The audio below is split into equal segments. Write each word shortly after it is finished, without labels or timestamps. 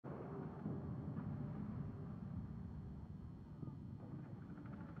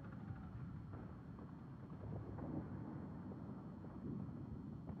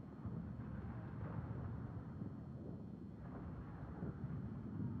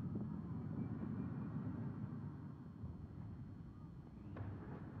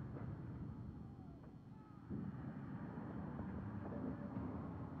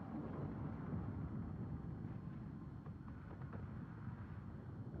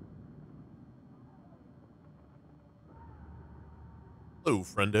Hello,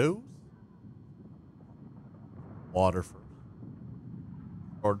 friendos. Water first.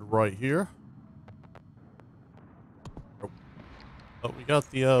 Started right here. Oh, we got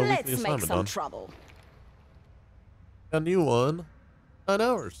the weekly assignment done. Let's make some trouble. A new one. 9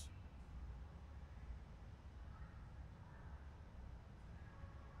 hours.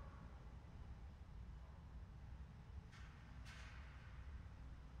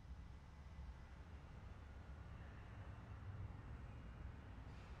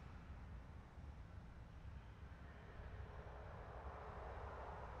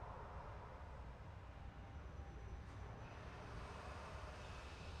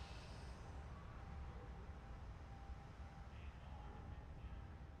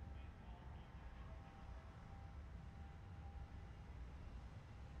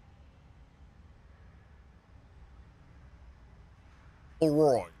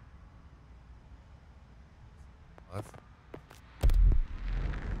 All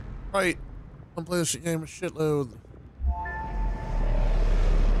right. I'm playing this game a shitload.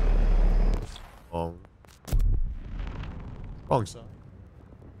 Wrong side.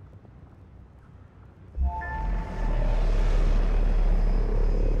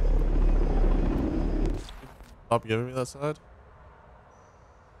 Stop giving me that side.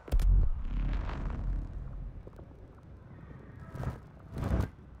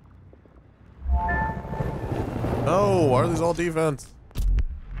 No, why are these all defense?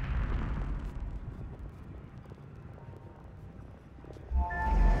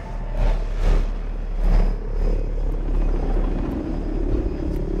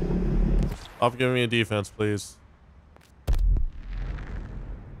 Stop giving me a defense, please.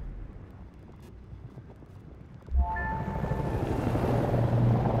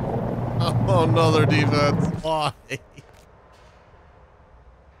 Oh, another defense. Why?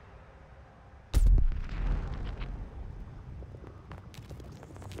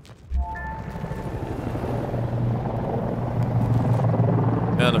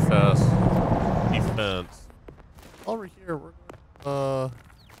 Manifest. Defense. Over here, we're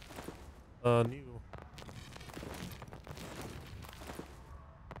going new.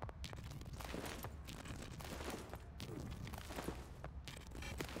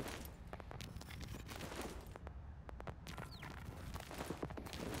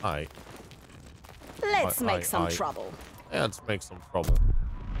 Hi. Let's make some trouble. Yeah, let's make some trouble.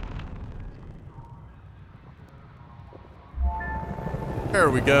 There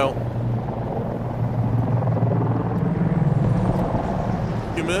we go.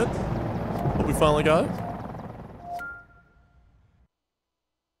 You mid? What we finally got?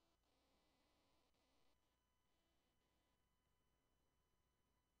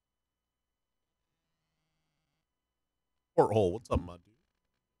 Porthole, what's up, my dude?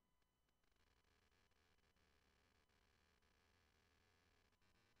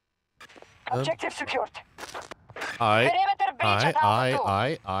 Objective secured. I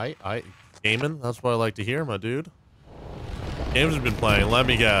gaming. That's what I like to hear, my dude. Games have been playing. Let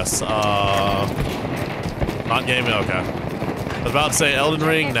me guess. Not gaming. Okay. I was about to say Elden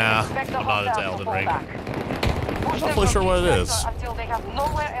Ring. Nah, I'm not into Elden Ring. I'm not fully sure what it is. Until they have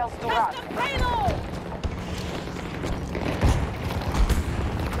nowhere else to run.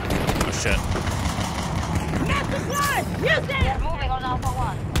 Oh shit. They're moving on Alpha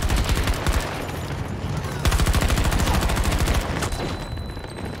 1.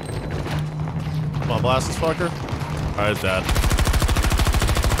 Come on, blast this fucker. Alright, he's dead.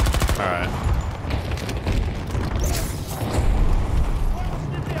 Alright.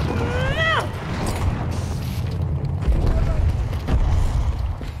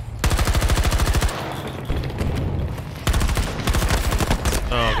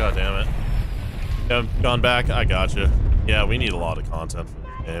 Oh, god damn it. I've gone back. I gotcha. Yeah, we need a lot of content for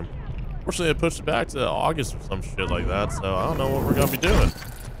this game. Fortunately, I pushed it back to August or some shit like that, so I don't know what we're gonna be doing.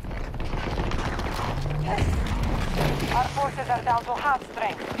 Our forces are down to half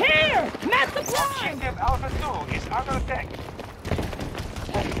strength. Here! Mass supply! Objective Alpha 2 is under attack.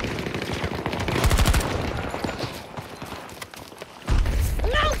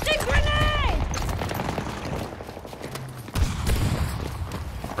 Launching grenade!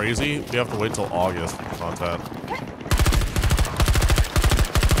 Crazy. We have to wait till August for content.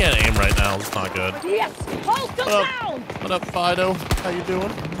 Can't aim right now. It's not good. Yes! Hold them down! What up, Fido? How you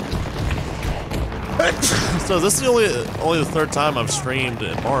doing? So this is the only the third time I've streamed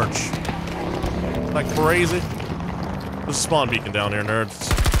in March. Isn't that crazy? There's a spawn beacon down here, nerds.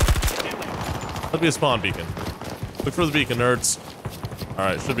 That'd be a spawn beacon. Look for the beacon, nerds.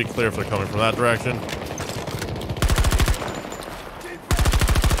 Alright, should be clear if they're coming from that direction.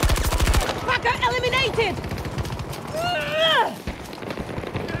 Fucker eliminated!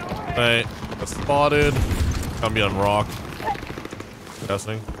 Hey, got spotted. Gonna be on rock.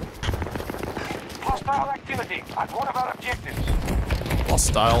 Guessing. Hostile activity at one of our objectives.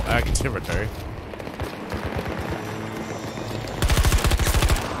 Hostile activity.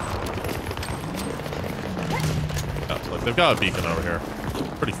 Yeah, look, they've got a beacon over here.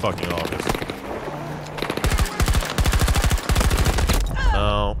 Pretty fucking obvious.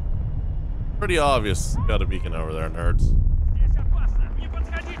 No. Pretty obvious. Got a beacon over there, nerds.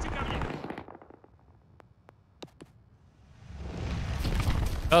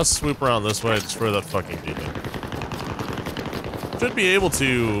 Gotta swoop around this way, destroy that fucking beacon. Should be able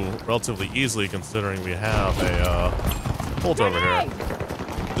to relatively easily, considering we have a bolt over here.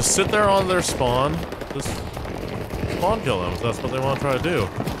 Just sit there on their spawn. Just spawn kill them if that's what they want to try to do.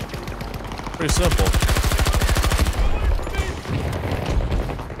 Pretty simple.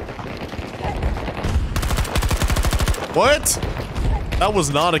 What? That was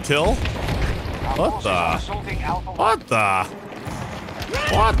not a kill? What the? What the?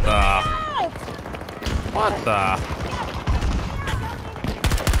 What the? What the?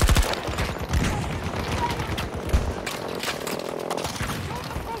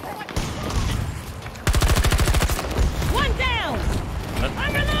 One down.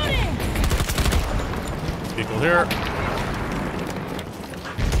 I'm reloading. People here.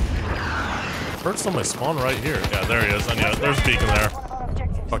 Bird's on my spawn right here. Yeah, there he is. I knew it. There's a beacon there.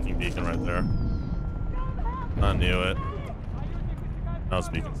 Fucking beacon right there. I knew it. Now his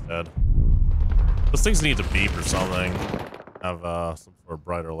beacon's dead. Those things need to beep or something. Have some sort of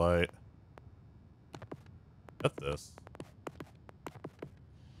brighter light. Get this.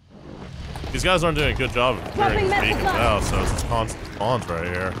 These guys aren't doing a good job of clearing these beacons out, so it's just constant spawns right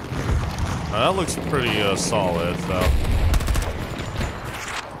here. That looks pretty solid, so.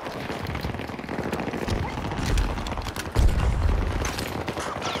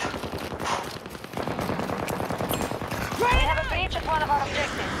 One of our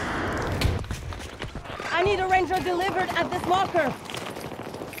objectives. I need a ranger delivered at this marker.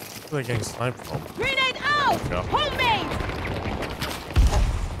 Where are they getting sniped from? Grenade out! Yeah. Homemade!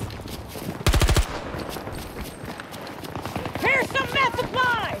 Here's some meth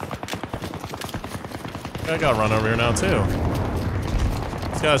supplies! I gotta run over here now, too.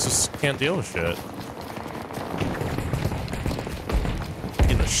 These guys just can't deal with shit.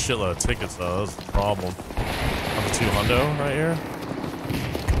 Getting a shitload of tickets, though. That's the problem. On the 200 right here.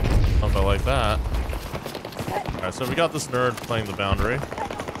 Something like that. Alright, so we got this nerd playing the boundary.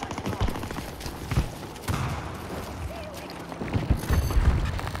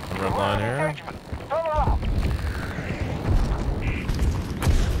 One red line here.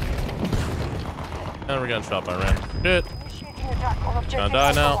 And we're getting shot by Ren. Shit. Gonna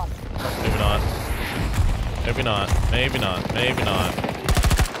die now. Maybe not. Maybe not. Maybe not. Maybe not.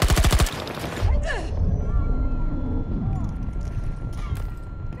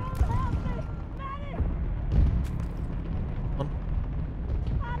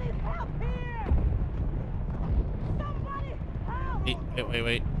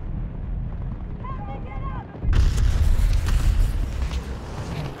 Wait.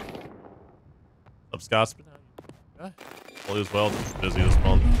 Up, Scott's been okay. All is well, just busy this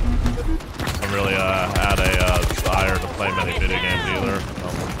month. Don't really had a desire to play many video games either. So,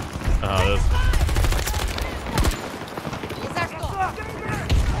 how it is.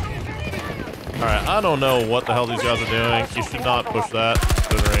 Alright, I don't know what the hell these guys are doing. You should not push that,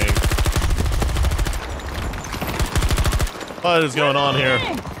 considering what is going on here?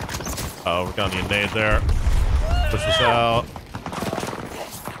 Oh, we're gonna need a nade there. Push this out.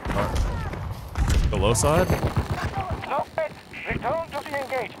 Right. The low side? No, return to the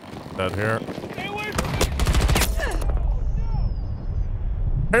engage. Dead here.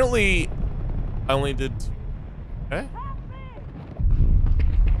 Apparently, I only did. Okay.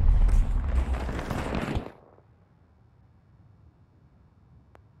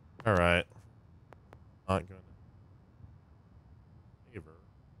 All right. Not good.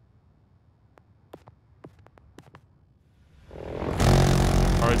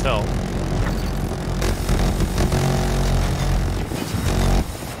 Already tell.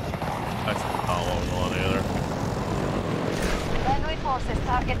 That's not what we want either. Friendly forces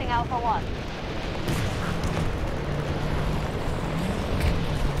targeting Alpha 1.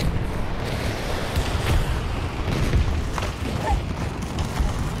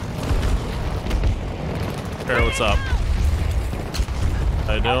 Here, what's up?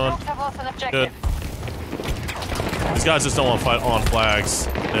 How you doing? Good. These guys just don't want to fight on flags.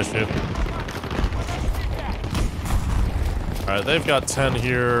 Issue. Alright, they've got 10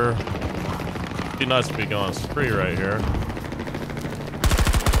 here. Be nice to be going spree right here.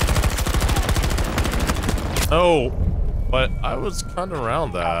 Oh, but I was kind of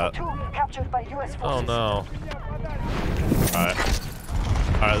around that. Captured by US forces. Oh no. Alright.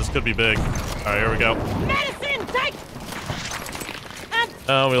 Alright, this could be big. Alright, here we go. Medicine, take!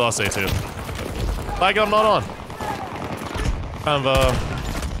 Oh, we lost A2. Like I'm not on. Kind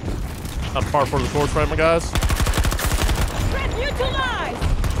of, not par for the course, right, my guys? Threat neutralized!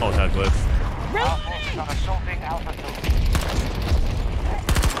 Oh, head glitch. Our forces are assaulting Alpha 2.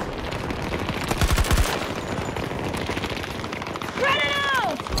 Spread it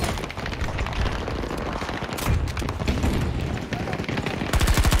out!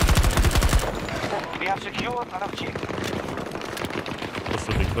 We have secured an objective. This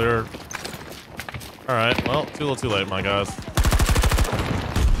should be clear. Alright, well, too little too late, my guys.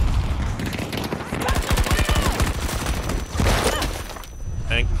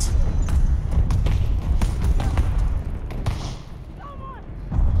 Tanked.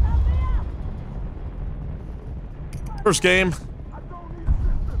 First game.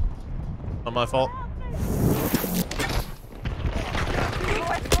 Not my fault.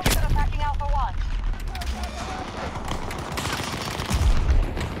 US forces are attacking Alpha 1.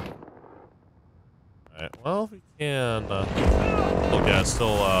 Alright, well, we can, look at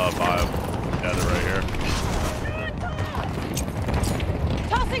still, 5. Got it right here.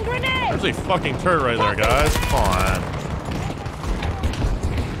 Tossing grenade! There's a fucking turret right there, guys. Come on.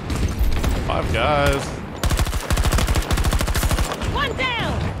 5 guys. One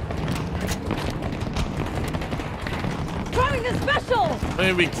down! Throwing the special! I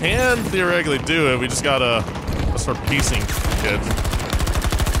mean, we can theoretically do it. We just gotta start piecing kids.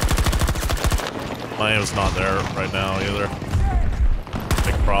 My aim's not there right now either.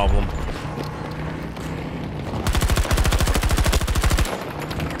 Big problem.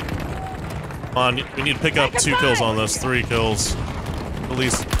 Come on, we need to pick up 2 kills on this, 3 kills. At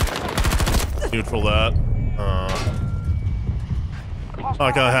least neutral that.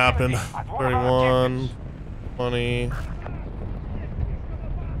 Not gonna happen. 31, 20.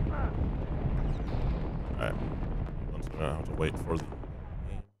 Alright. I'm gonna have to wait for the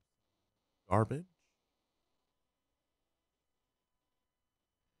garbage.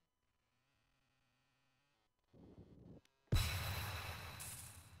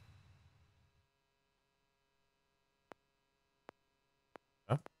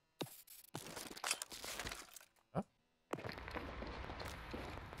 Huh? Huh?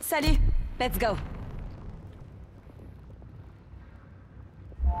 Salut, let's go.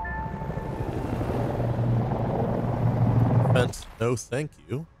 No, thank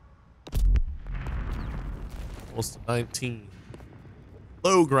you. Almost 19.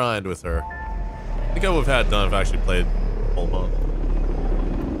 Low grind with her. I think I would have had done if I actually played a whole month.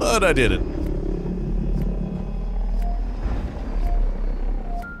 But I didn't.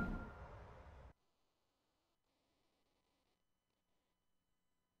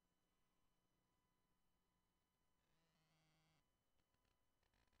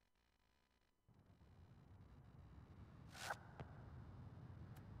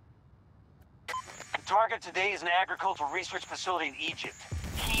 The target today is an agricultural research facility in Egypt,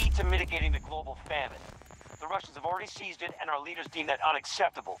 key to mitigating the global famine. The Russians have already seized it, and our leaders deem that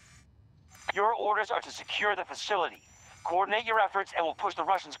unacceptable. Your orders are to secure the facility. Coordinate your efforts, and we'll push the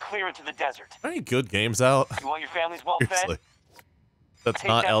Russians clear into the desert. Are any good games out? You want your families well Seriously. fed? That's Take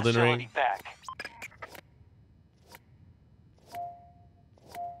not that Elden facility Ring. back.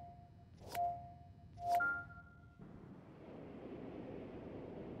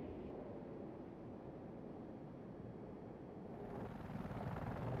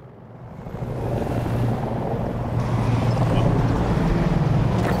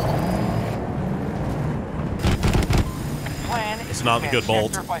 It's not a good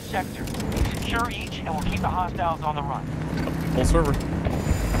bolt. Sector by sector. Secure each, and we'll keep the hostiles on the run. Full server.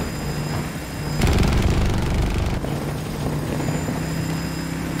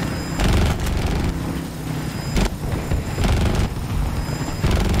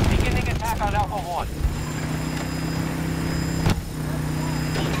 Beginning attack on Alpha 1.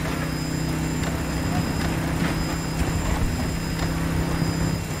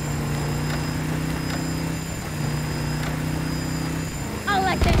 I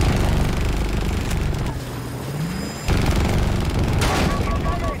like that.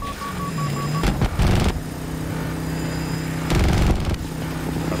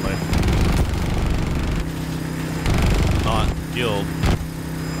 Friendly. Not healed.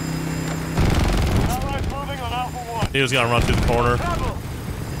 Allies moving on Alpha 1. He was gonna run through the corner.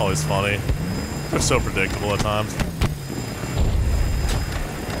 Always funny. They're so predictable at times.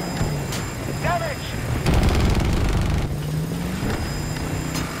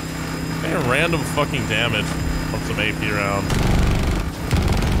 They didn't random fucking damage from some AP round.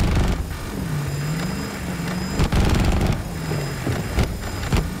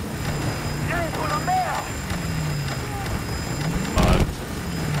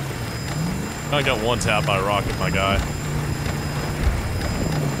 I got one tap by a rocket, my guy.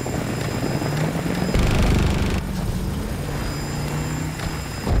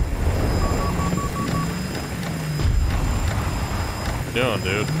 What you doing,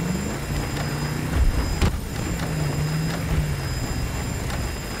 dude?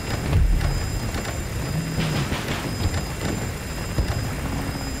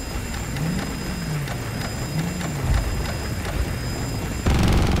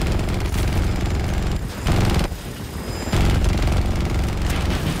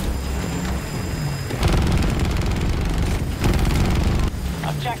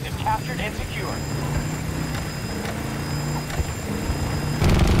 Objective captured and secured.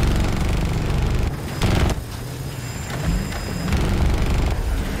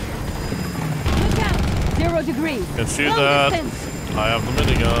 Look out! 0 degrees. Can shoot Long that. distance. I have the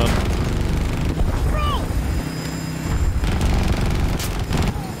minigun.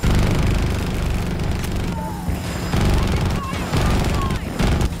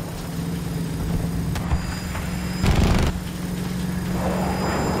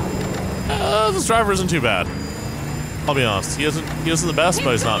 This driver isn't too bad. I'll be honest. He isn't the best,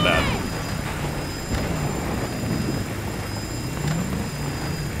 but he's not bad.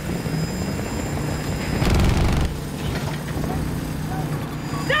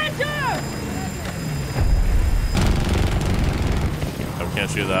 Danger! I can't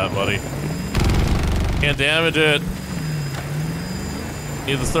shoot that, buddy. Can't damage it.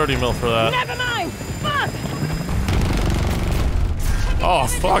 Need the 30 mil for that. Never mind! Fuck! Oh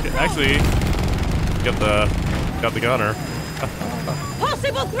fuck! Actually, got the gunner.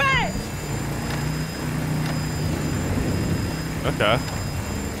 Possible threat! Okay.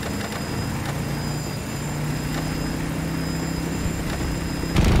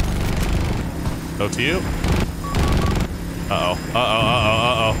 Go to you. Uh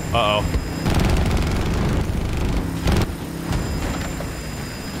oh.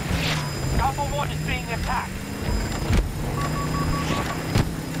 Alpha 1 is being attacked.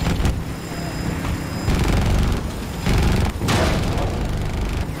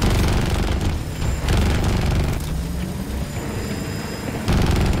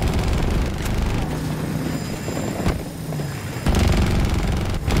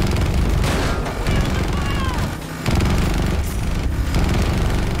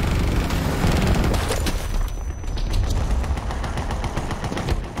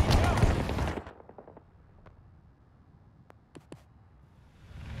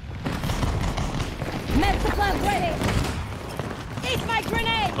 Med supply ready! Eat my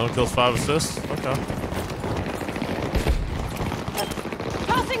grenade! No one kills 5 assists. Okay.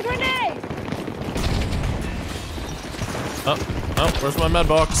 Tossing grenade! Oh, where's my med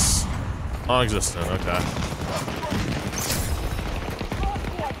box? Non-existent. Okay.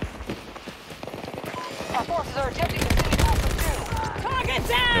 Our forces are attempting to finish Alpha 2. Target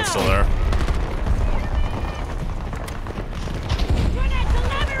down! It's still there. Grenade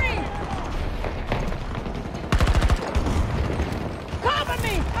delivery! Cover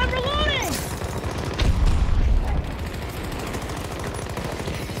me! I'm reloading!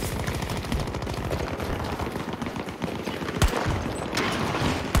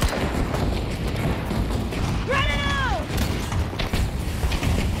 Grenade out!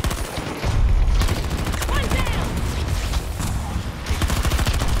 One down!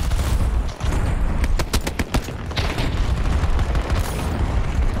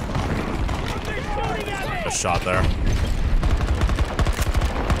 A shot there.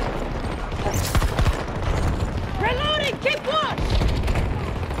 Reloading! Keep watch!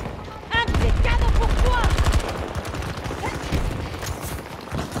 Impliquado pour toi!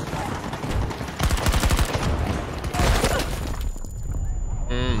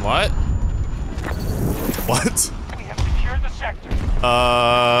 What? What? We have secured the sector. One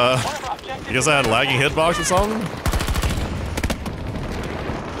of our objectives I guess I had lagging hitbox or something?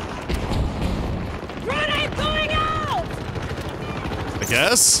 Grenade going out! I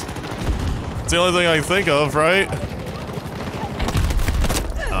guess? It's the only thing I can think of, right?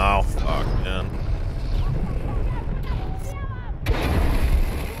 Oh, fuck, man.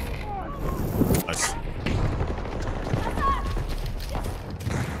 Nice.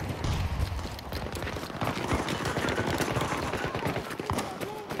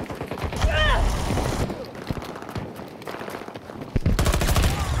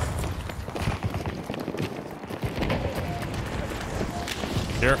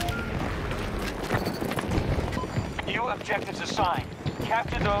 Here. objectives assigned.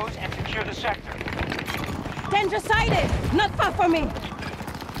 Capture those and secure the sector. Danger sighted! Not far from me!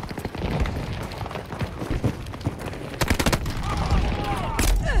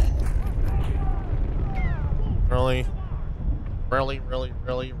 Really? Really?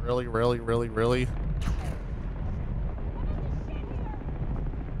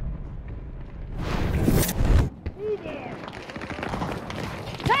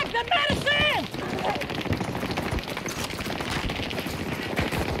 Take the medicine!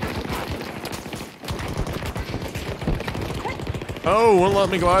 Oh, wouldn't let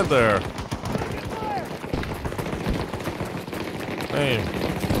me glide there. Hey.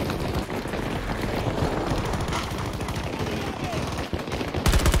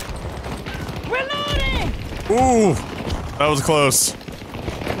 Reloading! Ooh, that was close.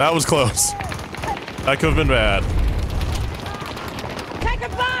 That was close. That could have been bad. Take a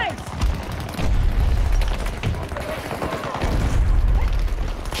bite!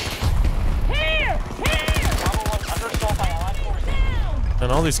 Here! Bravo 1 under assault by Allied forces. Down!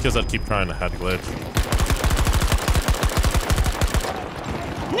 And all these kids that keep trying to head glitch.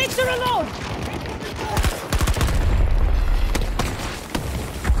 Need to reload!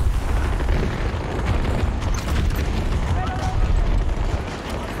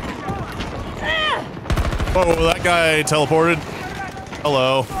 Whoa, that guy teleported.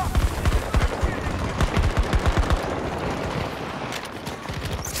 Hello.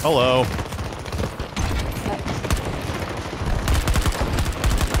 Hello.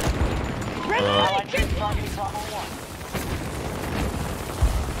 Allied troops targeting Bravo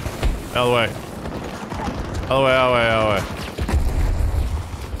 1. Out of the way. Out of the way, out of the way, out of the way.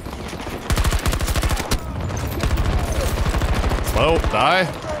 Slow, die.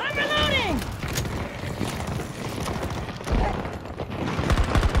 I'm reloading!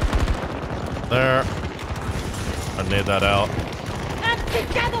 There. I need that out.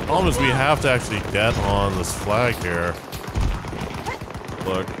 Problem is we have to actually get on this flag here.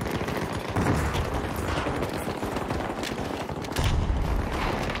 Look.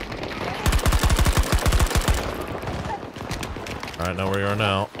 Alright, know where you are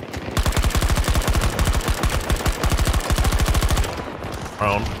now.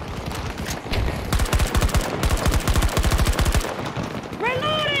 Prone.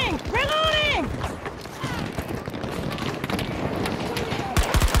 Reloading! Reloading!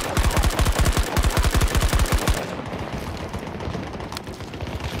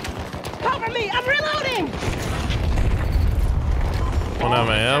 Cover me! I'm reloading! Don't have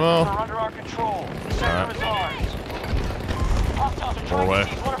my We're ammo. under our control. The sector is ours. Hostiles are More trying away. to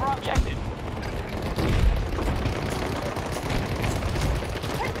seize one of our objectives.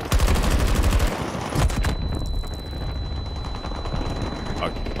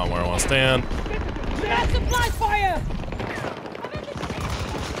 Fuck, not where I want to stand. We have supplies for you!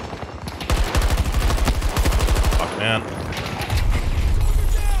 Fuck, man.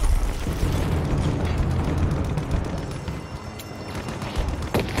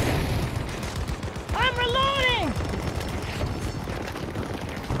 I'm reloading!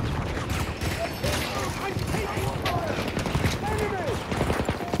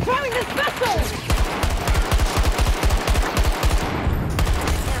 Throwing this vessel!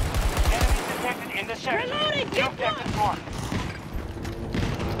 Enemies detected in the sector. Reloading, New get objectives marked.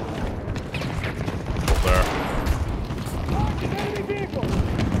 There.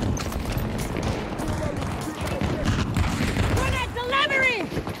 Grenade delivery!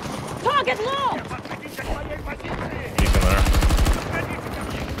 Target locked! He's in there.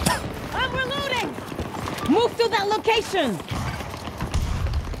 I'm reloading! Move to that location!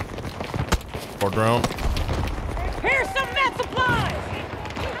 Or drone. Here's some med supplies!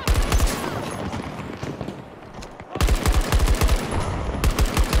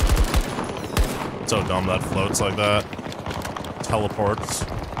 So dumb that floats like that. Teleports.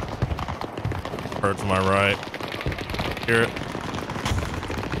 Bird to my right. Hear it.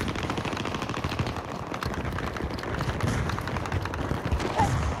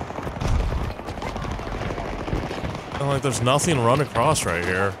 Feel like there's nothing to run across right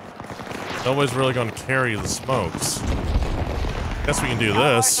here. Nobody's really gonna carry the smokes. Guess we can do Allies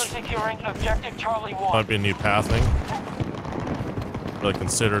are this. securing objective Charlie 1. Might be a new pathing. Really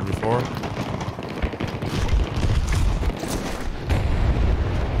considered before.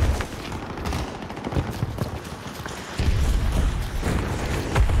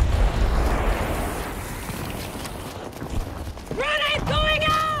 Grenade going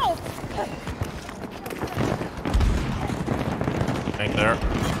out! Hang there.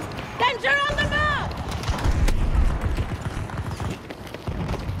 Danger on the map!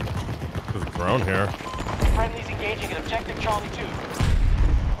 There's a drone here. Friendly's engaging at objective Charlie 2.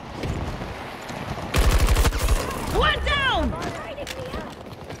 One down!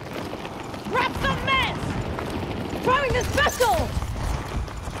 Grab some mess! Throwing the special!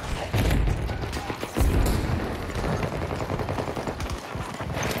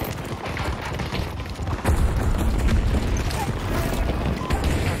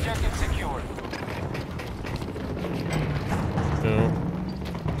 Objective secured.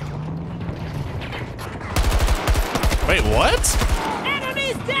 Wait, what?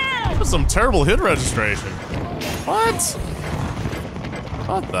 Enemies down! That's some terrible hit registration. What?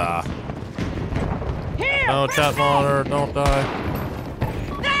 What the? Here! No, chat monitor, don't die.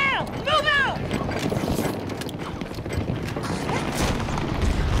 Now! Move out!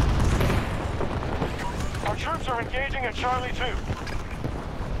 Our troops are engaging at Charlie 2.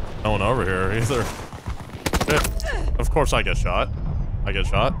 No one over here either. Shit. Of course I get shot. I get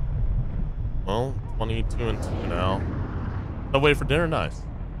shot. Well, 22 and 2 now. No wait for dinner, nice.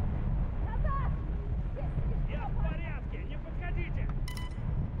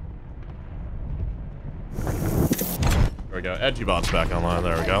 There we go. Edgy bot's back online.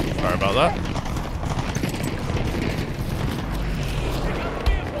 There we go. Sorry about that.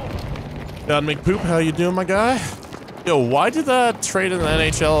 God McPoop, how you doing, my guy? Yo, why did that trade in the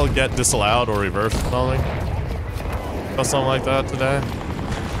NHL get disallowed or reversed or something? Or something like that today?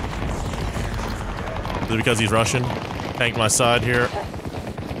 Is it because he's Russian? Tank my side here.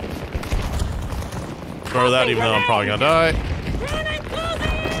 Throw that even though I'm probably gonna die.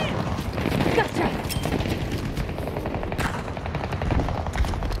 Gotcha!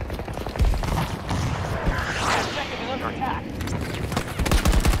 Objective is under attack.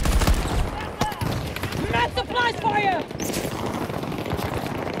 Med supplies for you!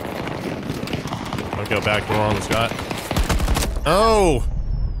 I'll go back door on this guy. Oh!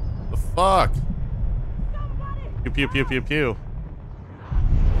 The fuck? Pew pew pew pew pew.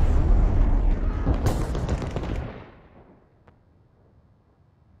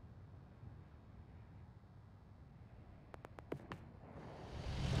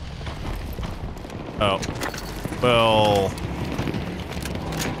 Oh. Well.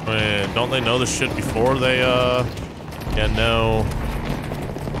 I mean, don't they know this shit before they, yeah, no.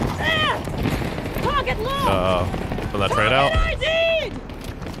 Target low! From that trade out?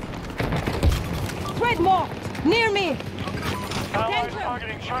 Trade marked! Near me! Allies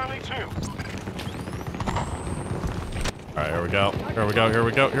targeting Charlie 2. Alright, here we go. Here we go, here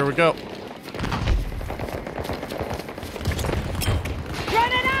we go, here we go.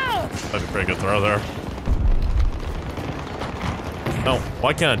 Run it out! That's a pretty good throw there. No,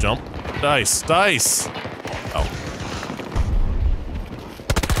 why can't I jump? Dice, dice! Oh.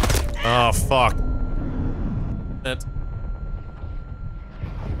 Oh, fuck. It.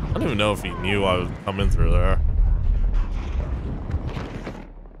 I don't even know if he knew I was coming through there.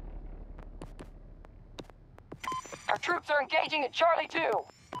 Our troops are engaging at Charlie 2.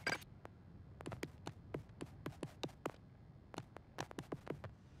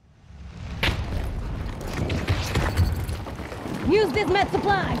 Use this med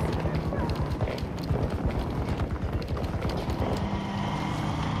supplies!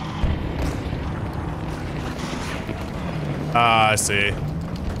 Ah, I see.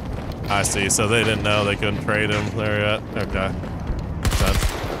 I see. So they didn't know they couldn't trade him there yet. Okay. Makes sense.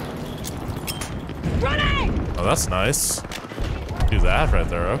 Running! Oh, that's nice. Do that right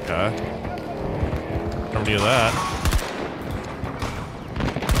there. Okay. Never do that.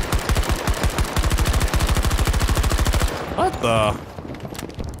 What the?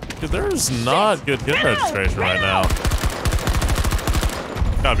 Dude, there's not good hit registration right now.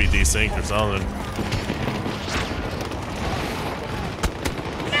 Gotta be desynced or something.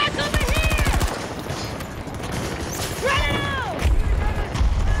 That's over here! Run it out!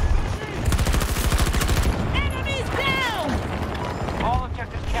 Enemies down! All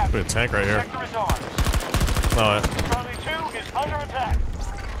objectives captured. Put a tank right here. Sector is ours. Oh, Charlie 2 is under attack.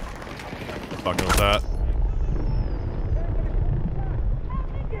 fucking with that.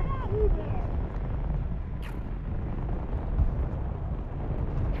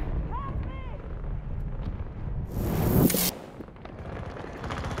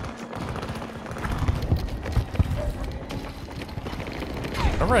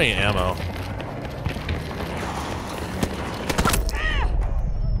 I'm running ammo.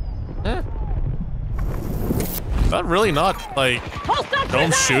 Is that really not, like,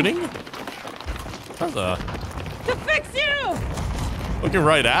 don't shooting? What the? To fix you! Looking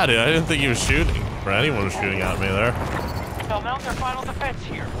right at it, I didn't think he was shooting. Or anyone was shooting at me there. They'll mount their final defense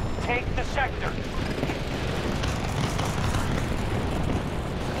here. Take the sector.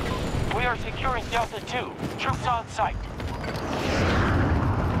 We are securing Delta 2. Troops on site.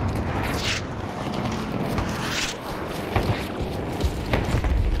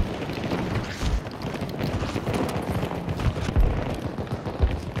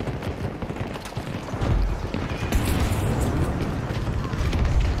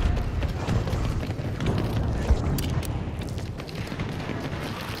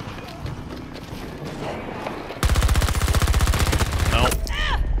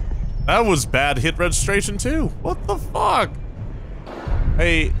 That was bad hit registration too. What the fuck?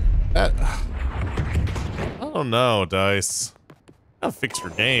 Hey, that... I don't know, Dice. Gotta fix your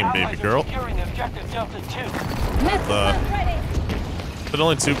game, baby girl. But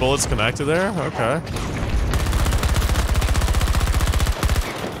only 2 bullets connected there? Okay.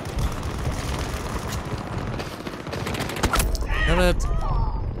 Damn it.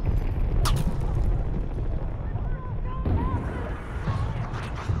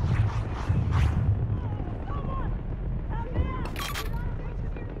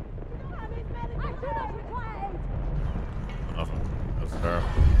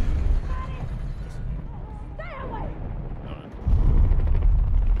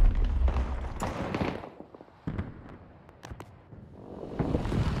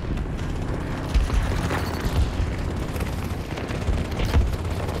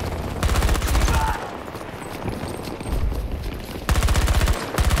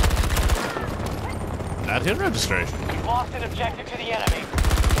 Hit registration. We've lost an objective to the enemy.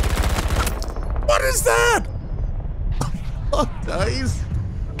 What is that? Oh, Dice.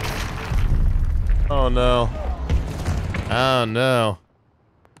 Oh no. Oh no.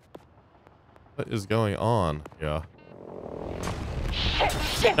 What is going on? Yeah.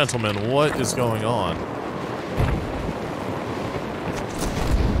 Shit. Gentlemen, what is going on?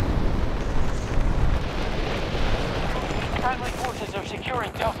 Friendly forces are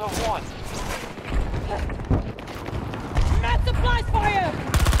securing Delta 1. Matt supplies for you!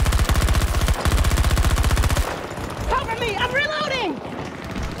 Cover me! I'm reloading!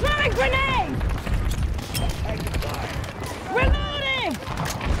 Throwing grenade! Reloading!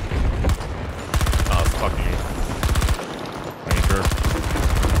 Oh, fuck you. Ranger.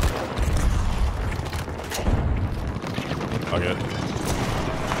 Fuck it.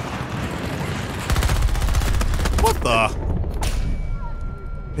 What the?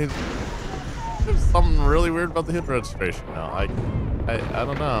 There's something really weird about the hit registration now. I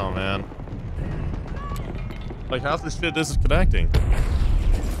don't know, man. Like, how's this shit disconnecting?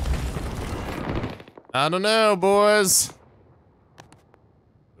 I don't know, boys.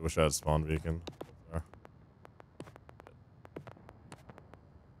 I wish I had spawn beacon.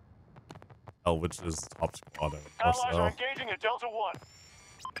 Hell, which is top squad? Allies are engaging at Delta 1.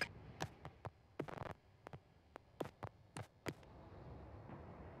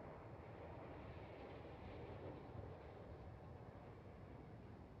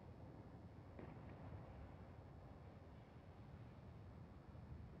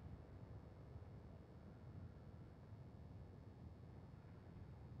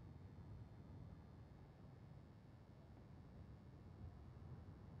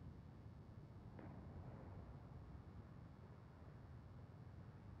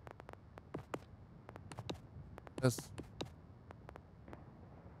 Yes.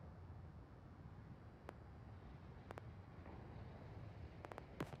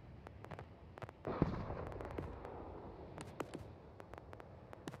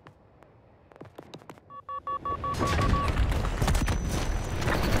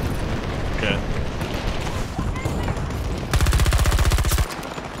 Okay.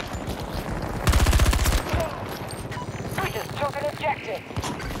 We just took an objective.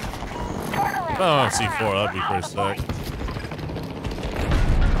 Oh, C4, that'd be pretty sick.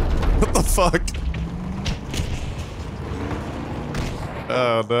 What the fuck?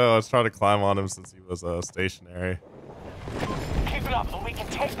 Oh no, I was trying to climb on him since he was stationary. Keep it up so we can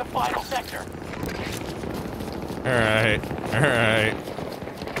take the final sector. Alright, alright.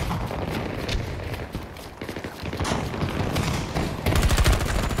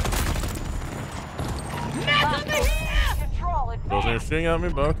 Wasn't shooting at me,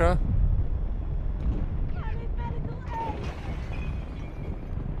 but okay.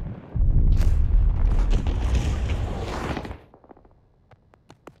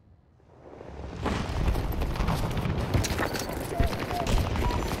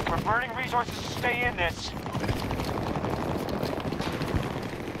 We're burning resources to stay in this.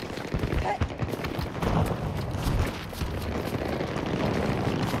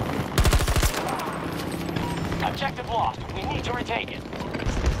 Objective lost. We need to retake it.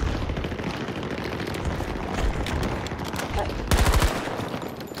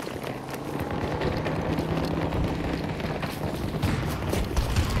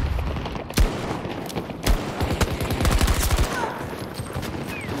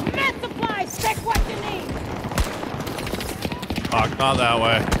 Fuck, not that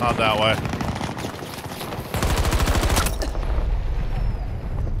way. Not that way.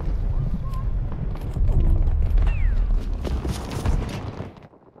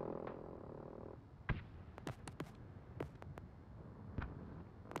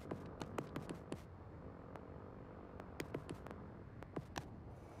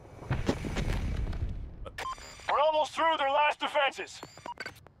 We're almost through their last defenses.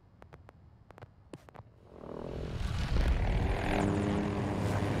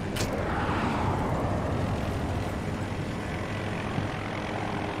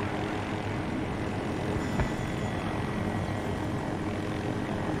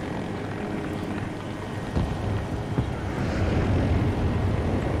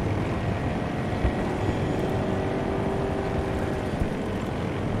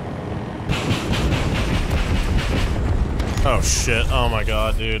 Oh shit, oh my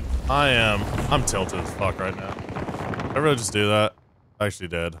god, dude. I'm tilted as fuck right now. Did I really just do that? I actually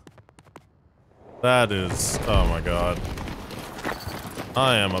did. That is, oh my god.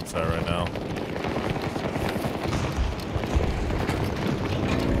 I am upset right now.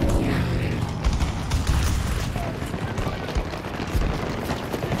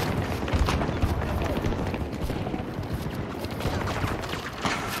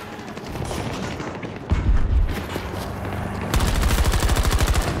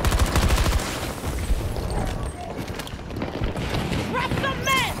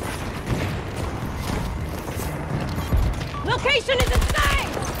 Location is inside!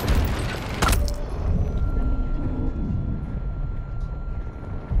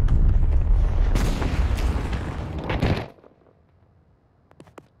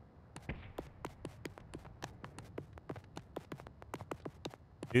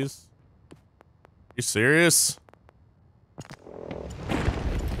 You serious?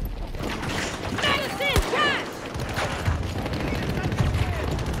 Medicine, cash!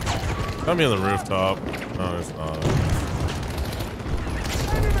 Got me on the rooftop. No, it's not.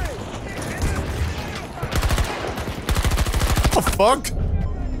 What the fuck?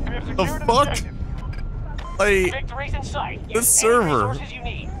 The fuck? Like, Victory's in sight. this server.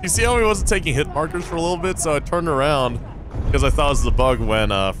 You see how he wasn't taking hit markers for a little bit, so I turned around because I thought it was the bug when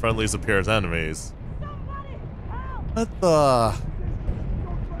friendlies appear as enemies. What the?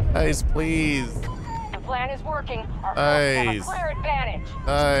 Guys, please. The plan is working. Our Guys. forces have a clear advantage.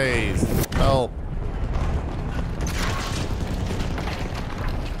 Guys, help.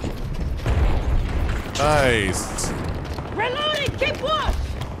 Guys. Reloading! Keep push!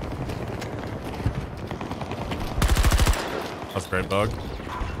 That's a great bug.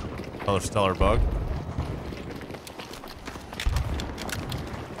 Another stellar bug.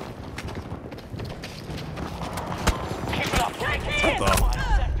 Keep it up. What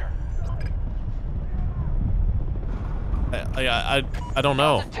the? I don't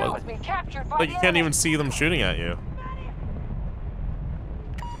know. The 2 has been captured by Like, you the can't enemy. even see them shooting at you.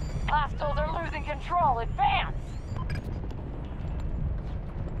 Hostiles are losing control. Advance!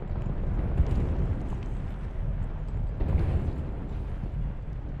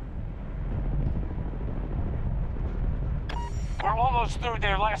 We're almost through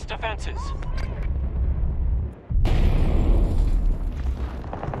their last defenses.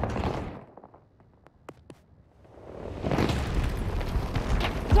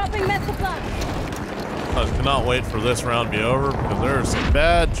 Dropping med supply! I cannot wait for this round to be over because there's some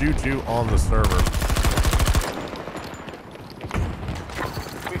bad juju on the server.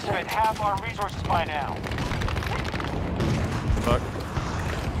 We've spent half our resources by now. Fuck.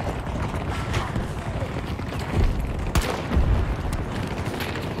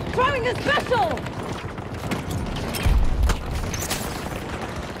 Throwing a special!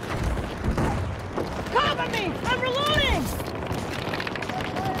 Cover me! I'm reloading!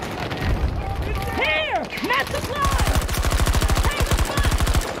 Here! Med supply! Take the fire!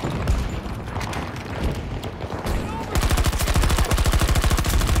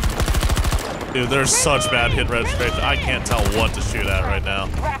 Dude, there's such bad hit registration. I can't tell what to shoot at right now.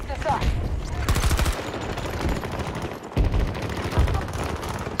 Wrap this up.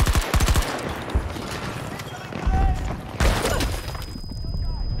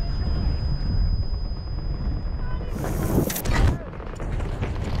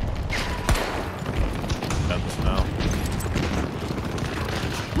 Got this now.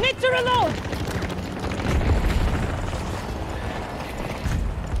 Need to reload!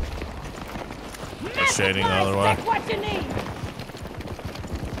 Med Shading the supplies, other way. take what you need!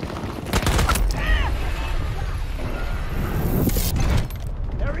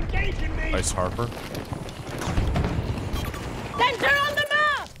 They're engaging me! Nice Harper. Danger on the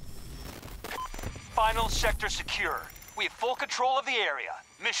map! Final sector secure. We have full control of the area.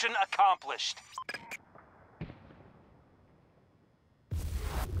 Mission accomplished.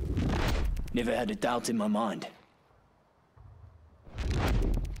 Never had a doubt in my mind.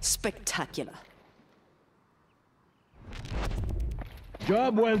 Spectacular.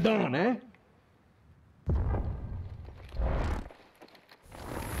 Job well done, eh?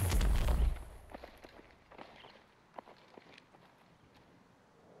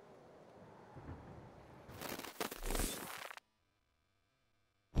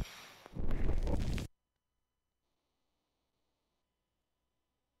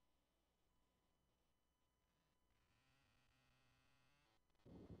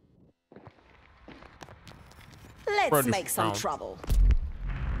 Let's Ready make for some round. trouble.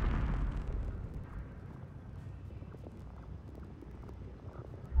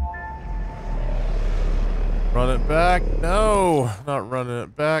 Run it back. No, not running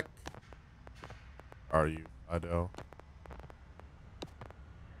it back. Are you, Ido?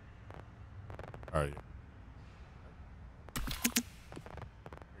 Are you?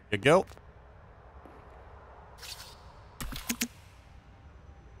 Here you go.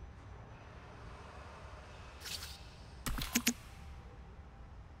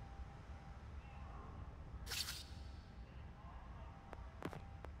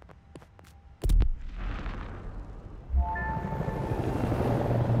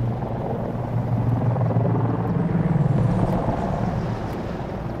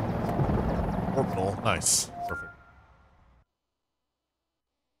 Orbital. Nice. Perfect.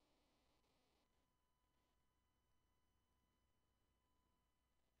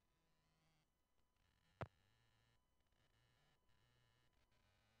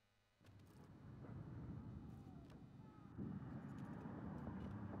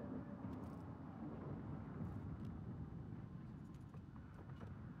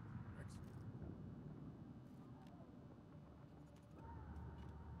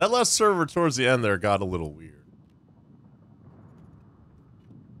 That last server towards the end there got a little weird.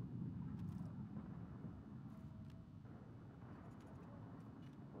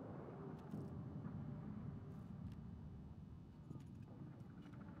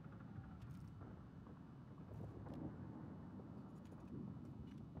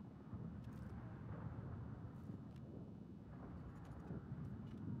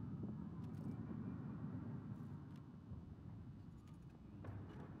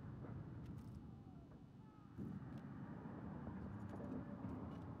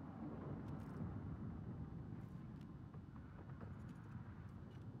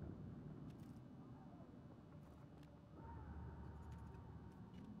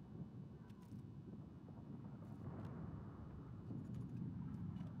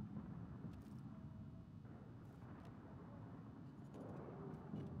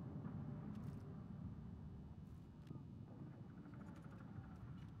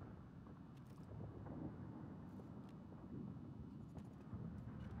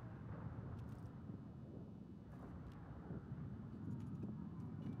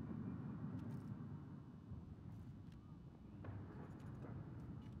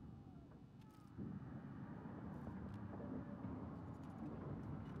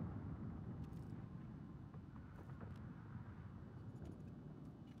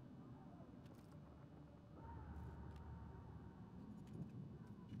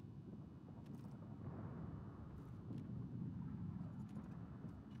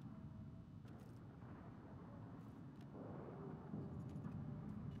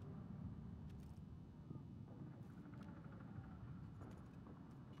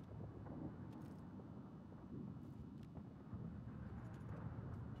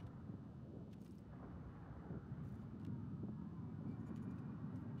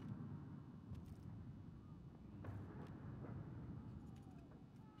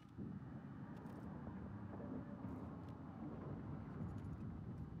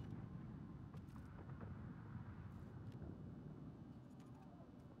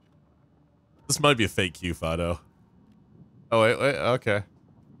 This might be a fake queue, Fido. Oh, wait, okay.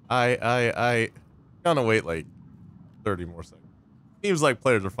 I gonna wait like 30 more seconds. Seems like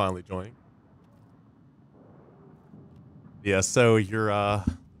players are finally joining. Yeah, so your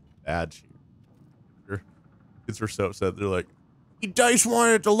badge here. Your kids were so upset. They're like, he dice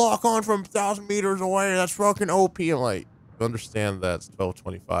wanted to lock on from 1,000 meters away. That's fucking OP. I'm like, you understand that's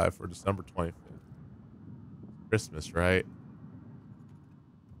 12/25 for December 25th. Christmas, right?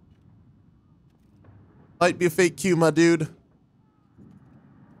 Might be a fake queue, my dude.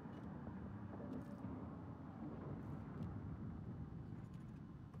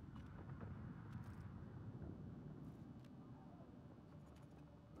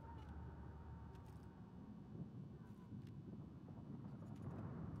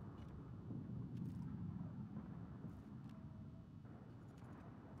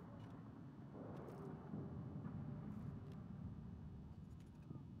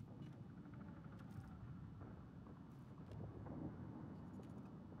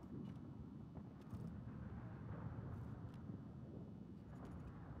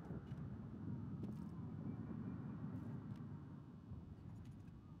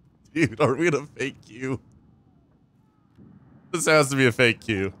 Dude, are we in a fake queue? This has to be a fake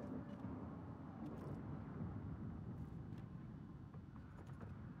queue.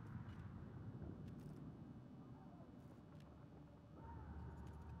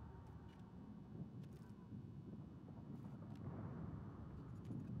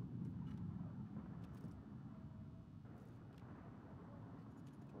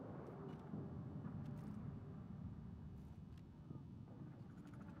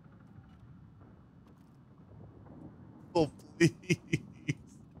 Oh, please.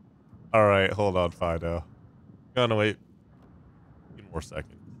 All right, hold on, Fido. Gonna wait a few more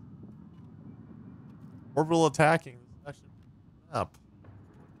seconds. Orbital attacking. This is actually up.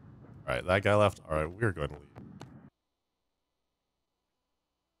 All right, that guy left. All right, we're going to leave.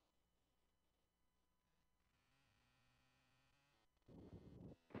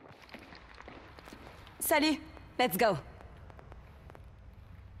 Salut. Let's go.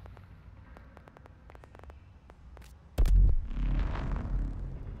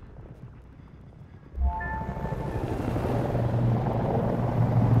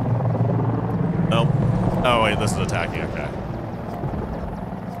 Nope. Oh, wait, this is attacking. Okay.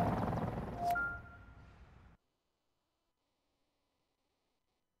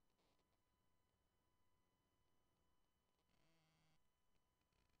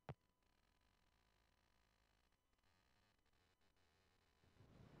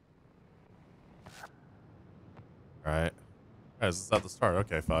 All right. Guys, this is at the start.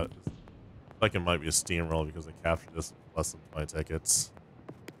 Okay, fine. Like it might be a steamroll because I captured this with less than 20 tickets.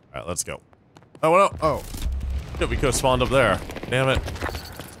 All right, let's go. Oh, no. Oh. Shit, we could have spawned up there. Damn it.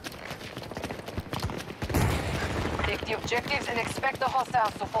 Take the objectives and expect the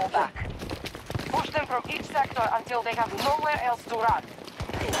hostiles to fall back. Push them from each sector until they have nowhere else to run.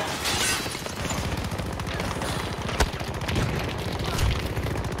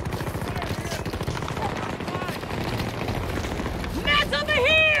 Matt's over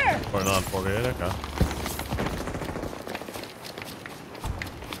here! We're on 48, okay.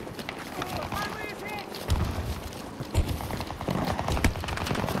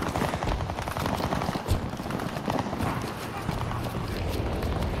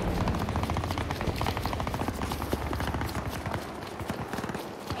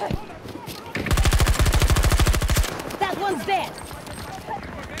 That one's dead.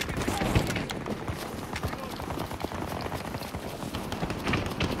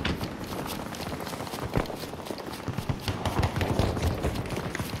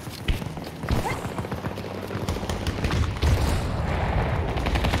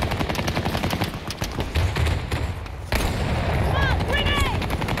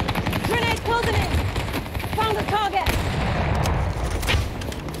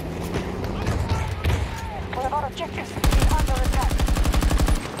 Objectives under attack.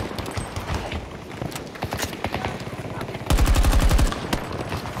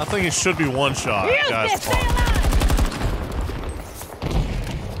 I think it should be one shot. Use Guys, this, stay alive!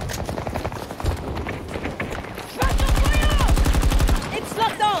 It's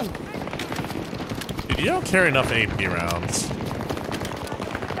locked on! dude, you don't carry enough AP rounds.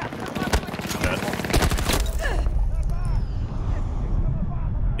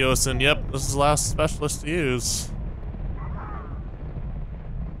 Yosin, yep, this is the last specialist to use.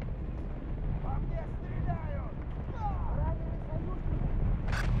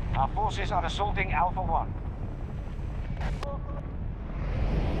 Our forces are assaulting Alpha 1.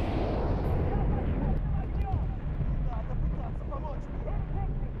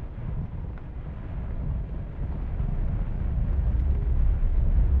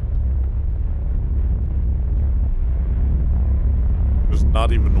 There's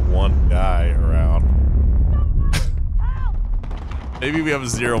not even one guy around. Maybe we have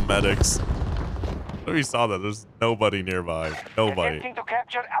 0 medics. We saw that. There's nobody nearby. Nobody. Attempting to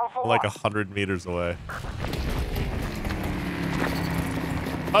capture Alpha 1. Like 100 meters away.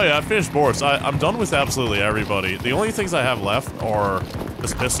 Oh yeah, I finished Boris. I'm done with absolutely everybody. The only things I have left are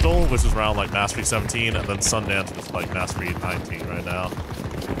this pistol, which is around like Mastery 17, and then Sundance, which is like Mastery 19 right now.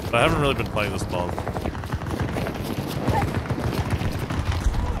 But I haven't really been playing this month.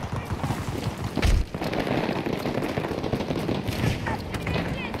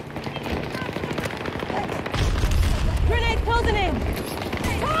 Grenade closing in!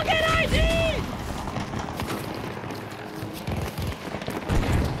 Target ID!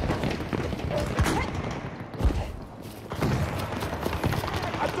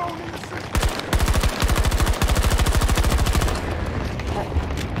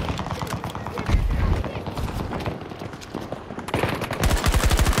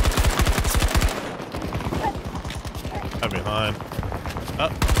 I'm behind.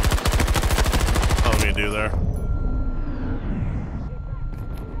 Up. want me to do there?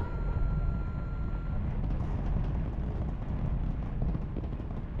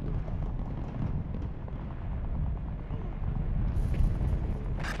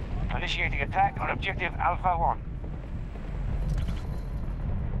 Initiating attack on objective Alpha 1.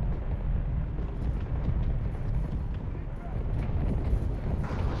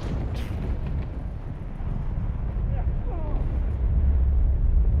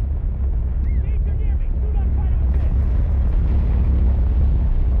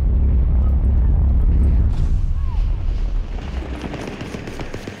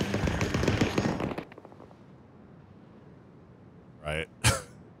 Right.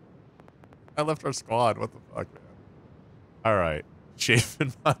 I left our squad. What the fuck, man? All right.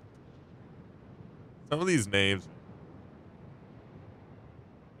 Chafing my... Some of these names.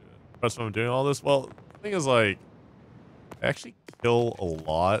 That's why I'm doing all this. Well, the thing is, like, I actually kill a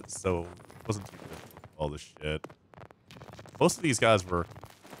lot, so it wasn't too difficult with all this shit. Most of these guys were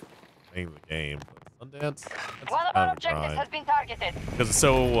playing the game. But Sundance, that's One of kind our of a objectives grind. has been targeted. Because it's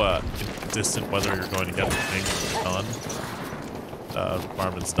so inconsistent whether you're going to get the thing done.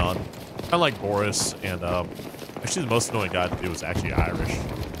 Requirements done. Kind of like Boris, and actually the most annoying guy to do is actually Irish.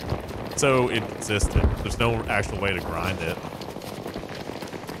 So inconsistent. There's no actual way to grind it.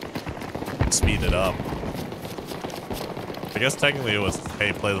 Speed it up. I guess technically it was,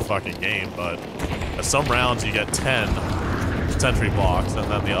 hey, play the fucking game, but at some rounds you get 10 sentry blocks, and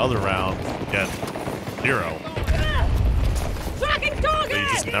then the other round you get 0. Tracking So target! you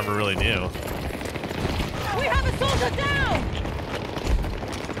just never really knew. We have a soldier down!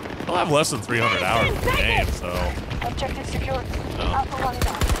 I'll have less than 300 hours in the game, so... Objective secured. No. Alpha 1 is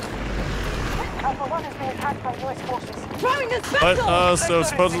out. Alpha 1 is being attacked by US forces. Throwing this But, vessel! so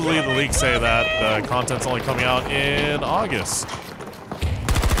supposedly the leaks say that content's only coming out in August.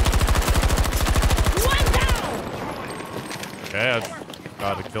 One down! Okay, I just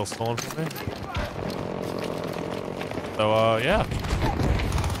got a kill stolen from me. So, yeah.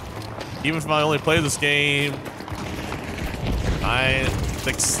 Even if I only play this game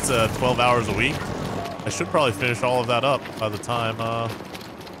 6 to 12 hours a week, I should probably finish all of that up by the time, the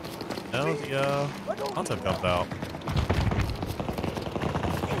content comes out.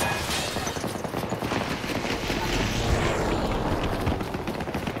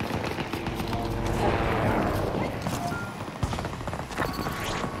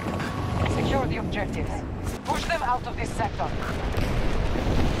 Secure the objectives. Push them out of this sector.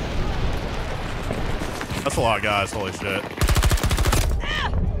 That's a lot of guys, holy shit.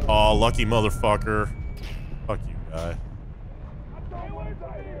 Oh, lucky motherfucker. Fuck you, guy.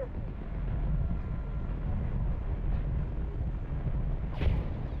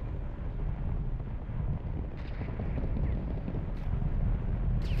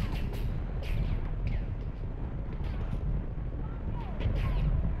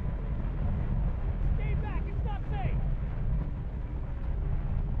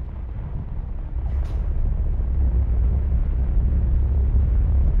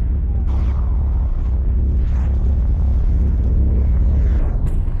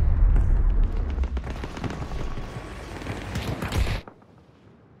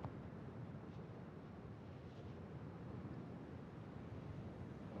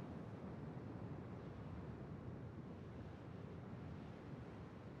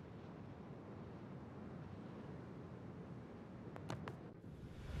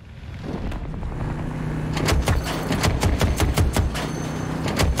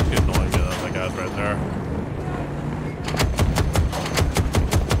 Right there.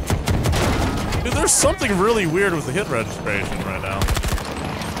 Dude, there's something really weird with the hit registration right now.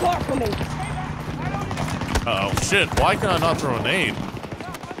 Score for me! Uh oh, shit. Why can I not throw a nade?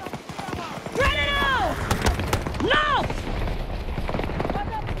 Grenade out! No!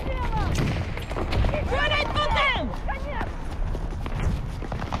 Grenade for them!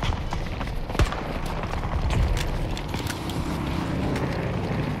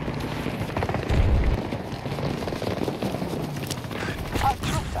 Our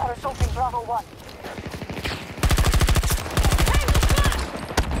troops are assaulting Bravo 1.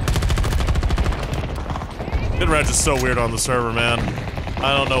 Hit reg is so weird on the server, man.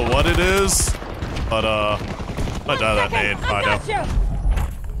 I don't know what it is, but I die that nade. I know.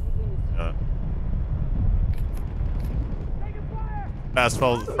 Yeah. Fast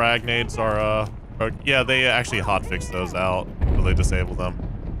forward frag nades are yeah, they actually hotfix those out, so they disable them.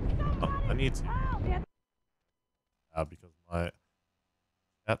 Oh, I need to. Because my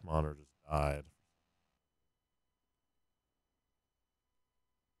chat monitor just died.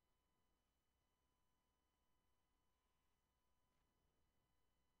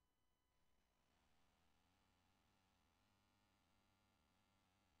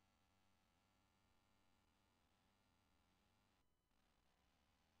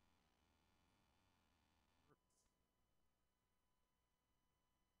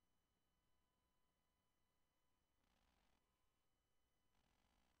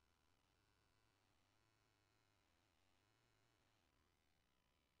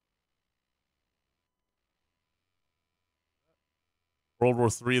 World War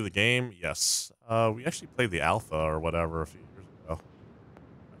III, the game? Yes. We actually played the alpha or whatever a few years ago.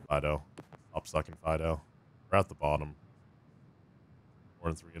 Fido. Stop sucking Fido. We're at the bottom. 4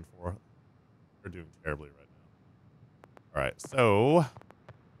 and 3 and 4. They're doing terribly right now. Alright, so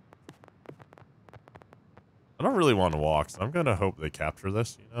I don't really want to walk, so I'm gonna hope they capture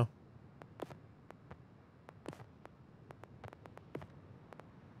this, you know?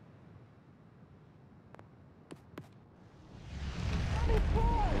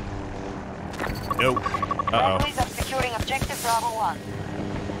 Nope. Uh-oh. Friendlies are securing objective Bravo 1.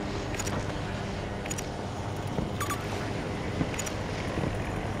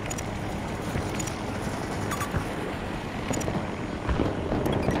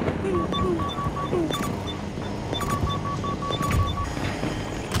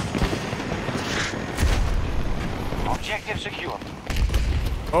 Objective secure.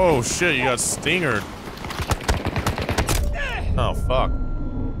 Oh shit, you got stingered. Oh fuck.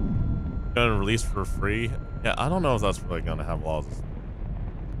 Gonna release for free? Yeah, I don't know if that's really gonna have laws.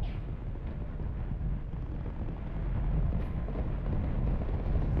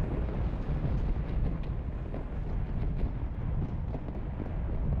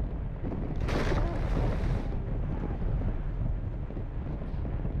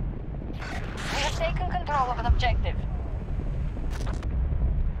 We have taken control of an objective.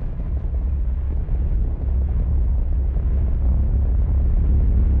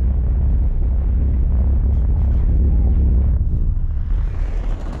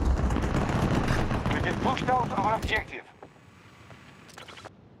 We've been pushed out of an objective.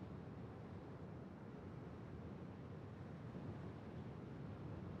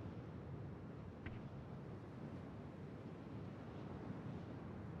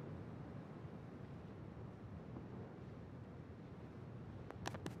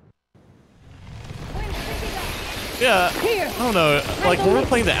 Yeah, I don't know. Like, when we were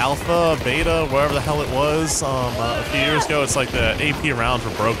playing the alpha, beta, wherever the hell it was, a few years ago, it's like the AP rounds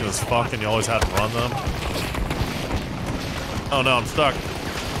were broken as fuck and you always had to run them. Oh no, I'm stuck.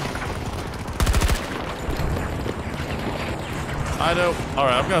 Fido.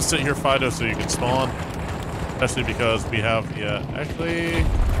 Alright, I'm gonna sit here, Fido, so you can spawn. Especially because we have, yeah, actually...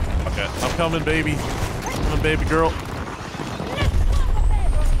 Okay, I'm coming, baby. Coming, baby girl.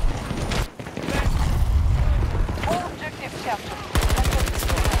 All objectives captured.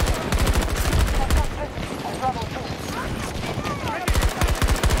 Bravo 2.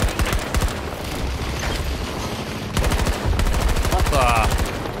 What the?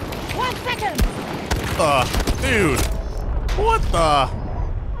 1 second! Dude. What the?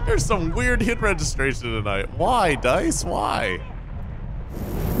 There's some weird hit registration tonight. Why, Dice? Why?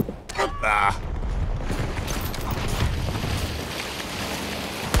 What the?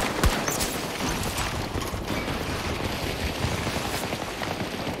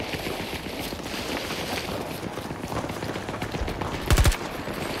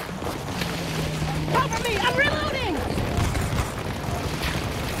 Cover me! I'm reloading!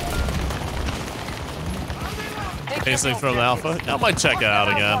 Anything from the alpha? I might check it out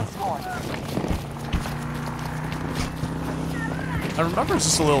again. I remember it's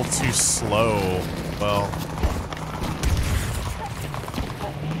just a little too slow. Well,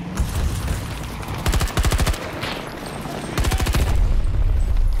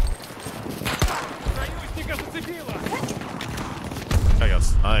 I got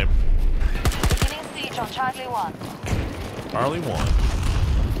sniped. Beginning siege on Charlie 1. Charlie 1.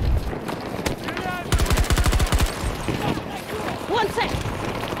 1 sec!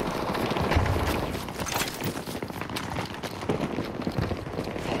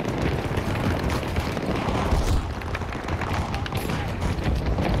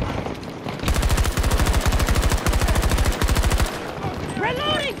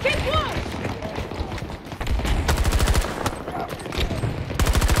 Reloading! Keep one!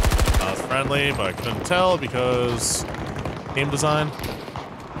 I was friendly, but I couldn't tell because game design.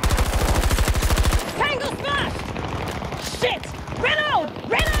 Tango smash! Shit! Reload!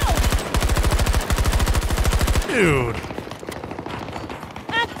 Reload! Dude.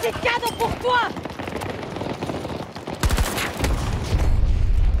 Un petit cadeau pour toi!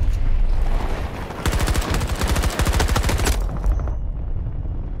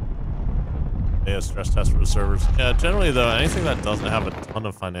 Yeah, stress test for the servers. Yeah, generally though, anything that doesn't have a ton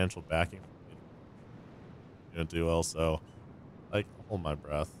of financial backing, you know, do well. So, like, hold my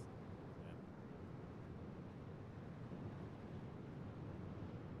breath.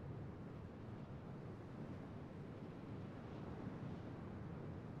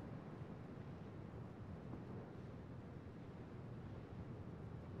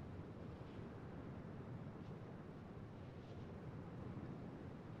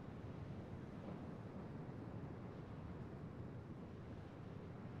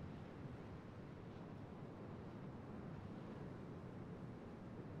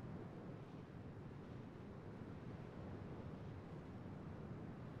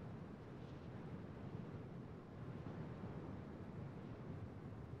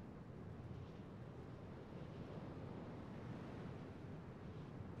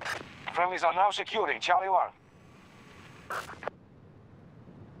 Friendlies are now securing Charlie 1.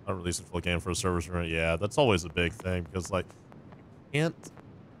 Not releasing full game for a server's run. Yeah, that's always a big thing because like you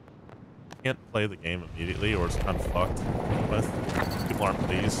can't play the game immediately or it's kind of fucked with. People aren't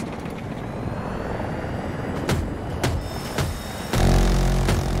pleased.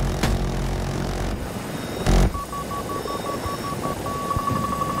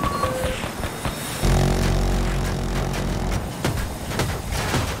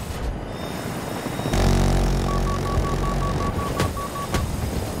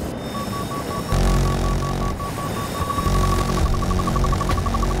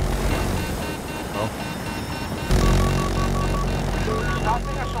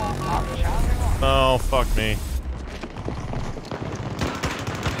 Oh, fuck me.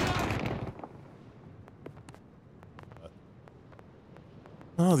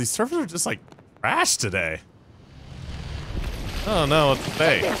 Oh, these servers are just like trash today. Oh no, it's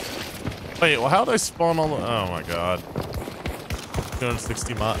fake. Wait, well, how did I spawn all the... Oh my god.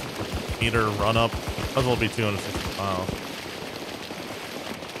 260 meter run up. Might as well be 260 miles.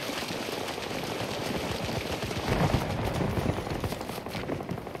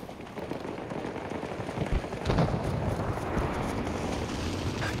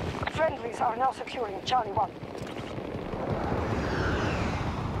 Are now securing Charlie 1.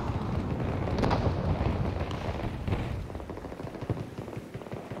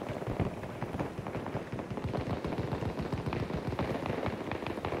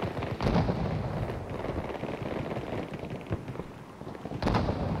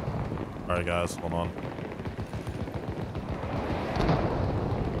 Alright guys, hold on.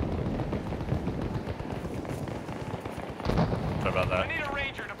 Sorry about that.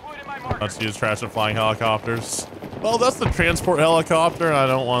 Let's use trash and flying helicopters. Well, that's the transport helicopter, and I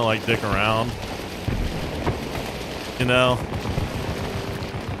don't want to, like, dick around. You know?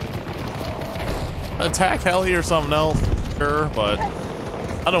 Attack heli or something else, sure, but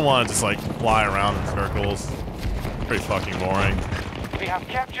I don't want to just, like, fly around in circles. Pretty fucking boring. We have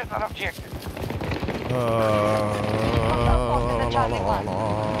captured an objective.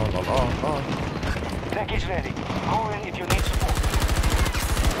 Tech is ready. Call in if you need support.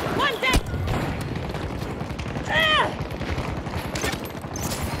 One deck!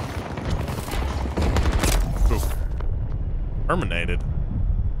 Oof. Terminated.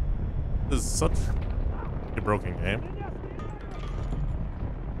 This is such a broken game.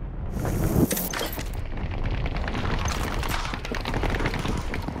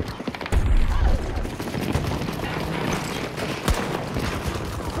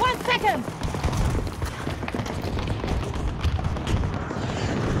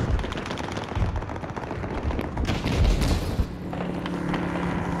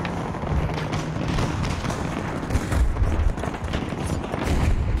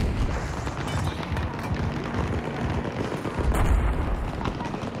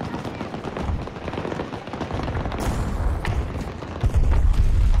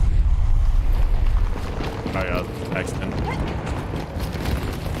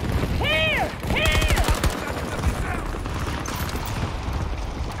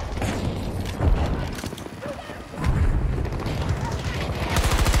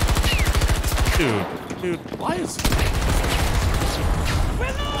 Dude, why is...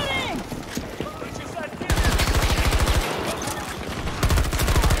 Reloading!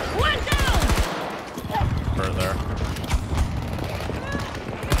 One down! Further.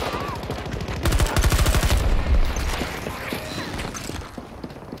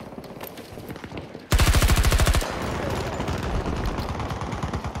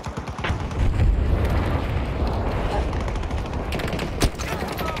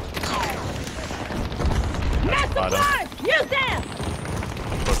 Use that!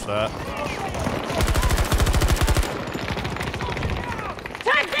 Push that.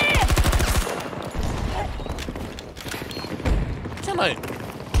 Can I...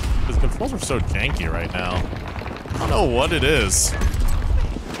 His controls are so janky right now. I don't know what it is.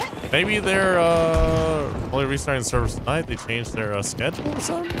 Maybe they're only restarting the servers tonight. They changed their schedule or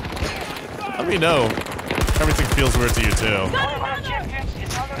something? Let me know. Everything feels weird to you too.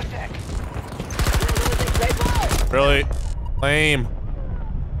 Really? Lame.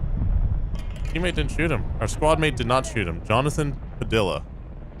 Teammate didn't shoot him. Our squad mate did not shoot him. Jonathan Padilla.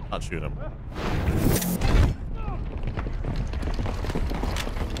 Not shoot him.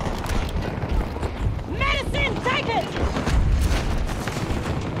 Medicine, take it!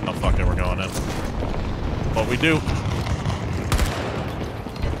 Oh fuck it, we're going in. What we do.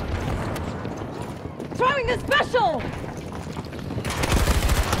 Throwing the special!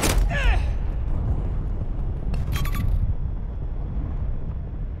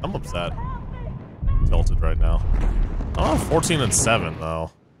 I'm a upset. Tilted right now. I'm on 14 and 7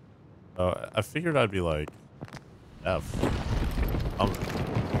 though. So I figured I'd be like F.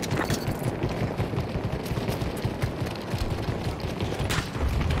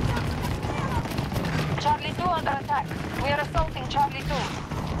 Charlie 2 under attack. We are assaulting Charlie 2.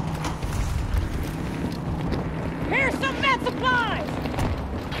 Here's some med supplies!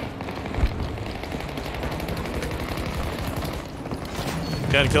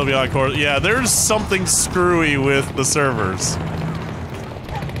 Can't kill me on course. Yeah, there's something screwy with the servers.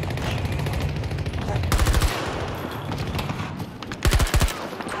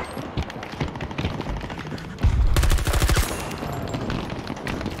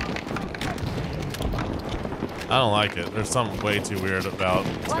 I don't like it. There's something way too weird about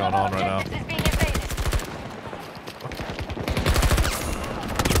what's going on right now.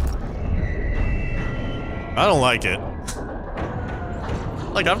 I don't like it.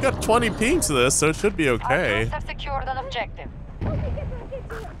 Like, I've got 20 ping to this, so it should be okay. Our troops have secured an objective.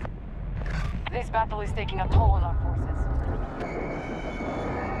 This battle is taking a toll on our forces.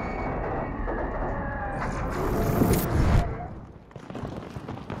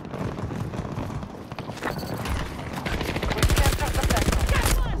 We've captured the sector.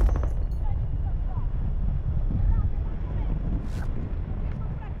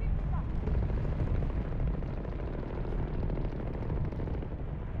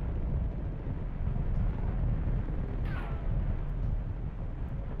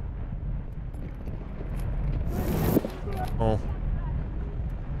 Oh.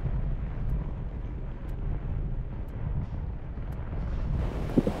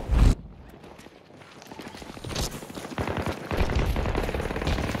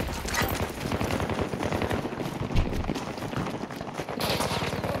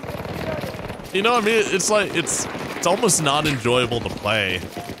 You know, I mean, it's like, it's almost not enjoyable to play.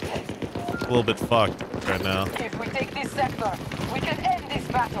 A little bit fucked right now. If we take this sector, we can end this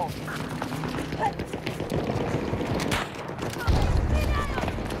battle.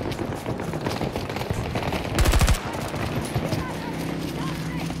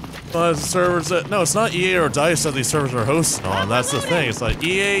 The servers that, no, it's not EA or DICE that these servers are hosting on. That's the thing. It's like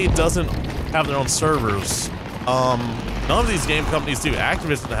EA doesn't have their own servers. None of these game companies do.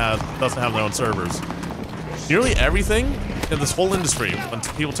 Activision doesn't have their own servers. Nearly everything in this whole industry, when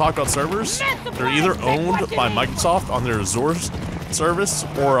people talk about servers, they're either owned by Microsoft on their Azure service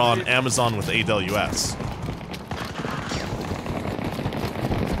or on Amazon with AWS.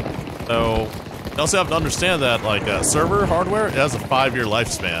 So you also have to understand that, like, server hardware, it has a 5-year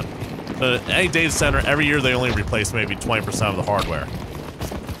lifespan. Any data center, every year they only replace maybe 20% of the hardware.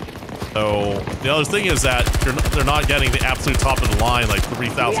 So the other thing is that they're not getting the absolute top of the line, like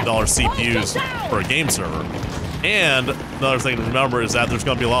 $3,000 CPUs for a game server. And another thing to remember is that there's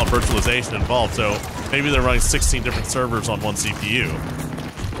going to be a lot of virtualization involved. So maybe they're running 16 different servers on one CPU.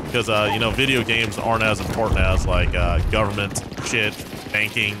 Because, you know, video games aren't as important as, like, government shit,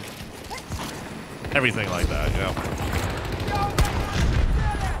 banking, everything like that, you know.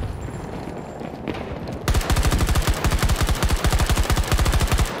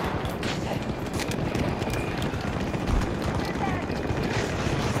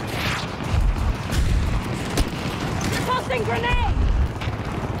 Tossing grenade!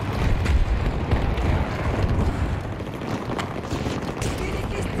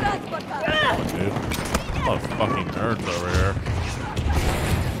 Oh, dude. A lot of fucking nerds over here.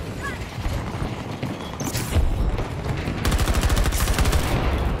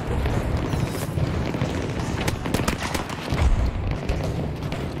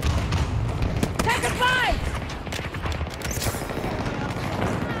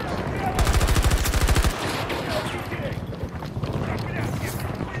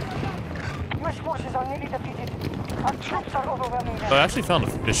 So I actually found a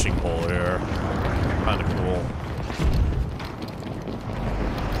fishing pole here. Kind of cool.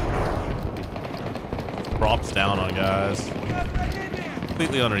 Props down on guys.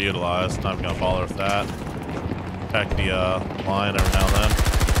 Completely underutilized. Not gonna bother with that. Check the line every now and then.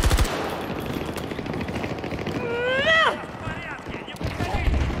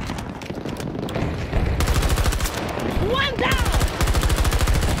 One down!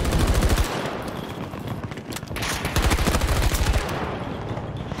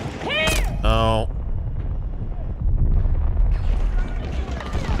 No.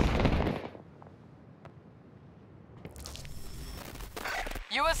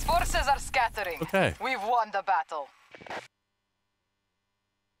 US forces are scattering. Okay. We've won the battle.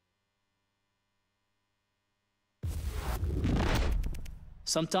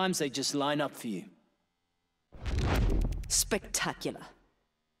 Sometimes they just line up for you. Spectacular.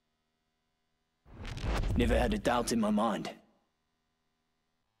 Never had a doubt in my mind.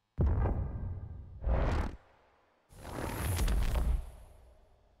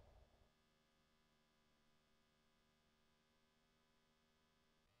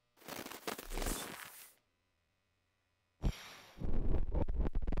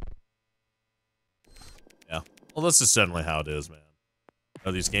 Yeah. Well, that's just generally how it is, man. You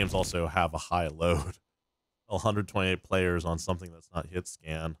know, these games also have a high load. 128 players on something that's not hit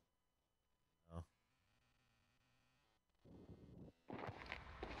scan.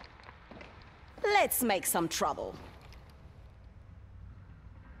 Let's make some trouble.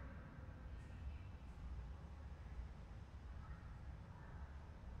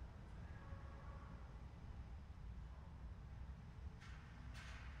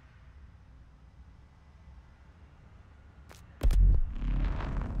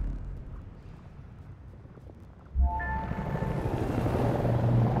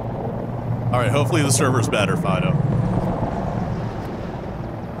 All right, hopefully the server's better, Fido.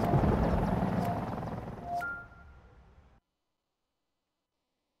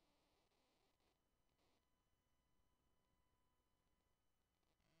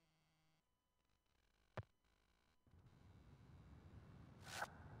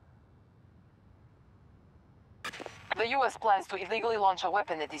 The US plans to illegally launch a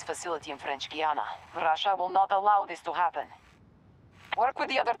weapon at this facility in French Guiana. Russia will not allow this to happen. Work with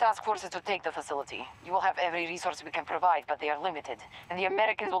the other task forces to take the facility. You will have every resource we can provide, but they are limited, and the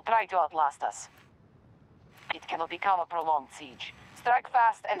Americans will try to outlast us. It cannot become a prolonged siege. Strike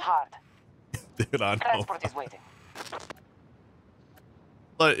fast and hard. Dude, I know. Transport is waiting.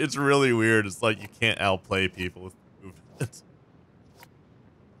 But it's really weird. It's like you can't outplay people with movement.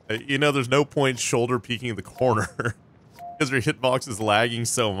 You know, there's no point shoulder peeking the corner because your hitbox is lagging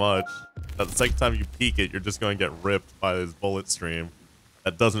so much that the second time you peek it, you're just going to get ripped by this bullet stream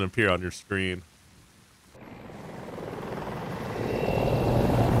that doesn't appear on your screen.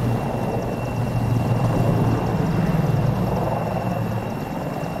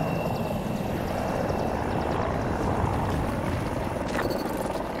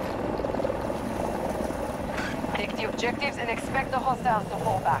 Take the objectives and expect the hostiles to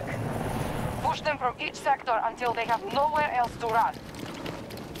fall back. Push them from each sector until they have nowhere else to run.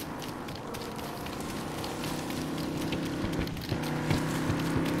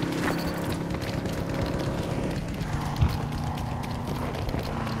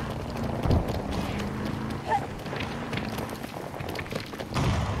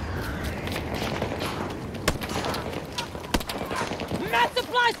 Mass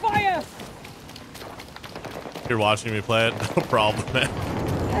supplies fire! You're watching me play it? No problem, man.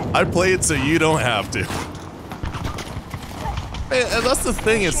 I play it so you don't have to. And that's the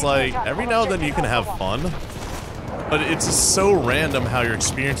thing, it's like, every now and then you can have fun, but it's just so random how your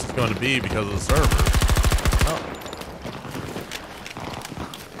experience is going to be because of the server.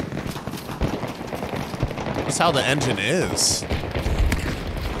 That's how the engine is.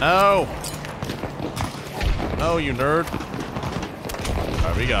 Oh! Oh, you nerd.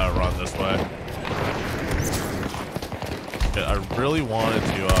 Alright, we gotta run this way. Okay, I really wanted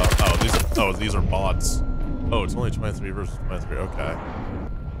to, these are bots. Oh, it's only 23 versus 23, okay.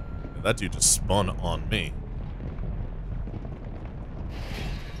 Yeah, that dude just spun on me.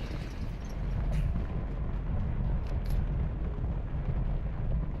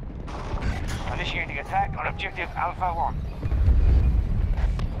 Initiating attack on objective Alpha 1.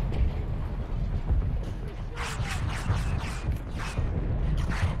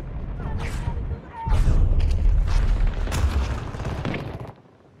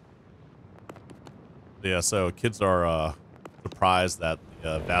 Yeah, so kids are surprised that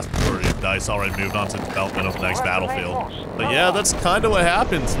the vast majority of DICE already moved on to development of the next Battlefield. But yeah, that's kind of what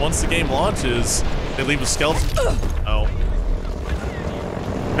happens once the game launches. They leave a skeleton. Oh.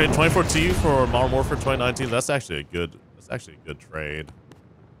 Trade 24 TU for Modern Warfare 2019. That's actually a good trade.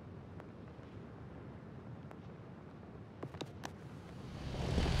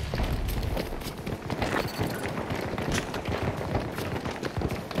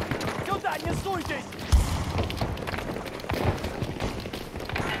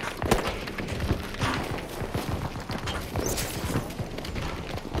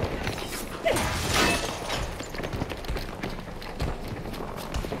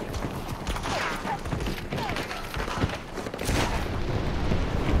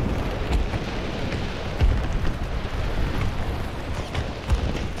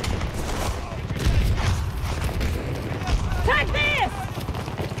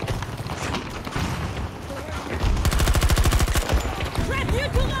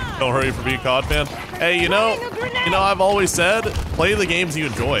 Don't hurry for being COD fan. Hey, you know, I've always said, play the games you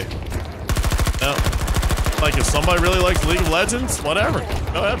enjoy. No, Like, if somebody really likes League of Legends, whatever.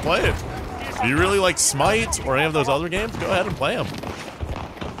 Go ahead, play it. If you really like Smite or any of those other games, go ahead and play them.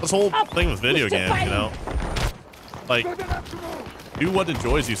 This whole thing with video games, you know? Like, do what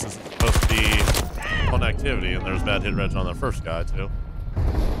enjoys you since it's supposed to be fun activity, and there's bad hit reg on the first guy, too.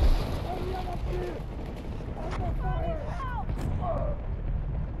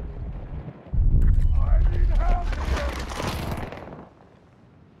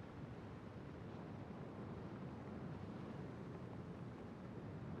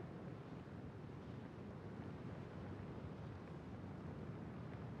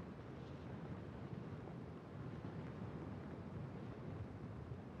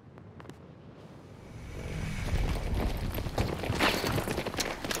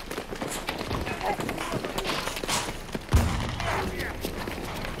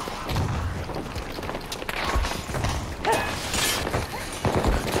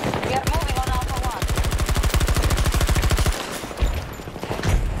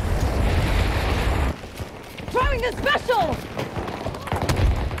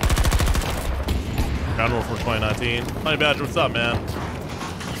 Honey Badger, what's up, man?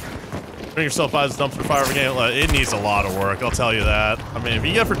 Bring yourself by this dumpster fire of a game. It needs a lot of work, I'll tell you that. I mean, if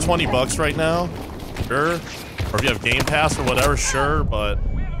you get it for 20 bucks right now, sure. Or if you have Game Pass or whatever, sure. But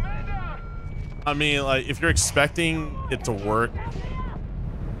I mean, like, if you're expecting it to work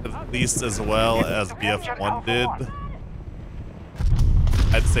at least as well as BF1 did,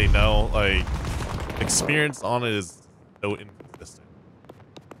 I'd say no. Like, experience on it is so inconsistent.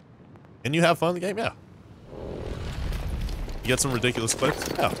 Can you have fun in the game? Yeah. You get some ridiculous clicks?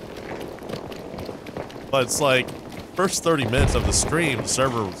 Yeah. But it's like, first 30 minutes of the stream, the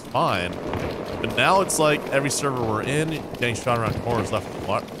server was fine. But now it's like, every server we're in, getting shot around corners left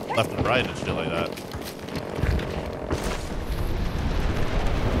and right and shit like that.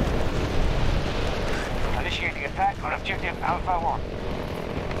 Initiating attack on objective Alpha 1.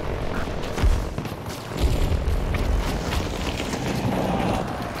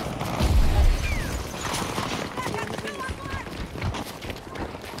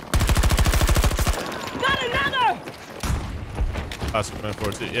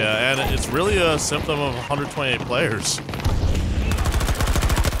 Yeah, and it's really a symptom of 128 players.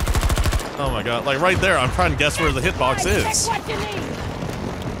 Oh my god, like right there, I'm trying to guess where the hitbox is.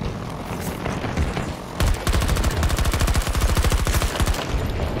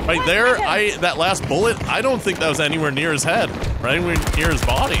 Right there, that last bullet, I don't think that was anywhere near his head, right anywhere near his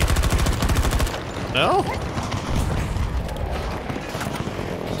body. No?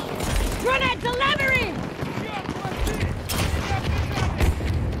 Grenade delivery!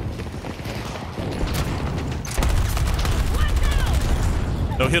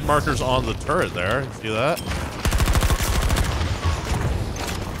 No hit markers on the turret there. See that?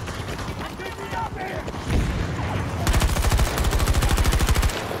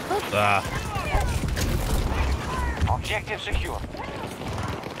 Ah. Objective secure.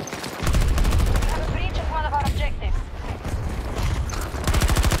 Breach of one of our objectives.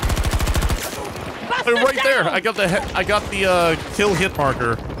 Right there. I got the kill hit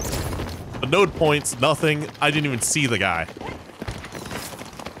marker. The node points, nothing. I didn't even see the guy.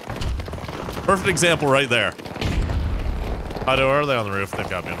 Perfect example right there. Are they on the roof? They've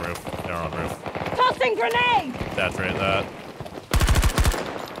got me on the roof. They're on the roof. Tossing grenade! Saturate that.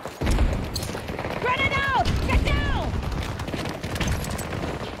 Grenade out! Get down!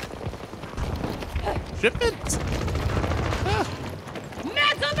 Shipment! Ah.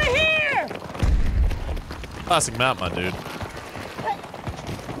 Matt's over here! Classic map, my dude.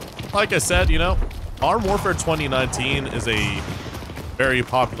 Like I said, you know, Modern Warfare 2019 is a very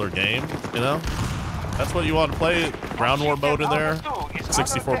popular game, you know? That's what you want to play. Ground war mode in there.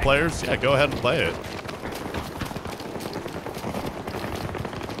 64 players. Yeah, go ahead and play it.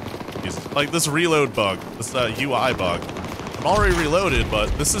 Like this reload bug, this UI bug. I'm already reloaded,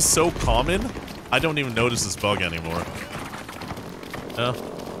 but this is so common, I don't even notice this bug anymore. Yeah.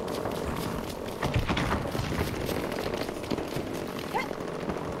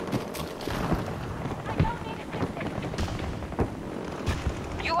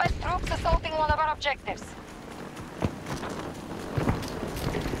 U.S. troops assaulting one of our objectives.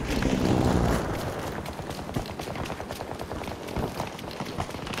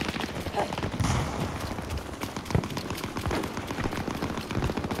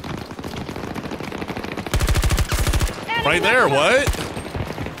 Right there, what?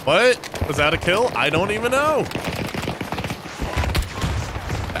 What? Was that a kill? I don't even know.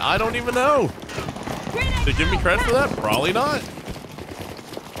 I don't even know. Did they give me credit for that? Probably not.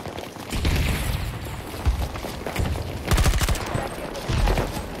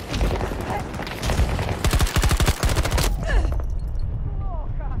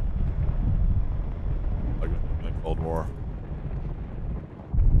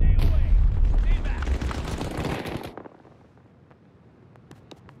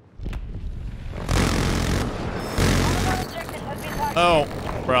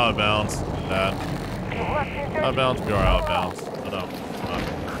 We're out of bounds. Bad. Out of bounds, we are out of bounds. Oh no.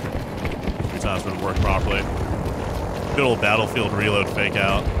 Three times would have worked properly. Good old battlefield reload fake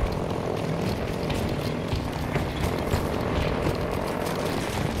out.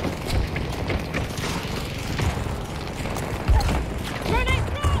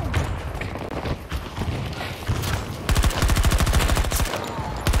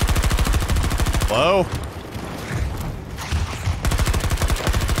 Hello?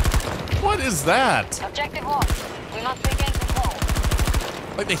 What is that? Objective lost. We must regain control.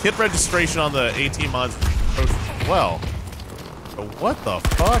 Like the hit registration on the 18 mods as well. But what the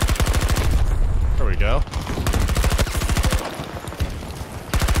fuck? There we go.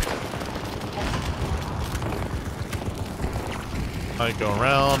 Might go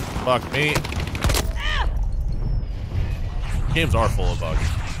around. Fuck me. Games are full of bugs.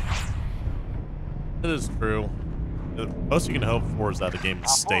 It is true. The most you can hope for is that the game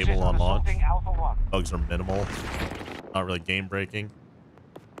is stable on launch. Bugs are minimal. Not really game breaking.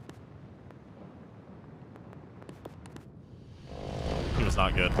 It was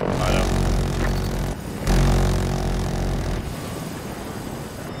not good. I know.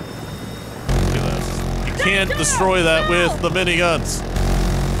 Look at this. You can't destroy that with the miniguns.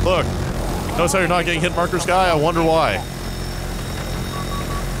 Look. Notice how you're not getting hit markers, guy? I wonder why.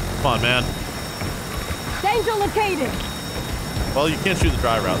 Come on, man. Danger located. Well, you can't shoot the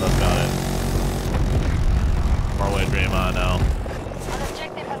driver out. That's about it. Far away, dream on now. An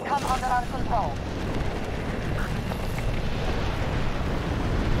objective has come under our control.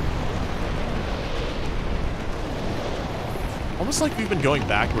 Almost like we've been going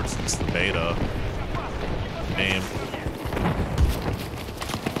backwards since the beta game.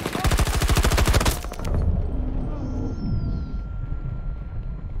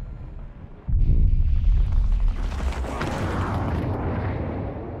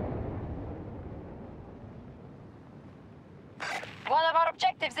 One of our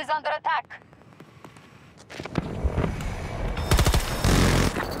objectives is under attack.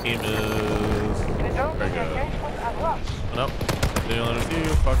 Team is very good. Oh, nope. Dealing with you.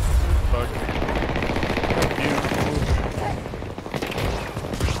 Fuck. Fuck. Fuck you.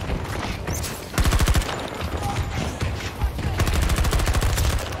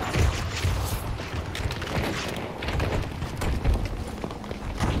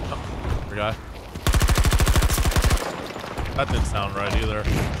 Oh, your guy. That didn't sound right either.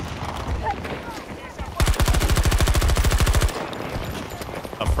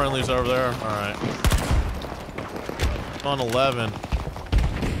 Friendlies over there. All right. On 11.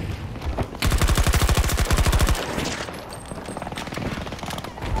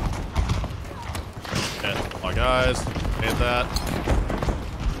 Hit my guys. Hit that.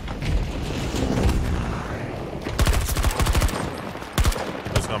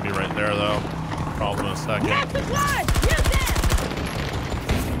 It's gonna be right there though. Probably in a second.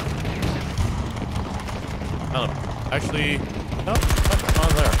 Actually, no, on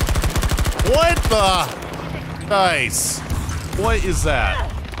there. What the? Nice. What is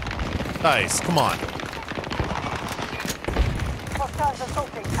that? Nice. Come on.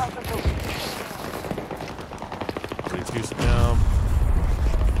 Two down.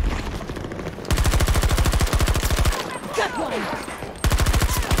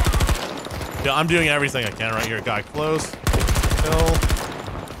 Yeah, I'm doing everything I can right here. Guy close. Kill.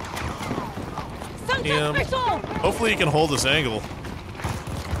 Him. Hopefully he can hold this angle.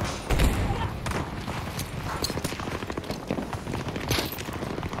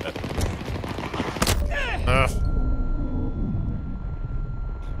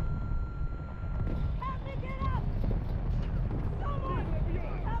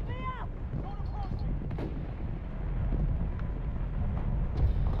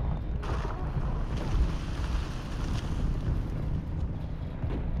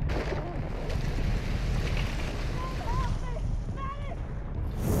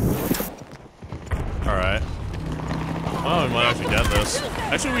 Alright. Oh, we might actually get this.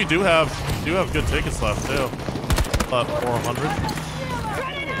 Actually, we do have good tickets left too. About 400.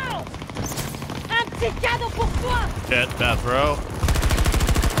 Hit, bad throw.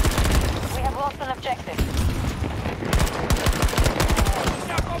 We have lost an objective.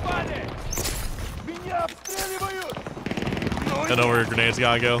 I know where your grenades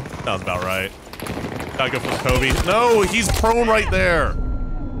gotta go. Sounds about right. Gotta go for Kobe. No, he's prone right there.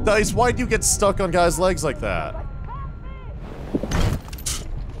 Dice, why'd you get stuck on guys' legs like that?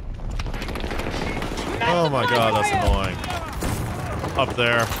 Oh my god, that's annoying. Up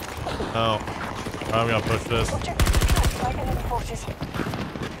there. No. I'm gonna push this.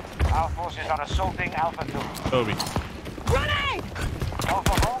 Our forces are assaulting Alpha 2. Kobe. Grenade!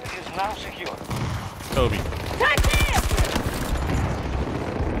 Alpha Now secure. Kobe.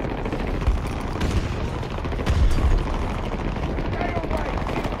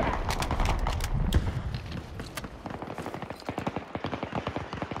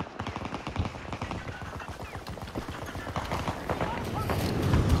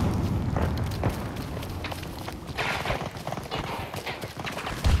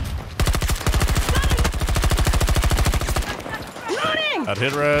 Got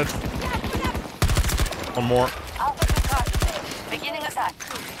hit red. One more. Alpha to target. Beginning attack.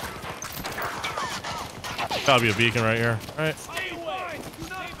 Gotta be a beacon right here. Alright.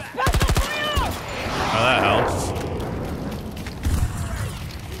 Now that helps.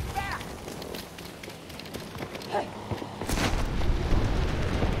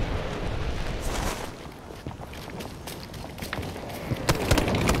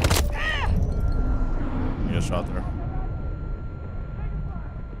 You get shot there.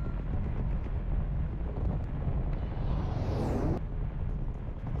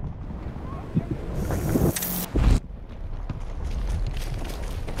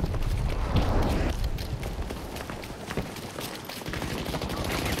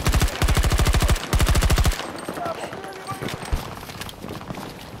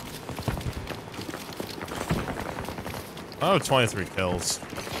 Oh, 23 kills.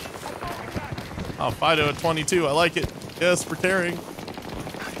 Oh, Fido at 22. I like it. Yes, we're tearing.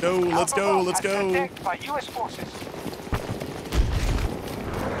 Go, let's go, let's go. Attacked by U.S. forces.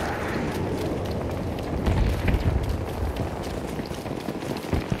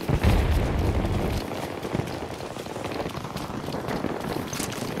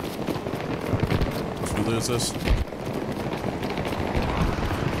 Should we lose this?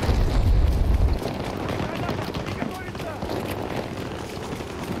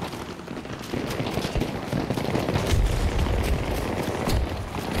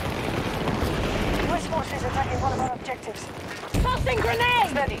 Tossing grenade!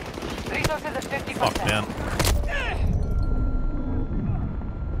 Steady. Resources at 50%. Fuck, man.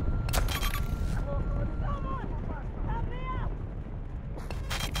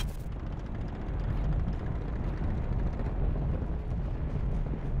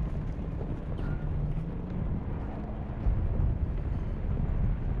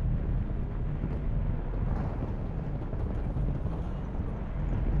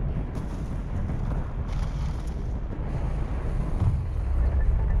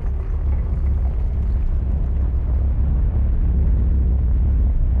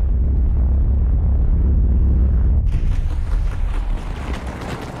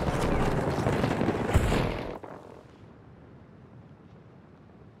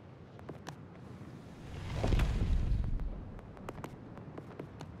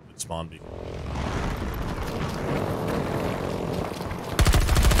 Spawn beacon.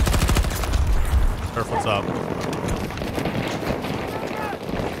 What's up?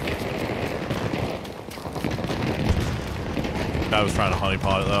 Guy was trying to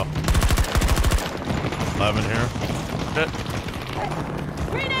honeypot it though. 11 here. Shit.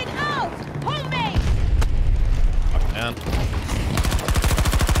 Grenade out! Home base! Fuck, man.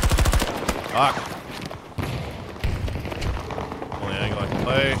 Fuck. Only angle I can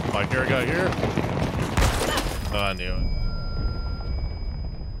play. My gear got here. Oh, I knew it.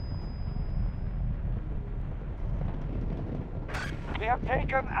 We have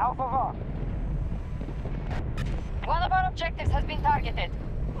taken Alpha 1. One of our objectives has been targeted.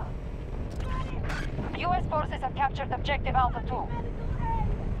 U.S. forces have captured objective Alpha 2.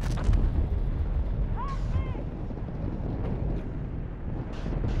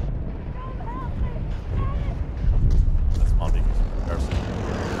 That's on me.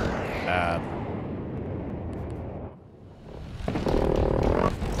 Bad.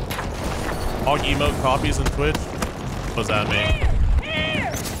 Hog emote copies in Twitch? What does that mean?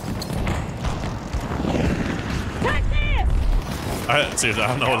 Seriously, I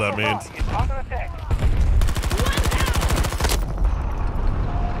don't know what that means. It's under attack.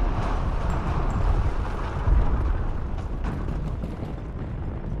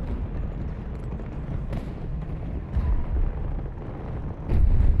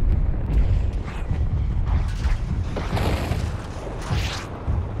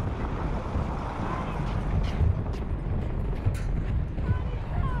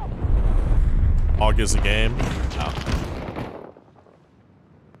 Hog is a game. Oh.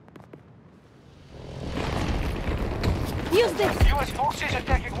 Use this! U.S. forces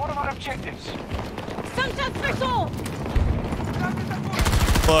attacking one of our objectives. Sometimes special!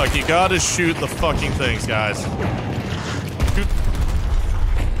 Look, you gotta shoot the fucking things, guys. Shoot.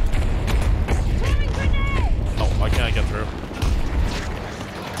 Oh, why can't I get through?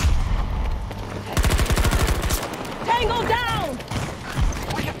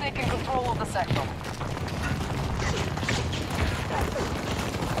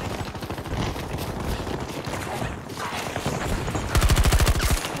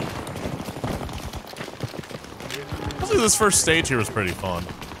 Actually, this first stage here was pretty fun.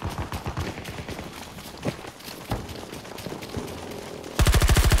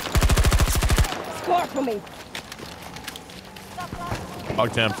 Score for me.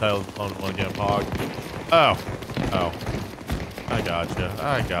 Hog Tam title opponent one again, Hog. Oh. Oh. I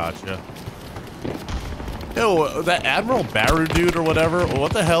gotcha. Yo, that Admiral Baru dude or whatever,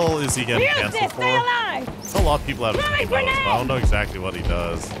 what the hell is he getting canceled for? Stay alive. There's a lot of people have emotes, but I don't know exactly what he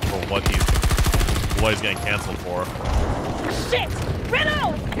does or what he's getting canceled for. Shit!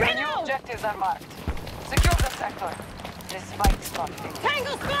 Reload! Your new Reload! objectives are marked. Secure the sector. This fight's starting.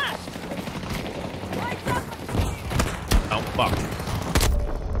 Tango smash! Oh, fuck.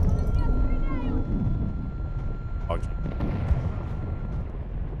 Hog.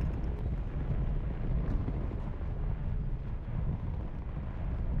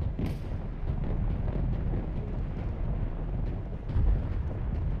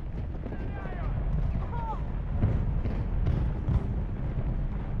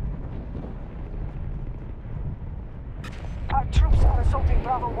 Our troops are assaulting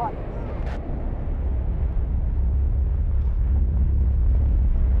Bravo 1.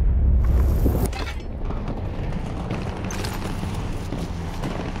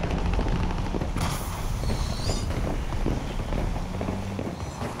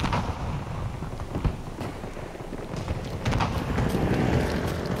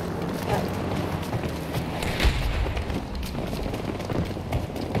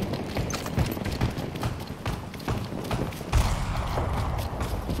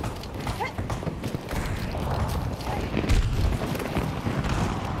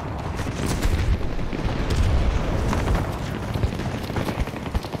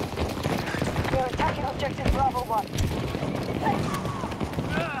 We're attacking objective Bravo 1.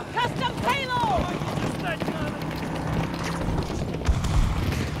 Custom payload!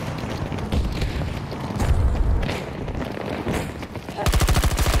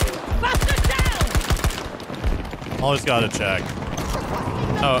 Buster down! Always gotta check.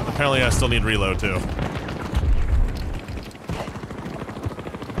 Oh, apparently I still need reload too.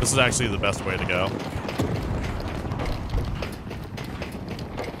 This is actually the best way to go.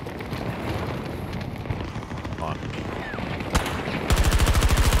 Come on.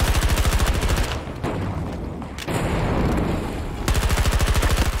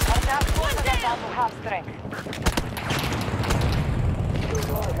 Our task forces are down to half strength.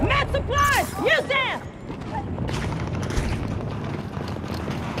 Med supplies! Use them!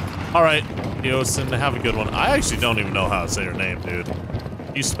 Alright, Yosin, have a good one. I actually don't even know how to say your name, dude.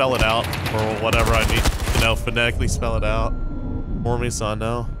 You spell it out, or whatever I need, you know, phonetically spell it out for me so I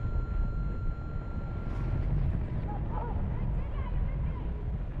know.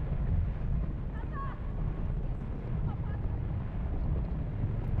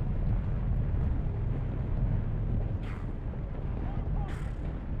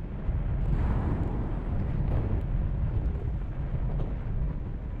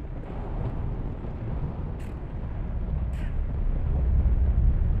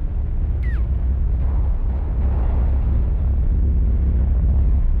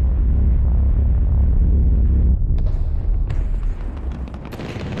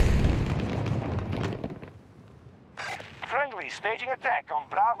 Friendly staging attack on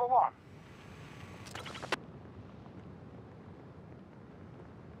Bravo 1.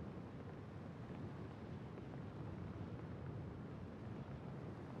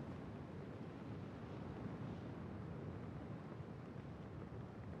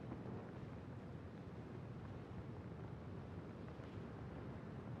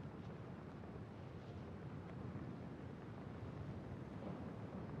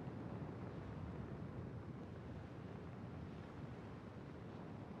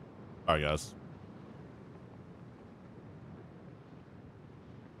 Alright, guys.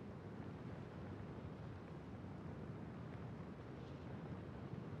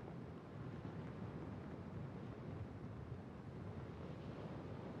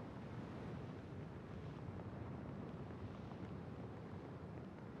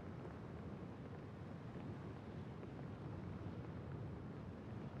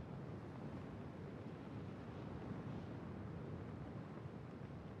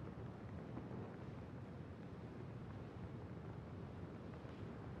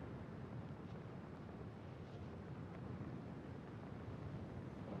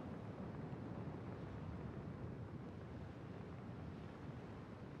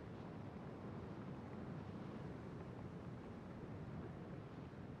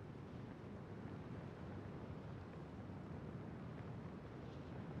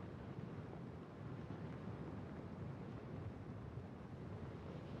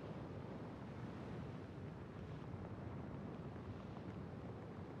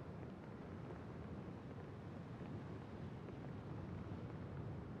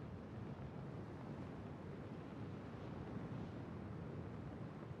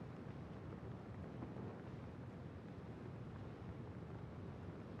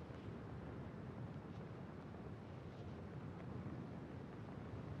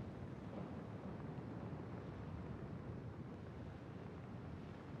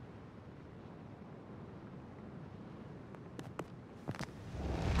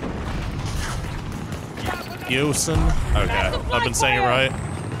 Yosen. Okay, I've been saying it right.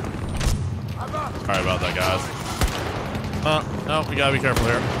 Sorry about that, guys. No, we gotta be careful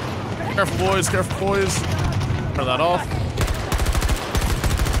here. Careful, boys. Careful, boys. Turn that off.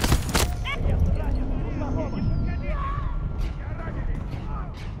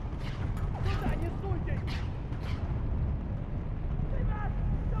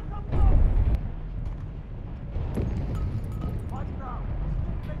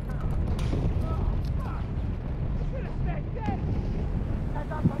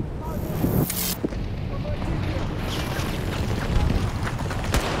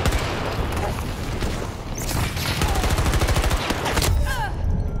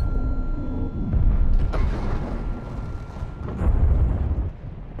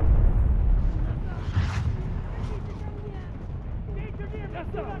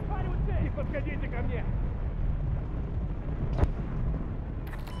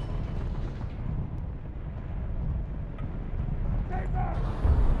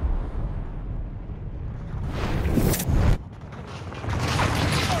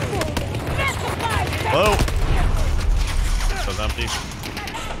 Whoa! That was empty.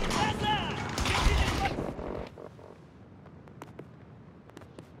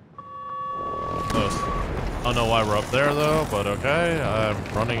 I don't know why we're up there though, but okay. I'm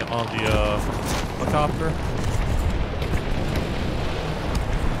running on the helicopter.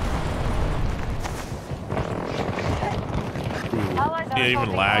 Ooh, yeah,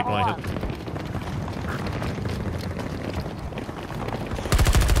 even lagged when I hit.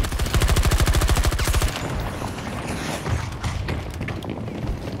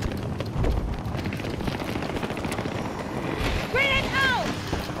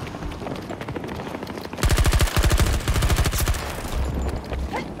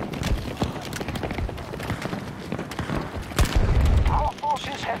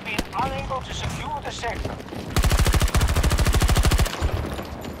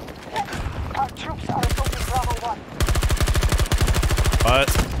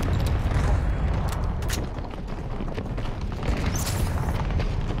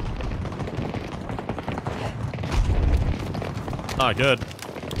 Not good.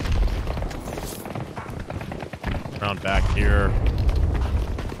 Around back here.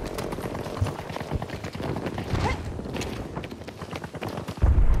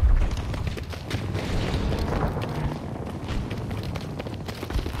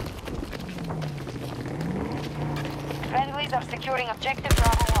 Friendlies are securing objective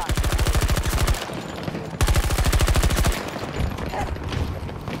Bravo 1.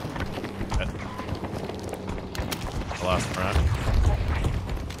 The last friend.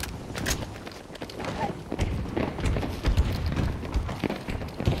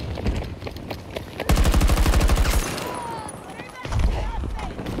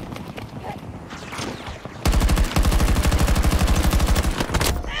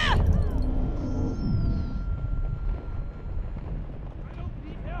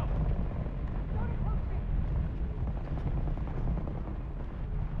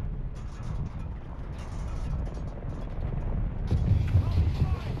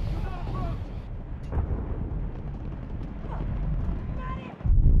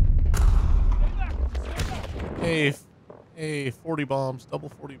 Hey, 40 bombs, double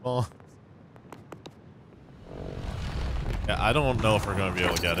 40 bombs. Yeah, I don't know if we're going to be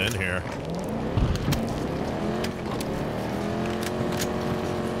able to get in here.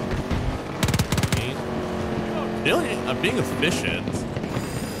 I'm being efficient. 3.0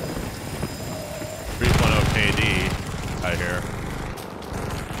 KD right here.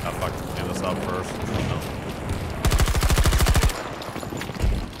 Oh, fuck, clean this up first. No.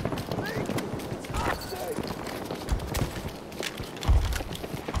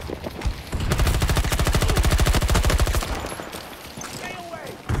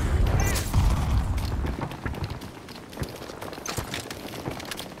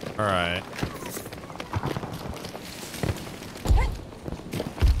 All right.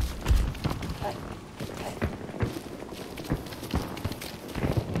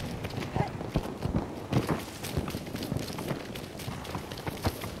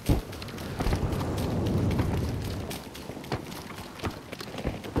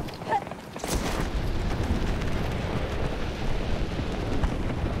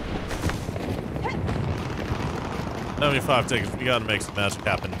 $75 tickets. We gotta make some magic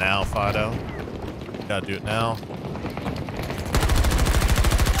happen now, Fido. Gotta do it now.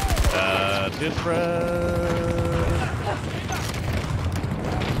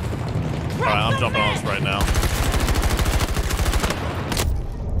 Alright, I'm jumping on this right now.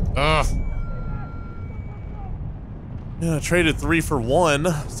 Ugh. Yeah, I traded 3 for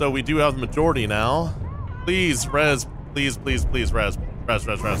 1, so we do have the majority now. Please, res. Please, please, please, res. Res,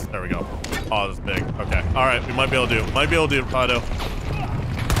 res, res. There we go. Oh, that's big. Okay. All right. We might be able to do it. Might be able to do it, Fido.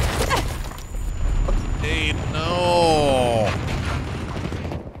 Hey, no.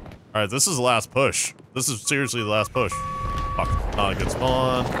 All right. This is the last push. This is seriously the last push. Fuck. Not a good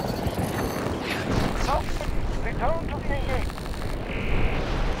spawn. So, return to the engine.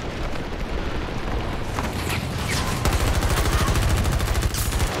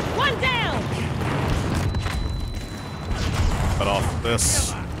 One down. Cut off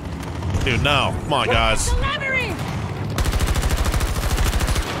this. Dude, no. Come on, guys. Delivery.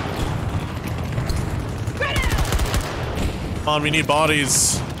 Come on, we need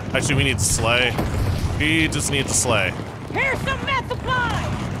bodies. Actually, we need to slay. We just need to slay. Here's some med supply.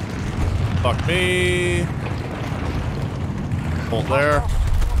 Fuck me. Hold there.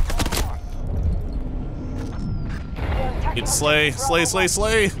 Need to slay. Slay, slay,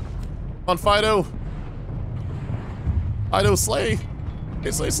 slay. On Fido. Fido, slay.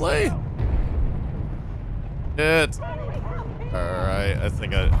 Hey, slay, slay. Hit. Alright, I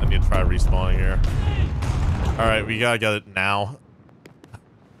think I need to try respawning here. Alright, we gotta get it now.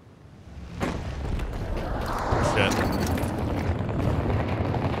 Shit.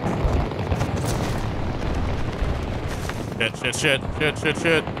 Shit, shit, shit, shit, shit,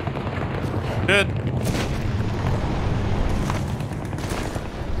 shit. Shit.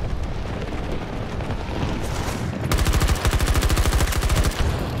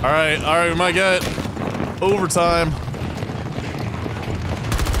 Alright, we might get overtime.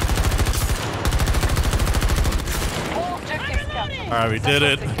 Alright, we did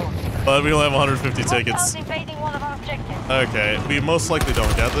it. But we only have 150 tickets. Okay, we most likely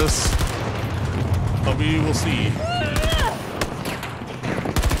don't get this. But we will see.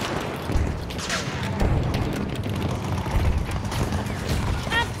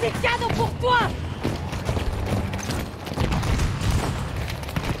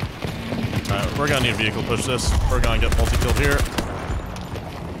 Alright, we're gonna need a vehicle push this. We're gonna get multi-killed here.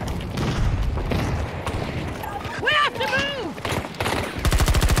 We have to move.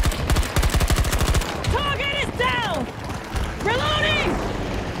 Target is down. Reloading.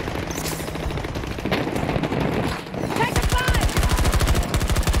 Take a fire.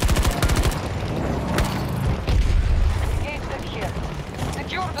 Engage them here.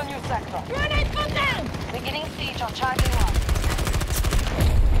 Secure the new sector. Grenade from down. Beginning siege on Charlie 1.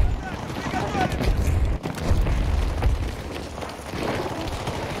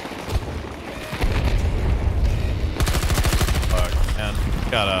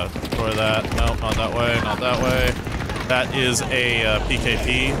 Gotta destroy that. No, not that way. Not that way. That is a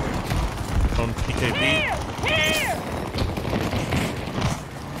PKP. Own PKP. Here.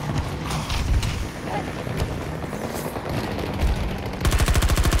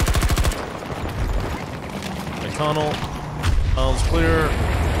 The tunnel. Tunnel's clear.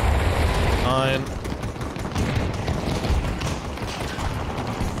 9.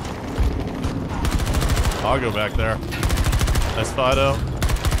 I'll go back there. Nice Fido.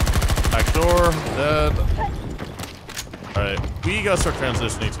 Back door, dead. Alright, we gotta start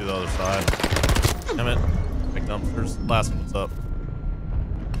transitioning to the other side. Damn it. Big dumpsters. Last one's up.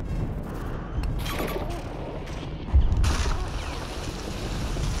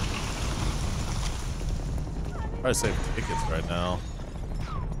 Try to save tickets right now.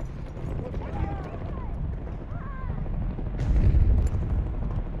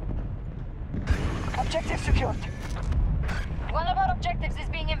 Objective secured. One of our objectives is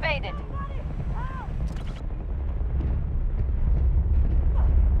being invaded.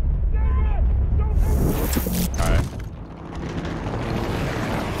 Alright.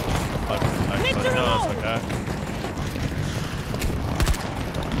 No, that's okay.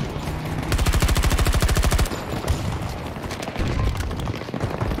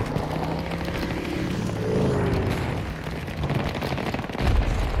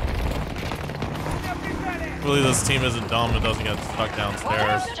 Really, this team isn't dumb and doesn't get stuck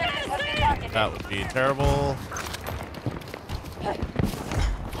downstairs. That would be terrible.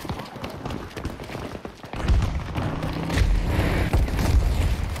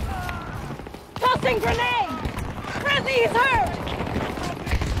 Tossing grenade. Frizzy is hurt.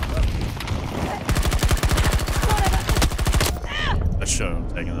 I should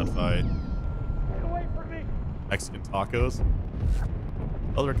have taken that fight. Mexican tacos?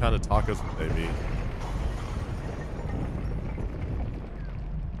 What other kind of tacos would they be?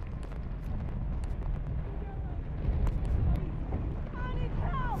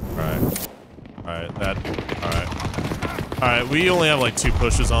 Alright, we only have like 2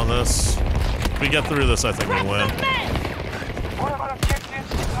 pushes on this. If we get through this, I think we win.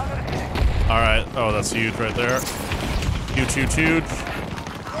 Alright. Oh, that's huge right there. Huge, huge, huge.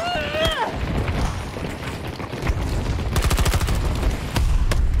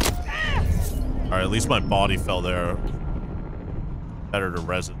 Alright, at least my body fell there. Better to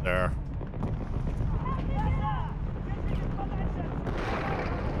res it there.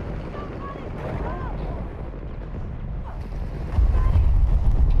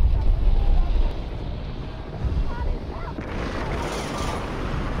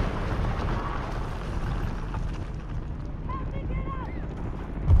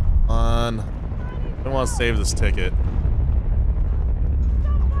 I don't want to save this ticket.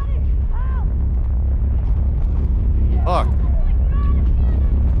 Fuck.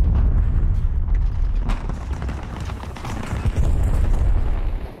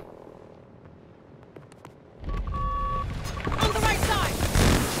 On the right side.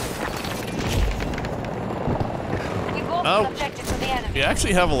 You both Oh. subjected to the enemy. We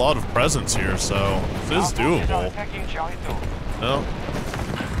actually have a lot of presence here, so this is doable. Attacking Charlie 2. No.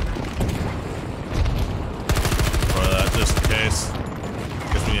 Throw that just in case.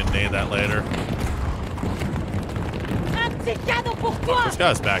 Guess we need to nade that later. Aplicado pour toi. This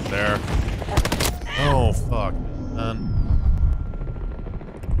guy's back there. Oh, fuck, man.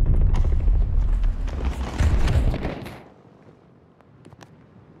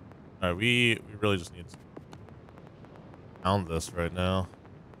 Alright, we really just need to pound this right now.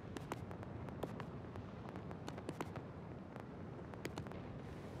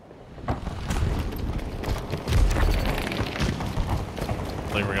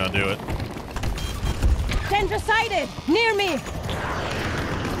 I think we're gonna do it. Danger sighted. Near me.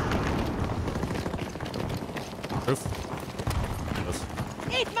 Proof. Yes.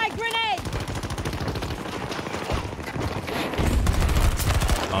 Eat my grenade.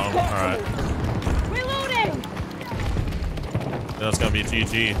 Alright. Reloading. That's gonna be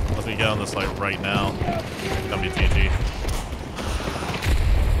GG. Unless we get on this like right now. It's gonna be GG.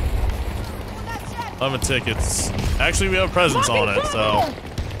 11 tickets. Actually, we have presents on it, so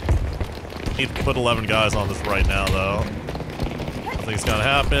need to put 11 guys on this right now, though. I think it's gonna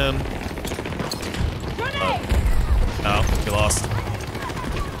happen. But, no, we lost.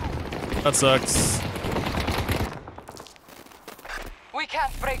 That sucks. We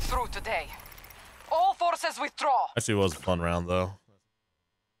can't break through today. All forces withdraw. Actually, it was a fun round, though.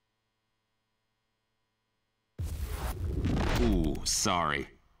 Ooh, sorry.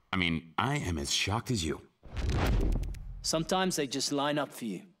 I mean, I am as shocked as you. Sometimes they just line up for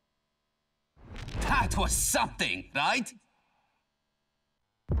you. That was something, right?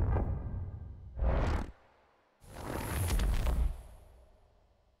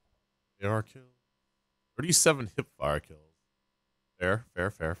 AR kill. 37 hip fire kills. Fair,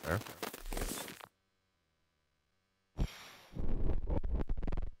 fair, fair, fair, fair.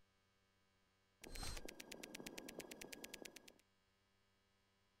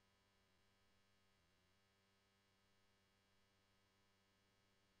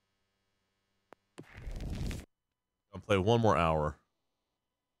 I'll play one more hour.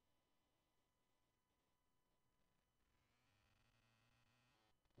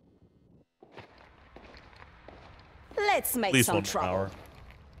 Let's At make least some one more trouble. hour.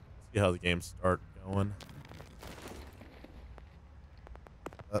 See how the games start going.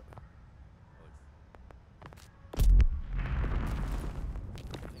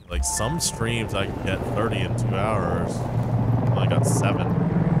 Like some streams I can get 30 in 2 hours. I got 7.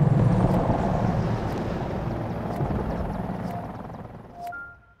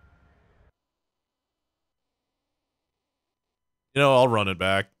 You know, I'll run it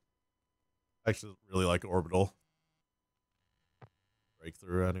back. I actually really like Orbital.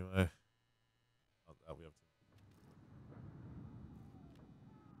 Breakthrough anyway. Not that we have to.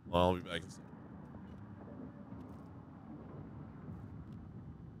 Well, I'll be back in a second.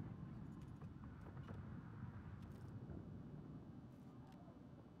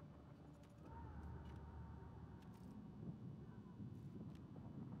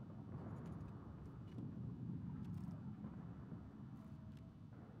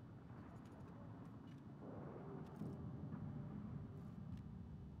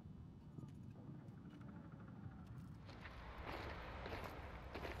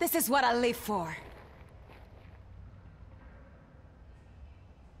 This is what I live for.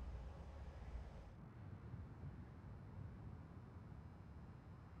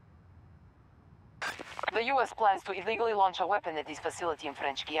 The US plans to illegally launch a weapon at this facility in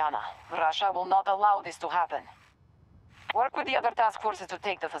French Guiana. Russia will not allow this to happen. Work with the other task forces to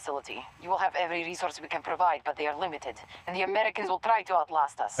take the facility. You will have every resource we can provide, but they are limited, and the Americans will try to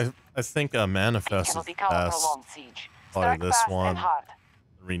outlast us. I think Manifest Cannot is be counted for a best. long siege. Probably Strike this fast one. and hard.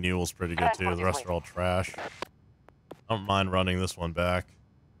 Renewal's pretty good too. The rest are all trash. I don't mind running this one back.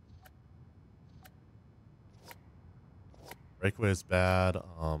 Breakaway is bad.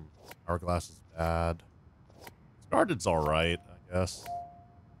 Hourglass is bad. Guarded's alright, I guess.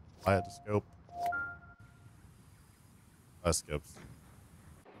 Quiet to scope. Scopes.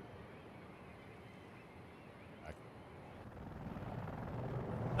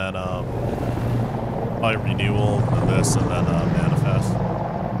 Then probably renewal and this, and then manifest.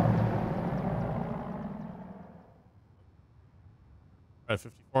 Alright,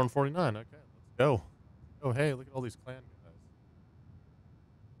 54 and 49. Okay, let's go. Oh, hey, look at all these clan guys.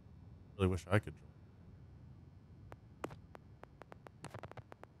 Really wish I could join.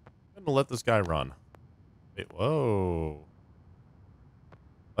 I'm gonna let this guy run. Wait, whoa.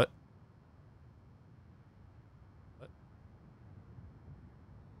 What? What?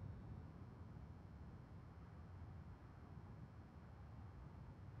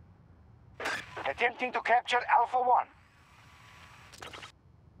 Attempting to capture Alpha 1.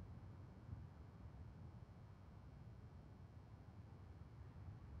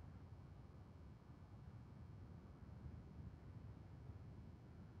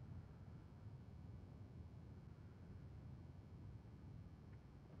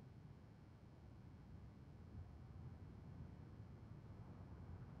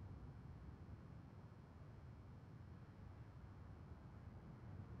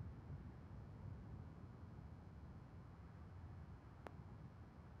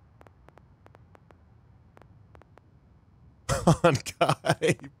 Come on,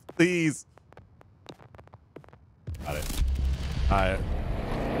 guy, please. Got it. Alright.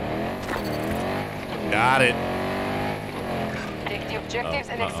 Got it. Take the objectives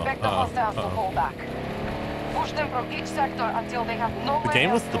and expect the hostiles to pull back. Push them from each sector until they have nowhere The game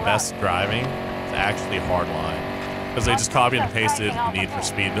else with to the run. best driving is actually Hardline. Because they just copied and pasted the Need for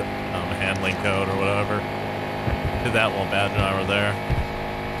Speed handling code or whatever. Did that while Bad and I were there.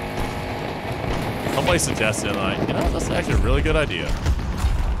 Somebody suggested, like, you know, that's actually a really good idea.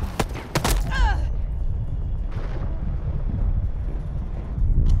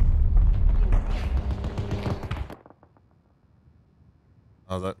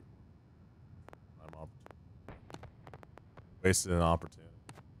 Oh, that... I'm wasted an opportunity.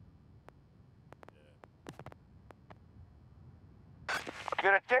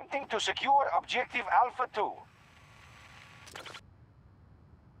 We're attempting to secure objective Alpha 2.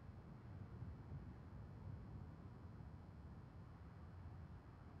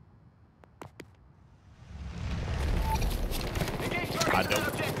 I don't.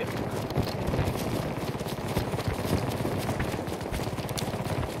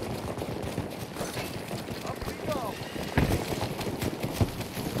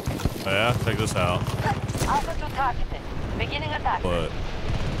 Oh yeah, check this out. Alpha 2 targeted. Beginning attack. But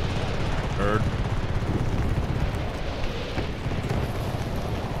heard.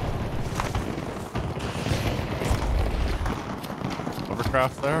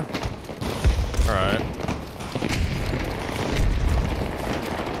 Hovercraft there. All right.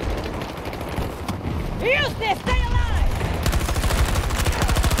 Houston, stay alive!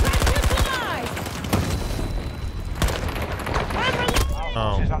 Rescue alive! Oh.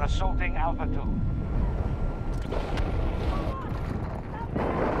 Forces are assaulting Alpha 2.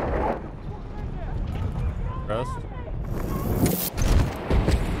 Rest.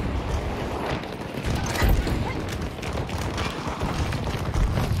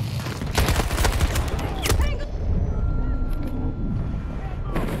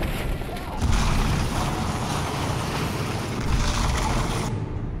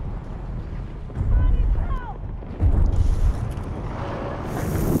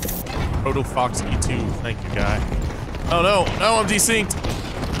 Proto Fox E2, thank you, guy. Oh no, no, I'm desynced.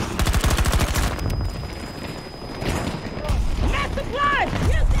 Mass supply!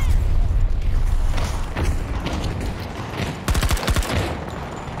 Houston!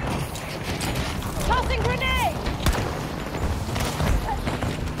 Tossing grenade!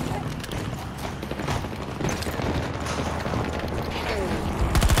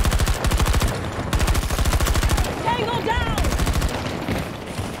 Tango down!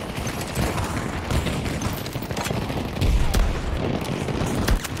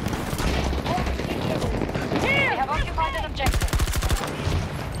 We have occupied an objective.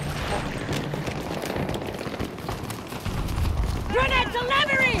 Grenade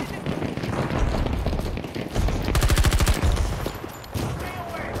delivery!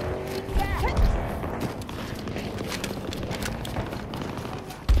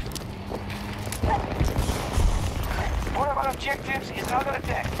 One of our objectives is under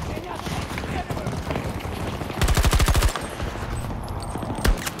attack.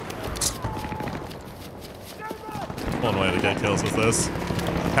 One way to get kills is this.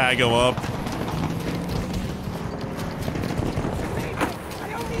 Tag him up.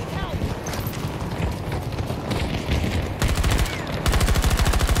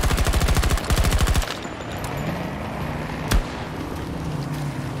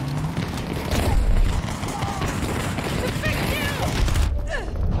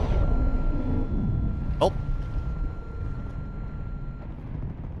 Oh.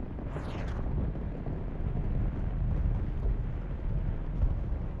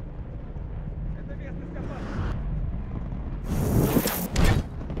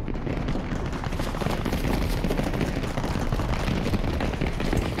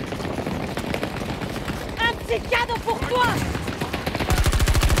 Un petit cadeau pour toi!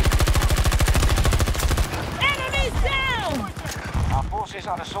 Enemies down! Our forces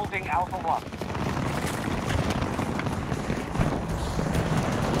are assaulting Alpha 1.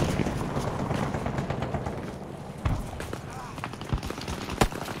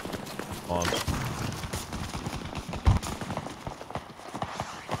 On.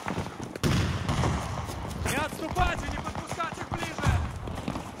 Не отступать и не подпускать их ближе!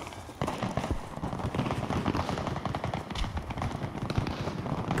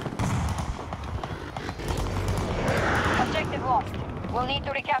 Objective lost. We'll need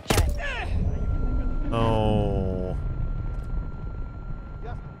to recapture it. Oh.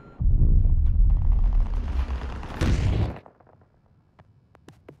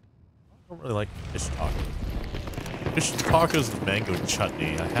 I don't really like fish tacos. Fish tacos with mango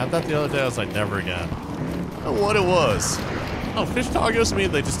chutney. I had that the other day. I was like, never again. I don't know what it was. No, fish tacos to me,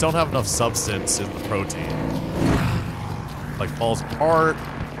 they just don't have enough substance in the protein. Like falls apart.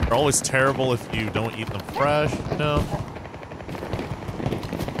 They're always terrible if you don't eat them fresh, you know?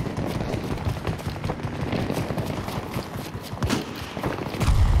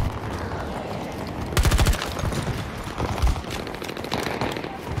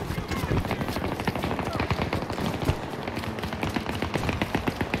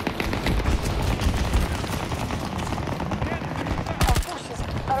 Our forces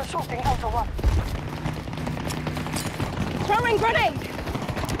are assaulting Alpha 1. Throwing grenade!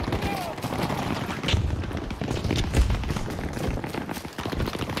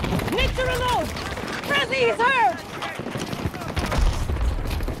 Need to reload! Frizzy is hurt!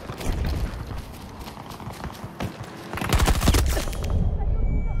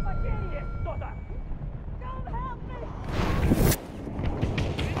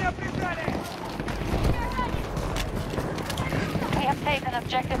 We have taken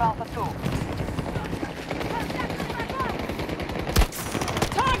objective Alpha 2.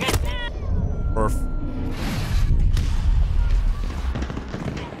 Target down! Perf.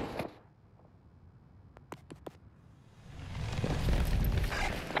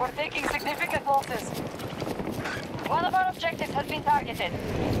 We're taking significant losses. One of our objectives has been targeted.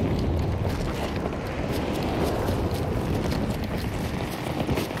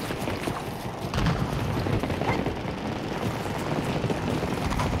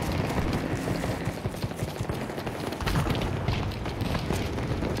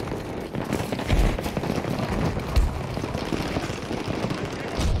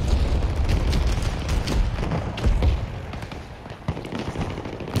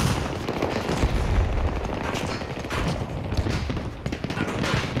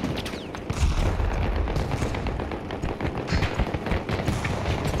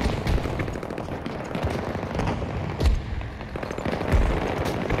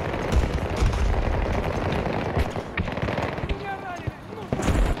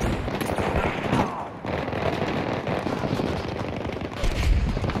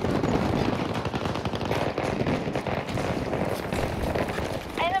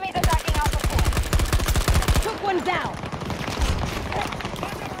 Enemies attacking Alpha 2. Took one down!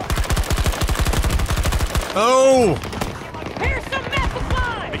 Oh! Here's some meth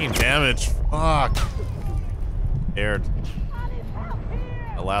supply! Taking damage. Fuck. Scared.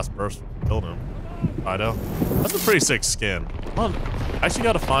 The last burst killed him. Fido. That's a pretty sick skin. Come on. I actually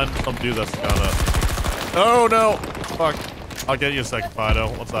gotta find some dude that's gonna. Oh no! Fuck. I'll get you a second, Fido.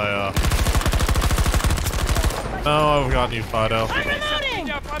 Once I, No, I've got you, Fido. I'm reloading!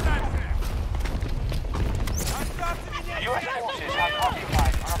 U.S. forces have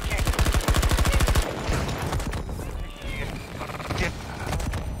occupied our objective.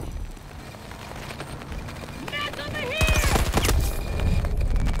 Meth over here!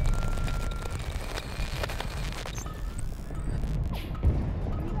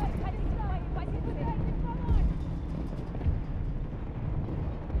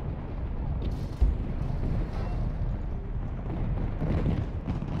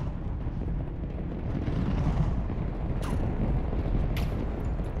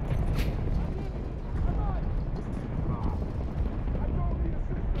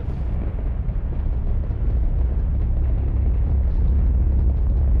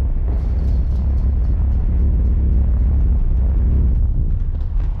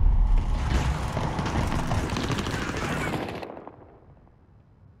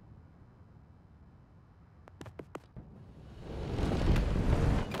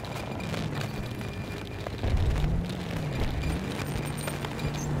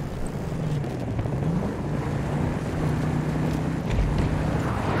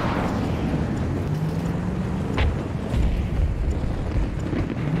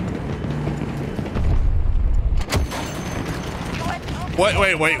 Wait,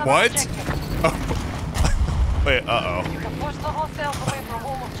 what? Oh. Wait, uh-oh. You can push the hostiles away from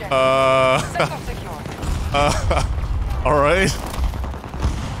all objectives. Sector secure. Alright.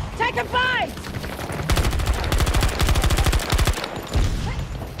 Taking fire!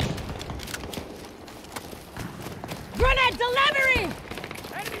 Grenade delivery!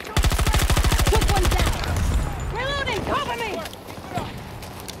 Took one down. Reloading, cover me!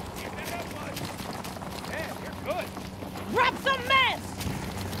 Grab some meds!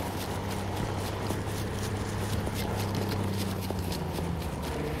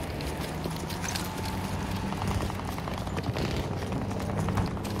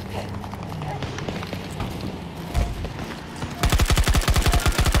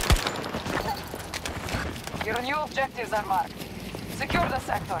 Your new objectives are marked. Secure the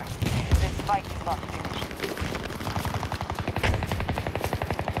sector. This fight is not finished.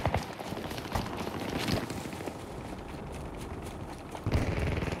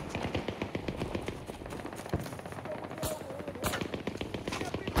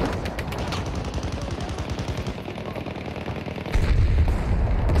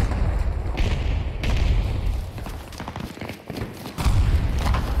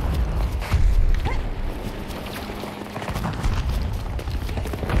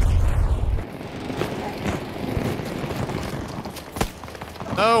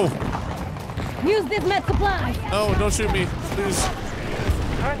 No! Use this med supply! No, don't shoot me, please.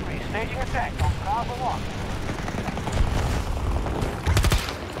 Friendly staging attack on Bravo 1.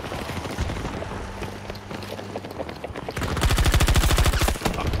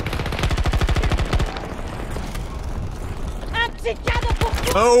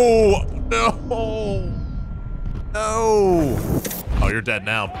 Oh, no! No! Oh, you're dead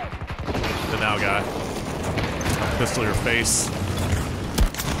now. Dead now, guy. Pistol your face.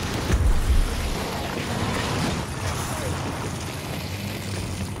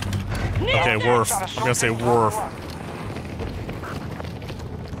 Okay, Worf. I'm gonna say Worf.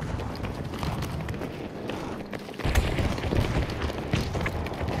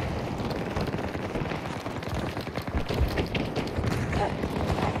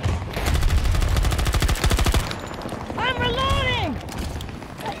 I'm reloading!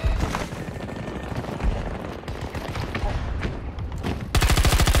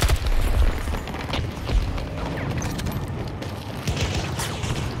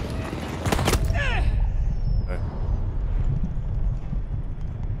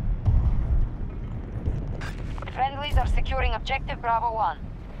 Friendlies are securing objective Bravo 1.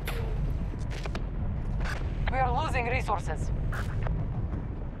 We are losing resources.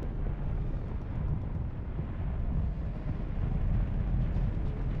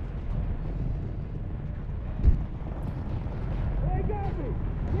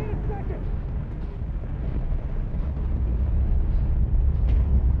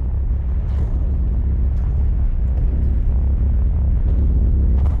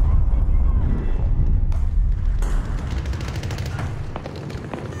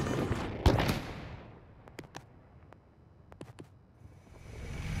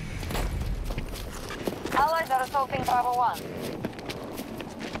 Allies are assaulting Bravo 1.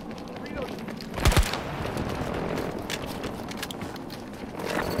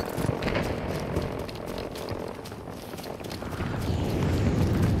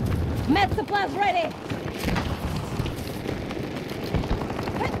 Med supplies ready!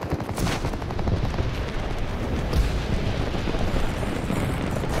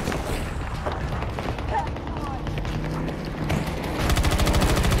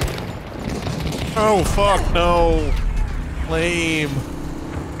 Oh, fuck, no. Lame.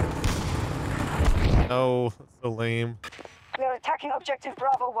 No, that's so lame. We are attacking objective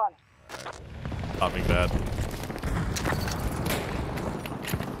Bravo 1. Not being bad.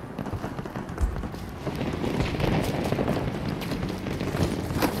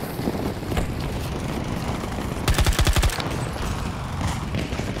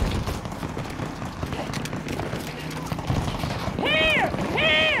 Here!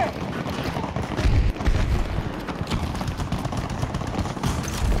 Here!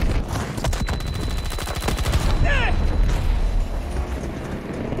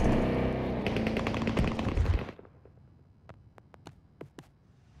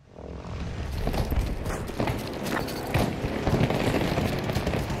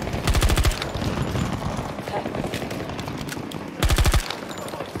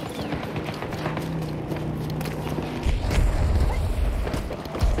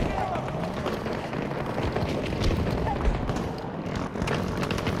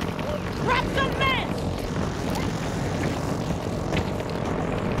 Grab some meds!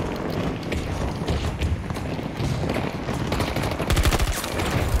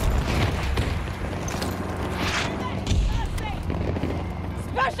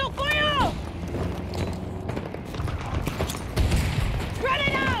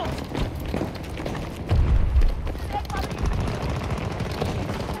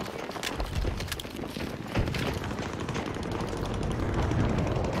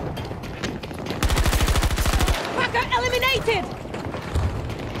 They're eliminated!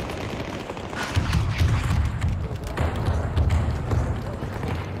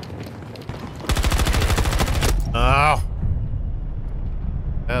 Oh.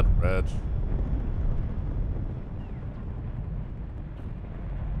 Bad Reg.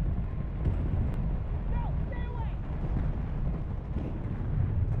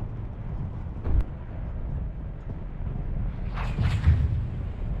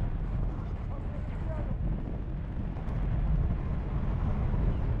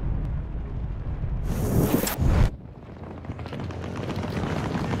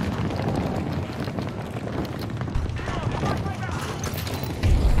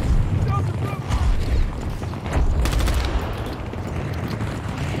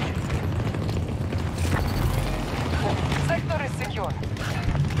 Sector is secure.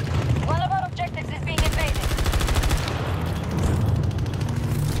 One of our objectives is being invaded.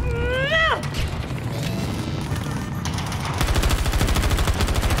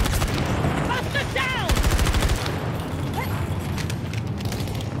 Buster down!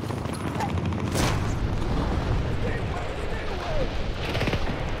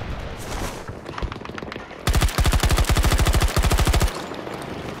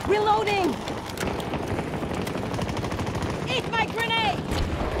 Reloading! Eat my grenade!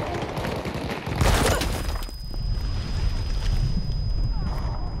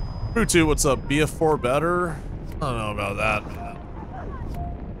 Crew 2, what's up? BF4 better? I don't know about that.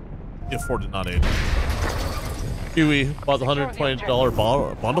 BF4 did not aid. Huey bought the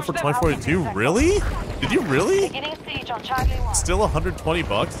 $120 bundle for 2042. Really? Did you really? Beginning siege on Charlie 1. Still 120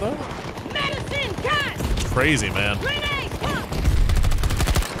 bucks though? Medicine, cat! Crazy, man. Grenade, pump!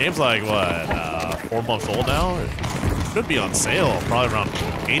 Game's like what? 4 months old now? It should be on sale. Probably around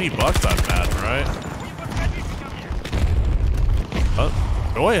 80 bucks, I'd imagine, right?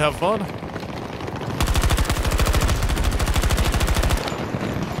 Go away, have fun.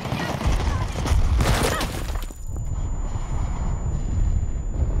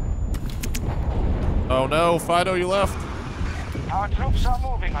 Oh no, Fido, you left. Our troops are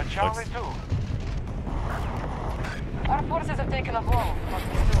moving on Charlie 2. Our forces have taken a blow. but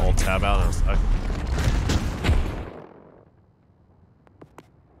we still I'll tab out in a sec.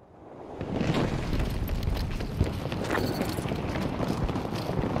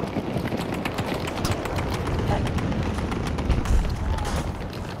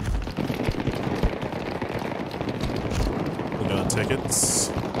 We're doing tickets.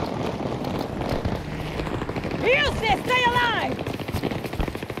 Useless, stay alive!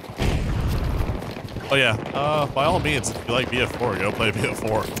 Oh yeah, by all means, if you like BF4, go play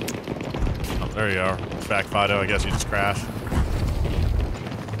BF4. Oh, there you are. Back Fido, I guess you just crashed.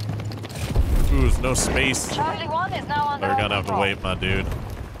 Ooh, there's no space. Charlie 1 is now under We're gonna have to control. wait, my dude.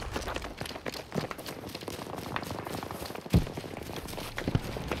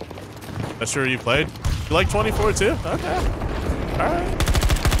 That's sure you played? You like 2042? Okay. Alright.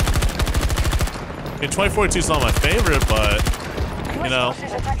 I mean, 2042 is not my favorite, but you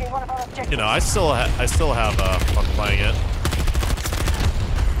know, I still have fun playing it.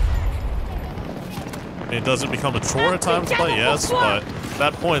 I mean, does it become a chore at times to play? Yes, but at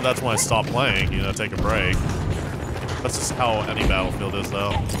that point, that's when I stop playing, you know, take a break. That's just how any Battlefield is,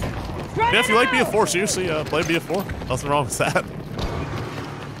 though. Yeah, if you like BF4, seriously, play BF4. Nothing wrong with that.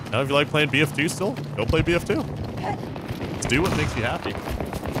 Now, if you like playing BF2 still, go play BF2. Just do what makes you happy.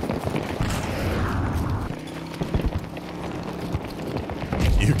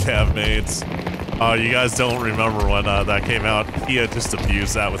 UCAV mates. Oh, you guys don't remember when that came out. He had just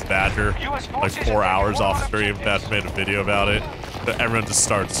abused that with Badger. Like 4 hours off stream. Badger made a video about it. But everyone just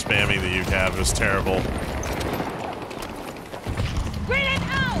started spamming the UCAV. It was terrible.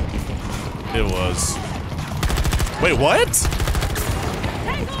 It was. Wait, what?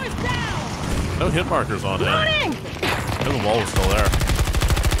 No hit markers on him. And the wall was still there.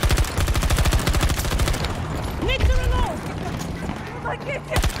 Need to reload!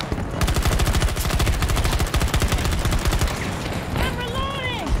 I'm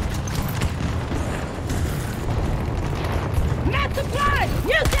reloading! Not supplied!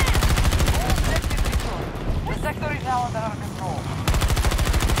 Use that! The sector is now under our control.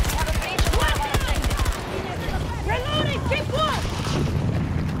 We have a breach of our objective. Reloading! Keep one!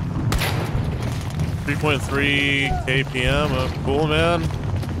 3.3 kpm. Cool, man.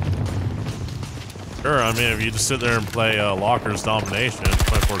 Sure, I mean, if you just sit there and play Lockers Domination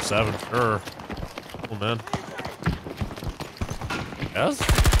 24/7, sure. Cool, man. Yes,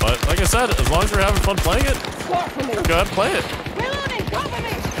 but like I said, as long as you're having fun playing it, go ahead and play it. Reloading! Cover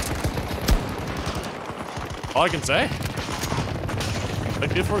me! All I can say.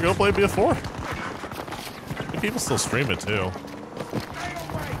 Like BF4, go play BF4. people still stream it too.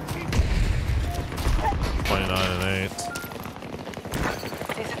 29 and 8.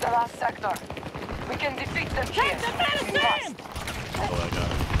 This is the last sector. We can defeat them here. Take the medicine! Oh, I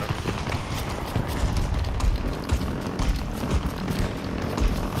got it.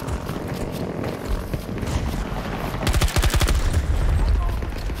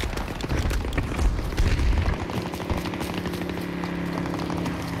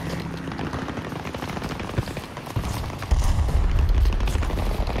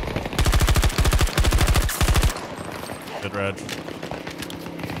 Good, Reg.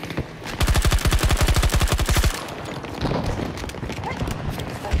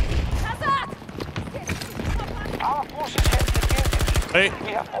 Our forces head to the building. Hey,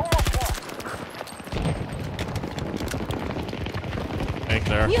 We have almost won. tank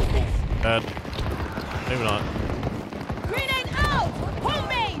there. Use this! Dead. Maybe not. Grenade out!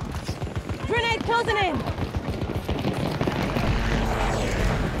 Homemade! Grenade closing in!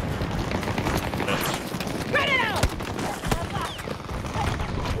 Grenade out!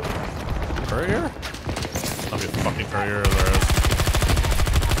 Courier? I'll be a fucking courier there is.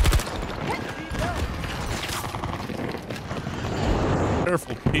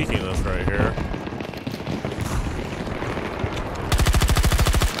 Careful peeking this right here.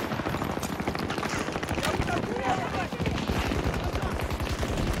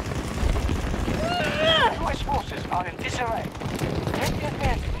 U.S. forces are in disarray. Take the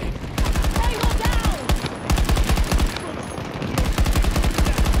advantage. Tango down!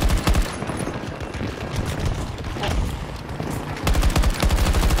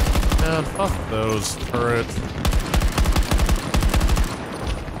 Man, fuck those turrets.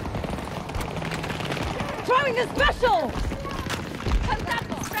 Throwing the special!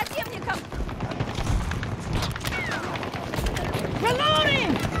 Контакту! Противником!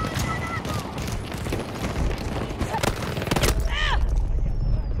 Reloading!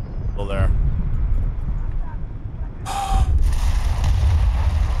 Still there.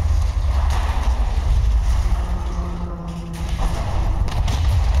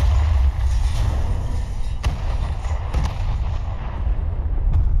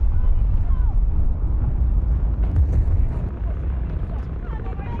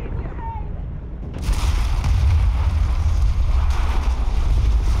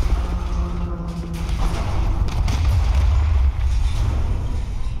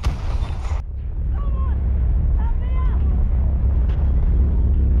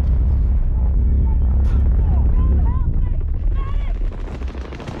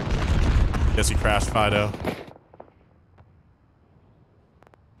 Guess he crashed Fido.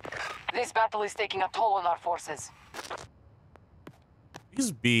 This battle is taking a toll on our forces.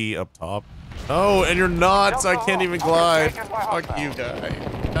 Please be up top. Oh, and you're not, so I can't even glide. Fuck you, guy.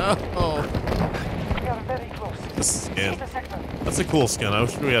 No. We are very close. This skin. Seize the sector. That's a cool skin. I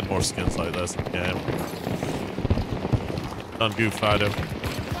wish we had more skins like this in the game. Done goof, Fido.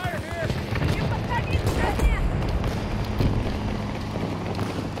 Fire here!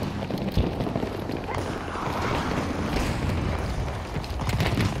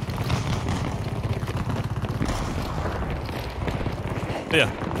 But yeah,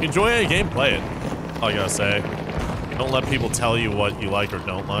 if you enjoy a game, play it. All I gotta say. Don't let people tell you what you like or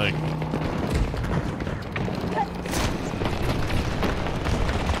don't like.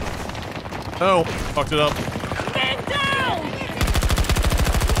 Oh, fucked it up. Man down!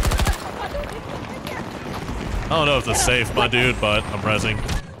 I don't know if it's safe, my dude, but I'm rezzing.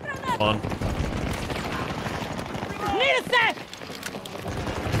 Fun. Need a sec!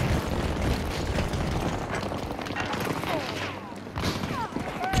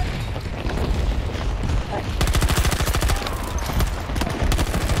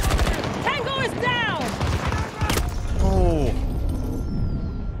 Tango is down! Oh.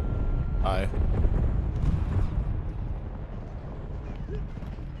 Hi.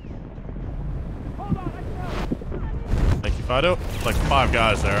 Thank you, Fido. Like 5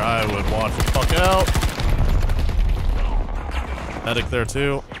 guys there. I would watch the fuck out. Medic there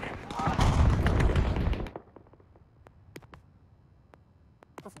too.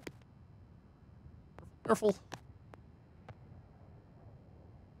 Careful.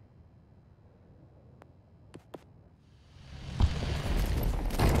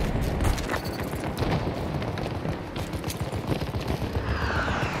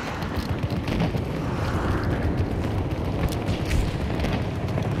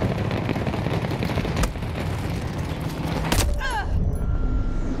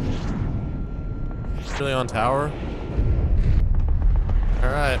 Really on tower?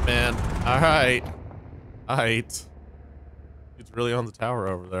 Alright, man. Alright. Alright. It's really on the tower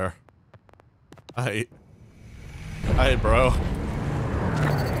over there. Alright. Hi, bro.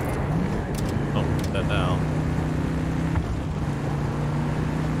 Oh, dead now.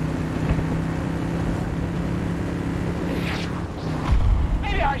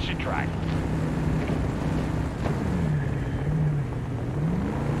 Maybe I should try.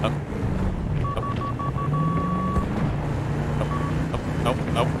 Up. Up.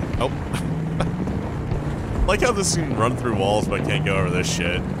 Up. Up. Like how this can run through walls, but can't go over this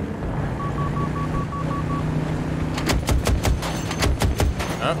shit.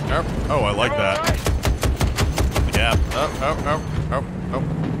 Oh, I like that. Yeah. Oh.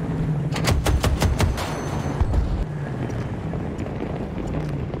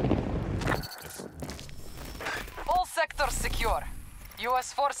 All sectors secure.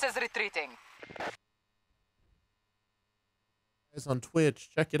 U.S. forces retreating. Guys on Twitch,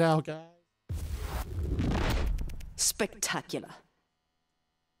 check it out, guys. Spectacular.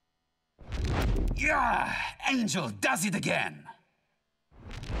 Yeah, Angel does it again.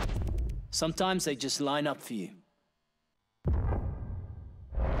 Sometimes they just line up for you.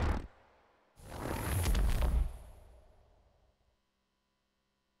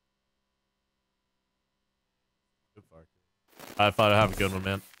 I thought I'd have a good one,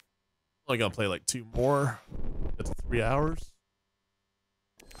 man. Only gonna play like 2 more. Get to 3 hours.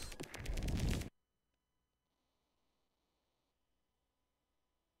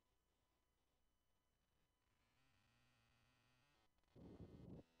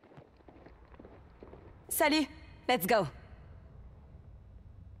 Salut. Let's go.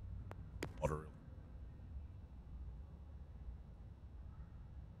 Water.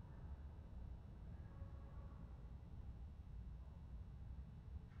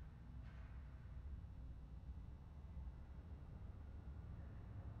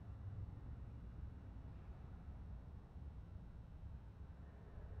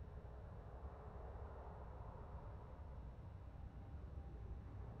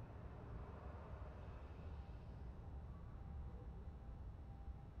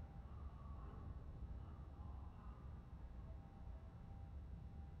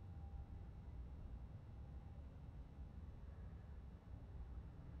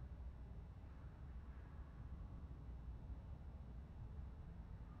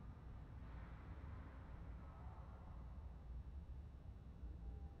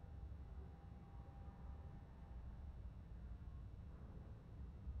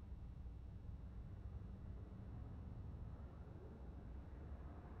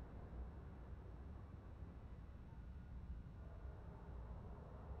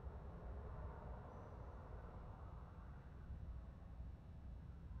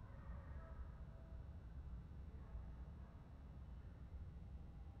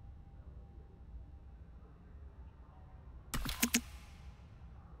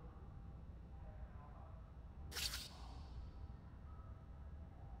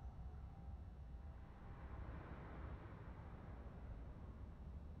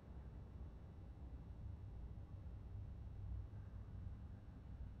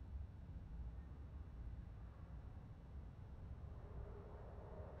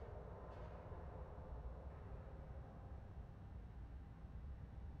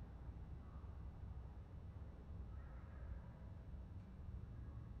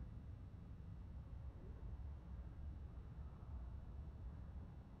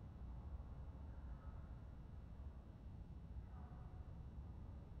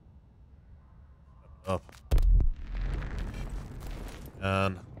 Up.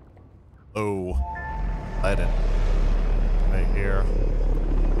 And oh, light it right here.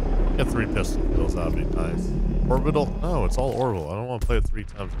 Get 3 pistol kills. That'd be nice. Orbital? No, it's all orbital. I don't want to play it 3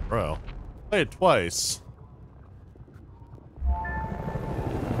 times in a row. Play it twice.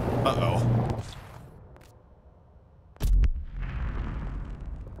 Uh-oh.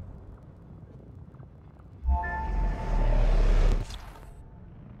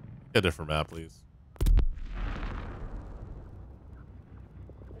 Get a different map, please.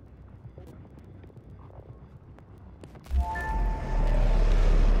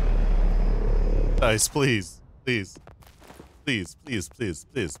 Guys, please. Please. Please, please, please,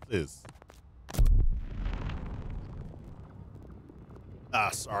 please, please.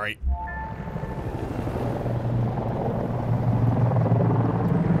 Ah, sorry.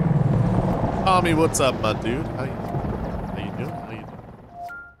 Tommy, what's up, my dude? How you doing? How you doing?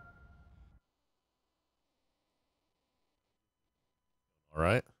 All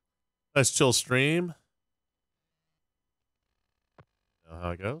right. Nice chill stream. Know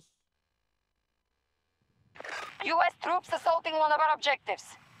how it goes? U.S. troops assaulting one of our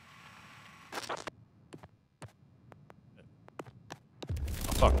objectives. Oh,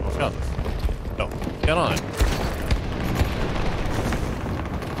 fuck. I got this. Go. Get on it.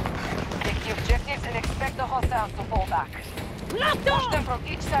 the objectives and expect the hostiles to fall back. Locked Push on! them from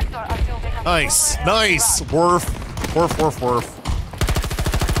each sector until they have Nice, proper enemy nice. route. Worf. Worf, worf, worf.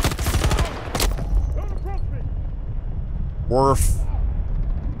 Worf.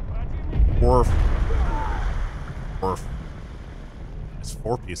 Worf. Worf. It's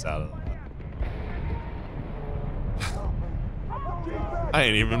 4-piece out of that. I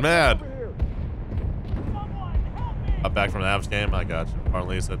ain't even mad. I'm back from the Avs game. I got you.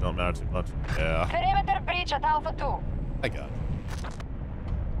 Partly said don't matter too much. Yeah. Perimeter breach at Alpha 2. I got you.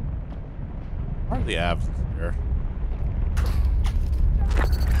 Why are the Avs here?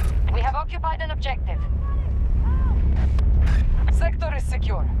 We have occupied an objective. Sector is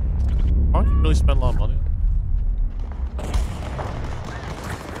secure. Why don't you really spend a lot of money?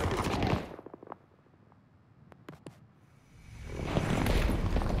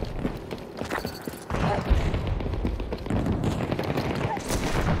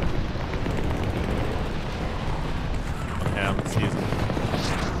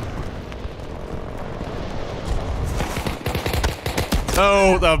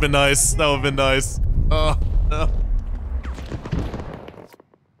 Oh, that would've been nice. That would've been nice. Oh, no.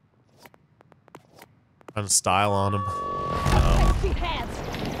 Trying to style on him.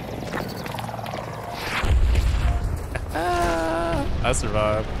 I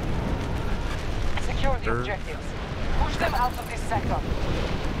survived. Secure the objectives. Push them out of this sector.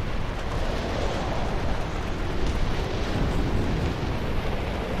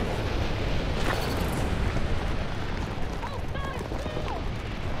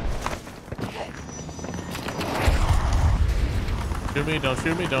 Shoot me, don't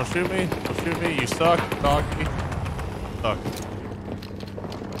shoot me, don't shoot me, don't shoot me, you suck, doggy. Suck.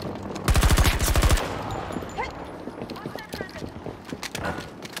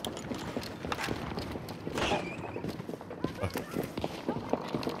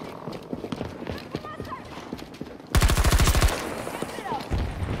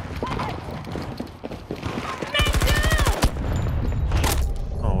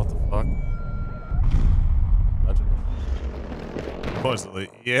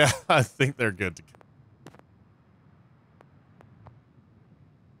 Yeah, I think they're good to go.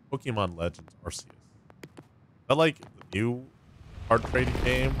 Pokemon Legends Arceus. I like the new card trading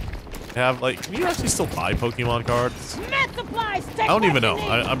game. Have like, can you actually still buy Pokemon cards? I don't even know.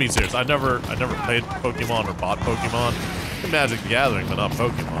 I'm being serious. I've never played Pokemon or bought Pokemon. Magic the Gathering, but not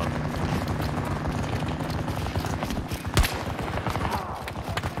Pokemon.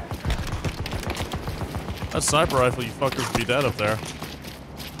 That sniper rifle, you fuckers be dead up there.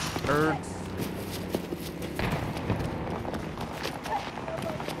 Birds.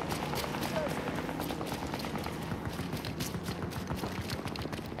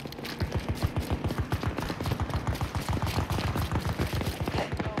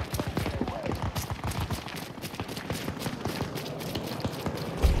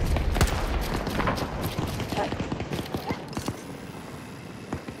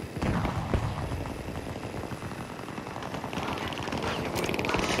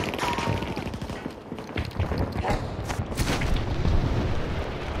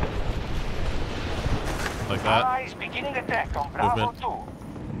 Like that. Allies beginning attack on Bravo 2.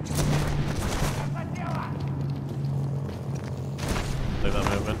 Like that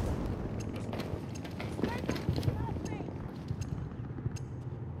movement.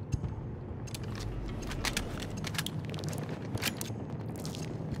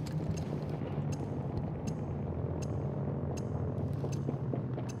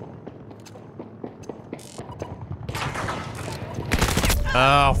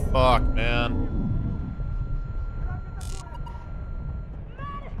 Oh, fuck, man.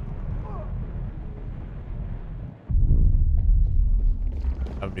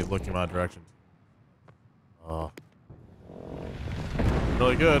 I'd be looking my direction. Oh.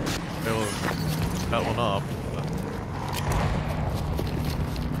 Really good. Able to cut one off.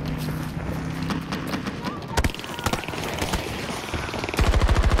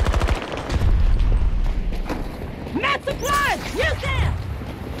 Med supplies! Use them!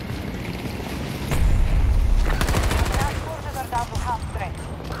 Task forces are down to half strength.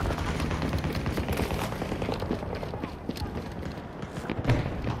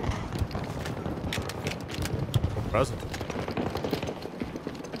 Present.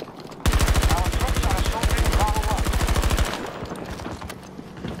 Our troops are assaulting Bravo 1.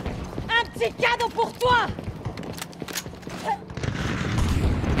 Un petit cadeau pour toi!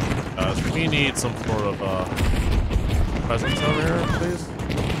 We need some sort of presence over here, please.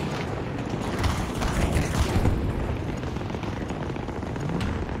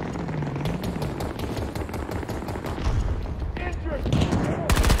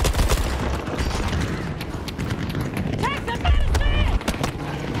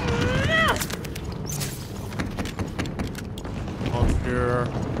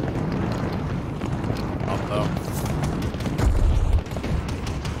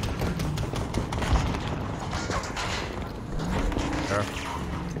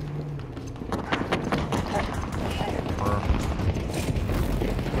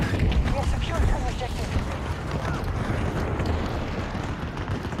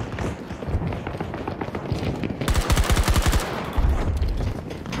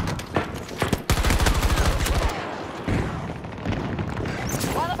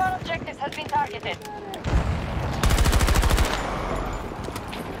 our objectives has been targeted.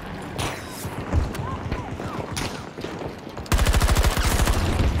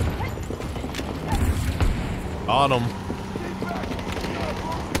 On him.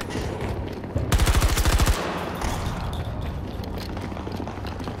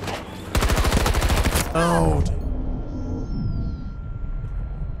 Oh.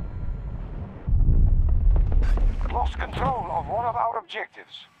 Lost control of one of our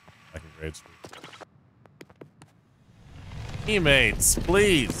objectives. Back in grade school. Teammates,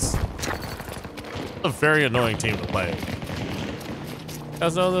 please. It's a very annoying team to play. You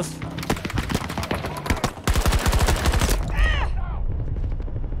guys know this?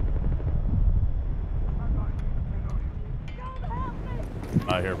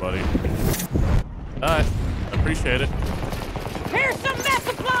 Hi here, buddy. Alright, I appreciate it. Here's some meth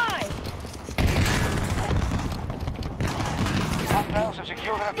supplies! Hostiles have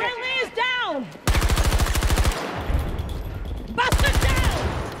secured an objective. Friendly is down! Busted down!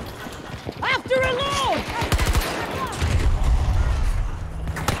 After reload!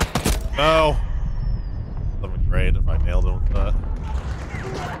 No. That'd be great if I nailed him with that.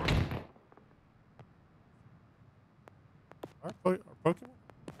 Are Pokemon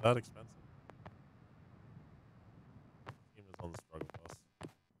that expensive? Team is on the struggle bus.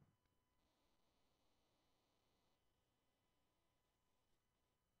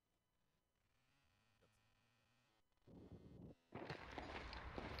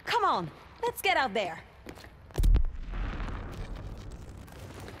 Come on, let's get out there.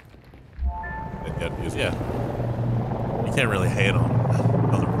 Yeah. You can't really hate on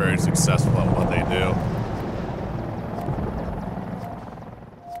them. They're very successful at what they do.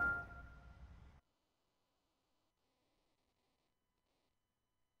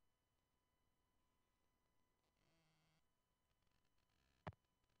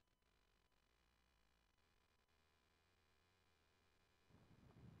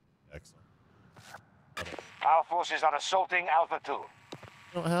 Excellent. Our forces are assaulting Alpha 2. I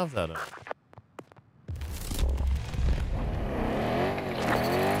don't have that.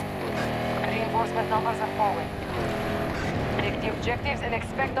 Reinforcement numbers are falling. Take the objectives and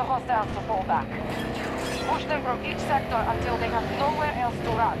expect the hostiles to fall back. Push them from each sector until they have nowhere else to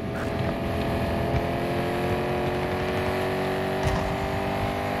run.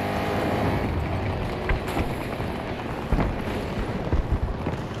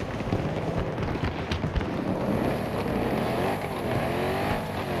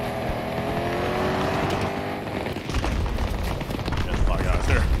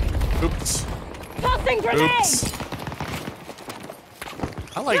 Oops. Tossing grenade! Oops.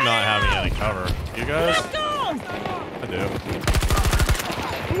 I like not having any cover. You guys? I do.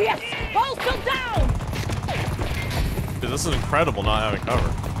 Yes! Hostile down! Dude, this is incredible not having cover.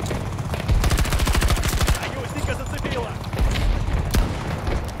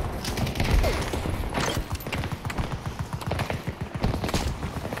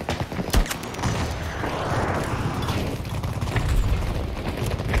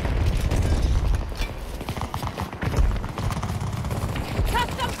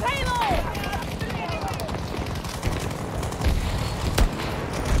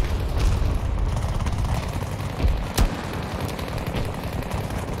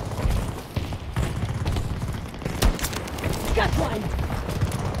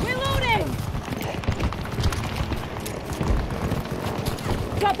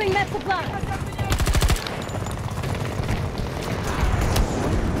 Dropping that supply.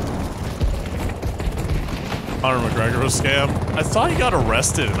 Conor McGregor was scammed. I thought he got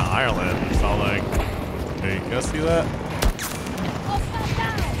arrested in Ireland or something. Hey, you guys see that?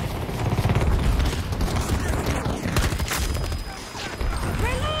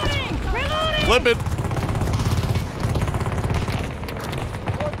 Reloading! Flip it!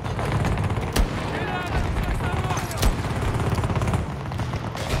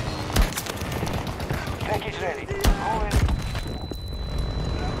 Package ready. Moving.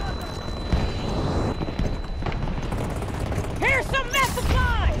 Here's some meth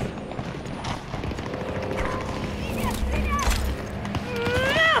supplies!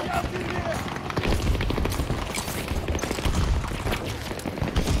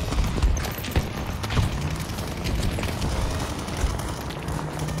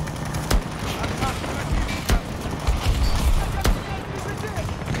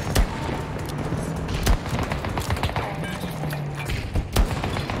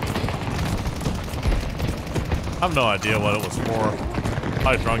 I have no idea what it was for.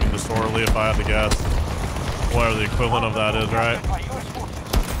 Probably drunk and disorderly if I had to guess. Whatever the equivalent of that is, right?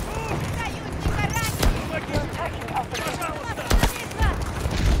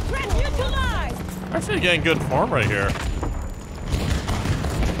 Actually getting good form right here.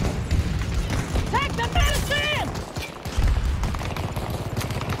 Take the medicine!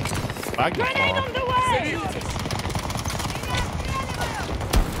 Back to Grenade farm. on the way!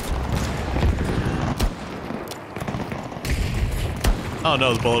 I don't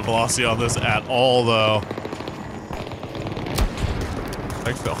know the bullet velocity on this at all, though. It's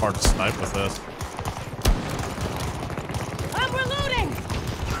actually hard to snipe with this. I'm reloading!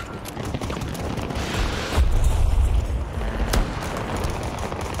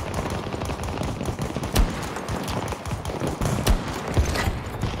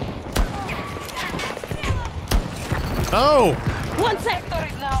 No! One sec! Sector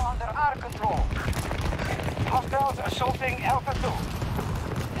is now under our control. Hostiles assaulting Alpha 2.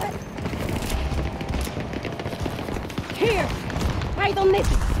 Here! Right on this!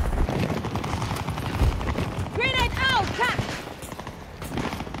 Grenade out! Catch!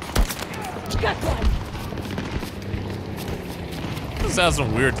 Got one! This has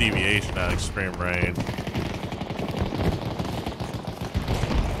some weird deviation at extreme range.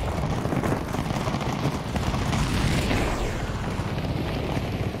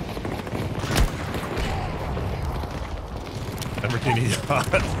 Lamborghini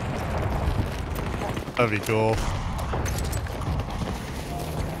yacht. That'd be cool.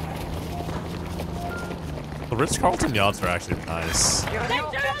 The Ritz-Carlton yachts are actually nice. Your new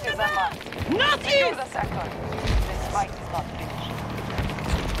objectives unlocked. Not Secure you! the sector. This fight is not finished.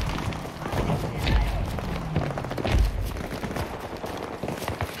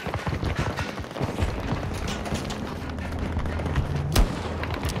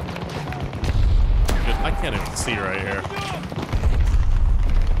 I can't even see right here.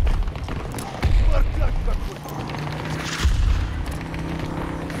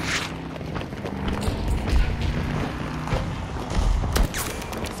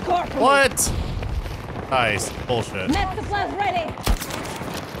 Score for me. What? Nice. Bullshit. Med supplies ready!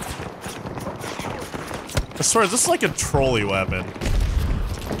 I swear, this is like a trolley weapon.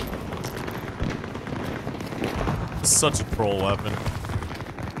 It's such a troll weapon.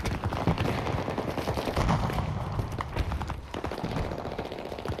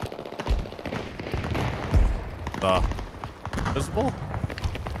 Visible?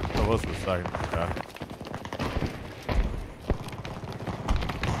 That was for a second. Okay.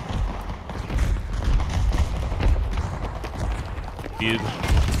 Speed.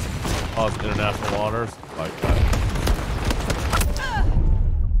 Pause international waters. Like that.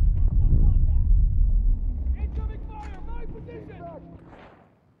 Incoming fire! My position!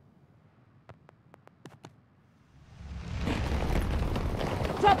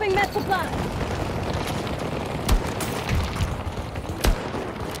 Dropping med supplies!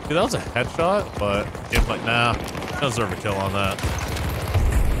 Dude, that was a headshot, but game's like, nah, don't deserve a kill on that.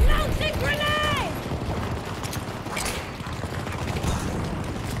 Launching grenade!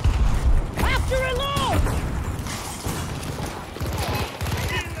 After reload!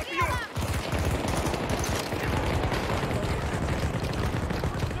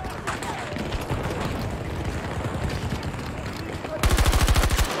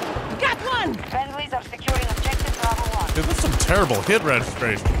 Got one! Friendlies are securing objective Bravo 1. Dude, that's some terrible hit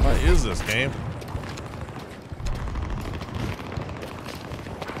registration. What is this game?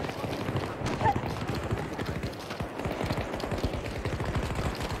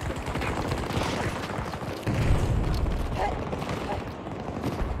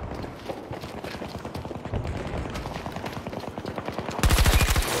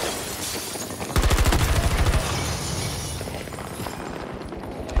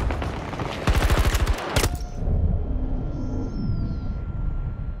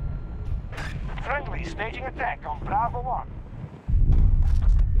 Friendly staging attack on Bravo 1.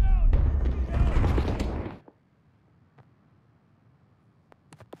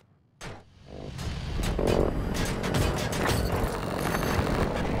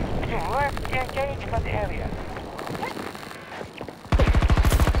 Left engagement area.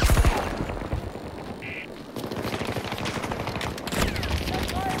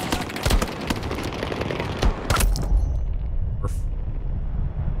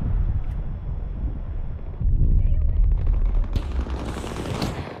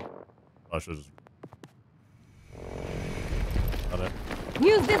 I should just... Got it.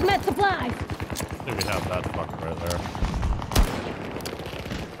 Use this med supplies! I think we have that fucker right there.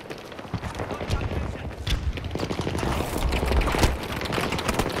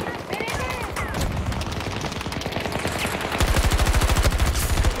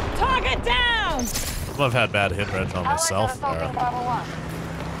 Target down! I've had bad hit reg on myself there. Assaulting Bravo 1.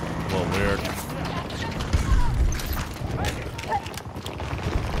 A little weird.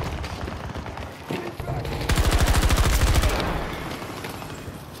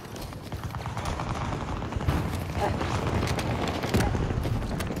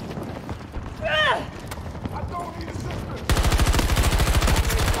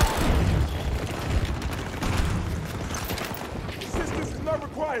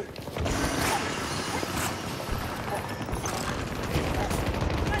 fire!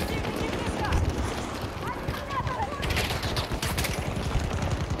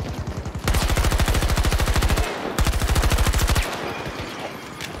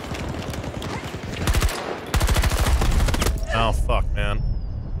 Oh, fuck, man.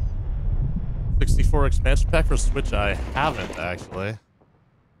 64 expansion pack for Switch? I haven't, actually.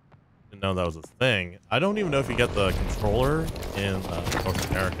 Didn't know that was a thing. I don't even know if you get the controller in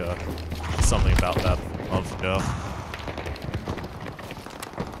North America. Something about that months ago.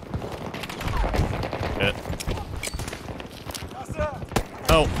 Shit.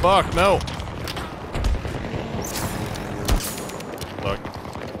 Oh, fuck, no! Look.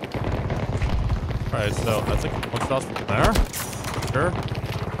 Alright, so I think one shot's from there. Sure.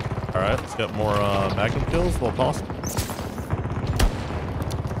 Alright, let's get more magnum kills while possible.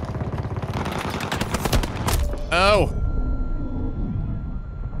 Oh!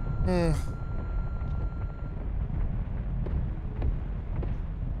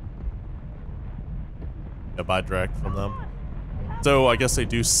 Yeah, buy direct from them. So I guess they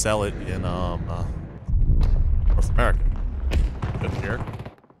do sell it in North America. Good here.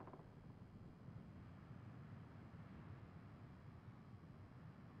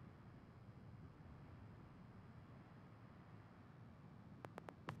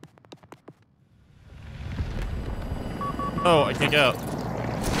 Oh, I can't get out.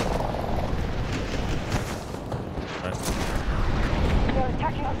 Alright. They're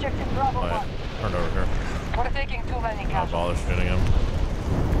attacking objective Bravo 1. Turn over here. We're taking too many Not casualties. bother shooting him.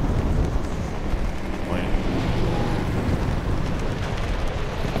 Wait.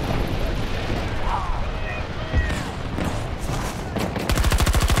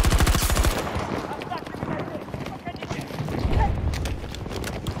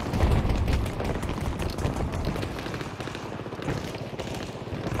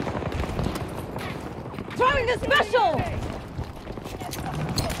 Throwing the special!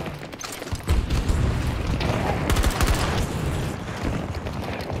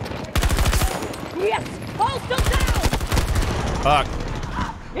 Yes! Hold still down! Fuck.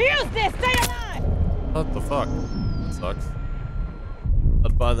 Use this! Stay alive! What the fuck? That sucks.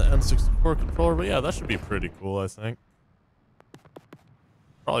 I'd buy the N64 controller, but yeah, that should be pretty cool, I think.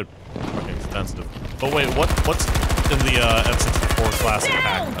 Probably fucking expensive. But wait, what's in the N64 classic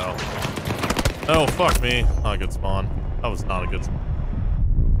pack, though? Oh, fuck me. Not a good spawn. That was not a good spawn.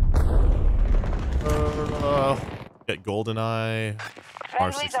 Get GoldenEye.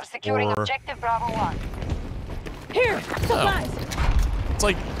 Friendlies are securing R64. objective Bravo 1. Here! Supplies! It's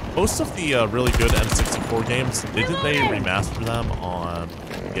like most of the really good N64 games, didn't they remaster them on,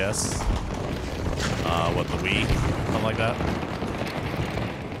 I guess, what, the Wii? Something like that?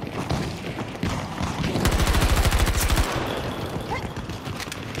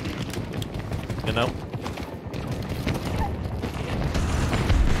 You know?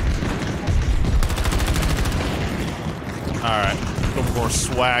 Alright, couple more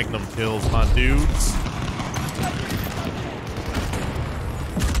swagnum kills, my dudes.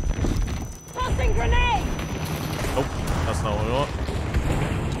 Tossing grenade! Nope, that's not what we want.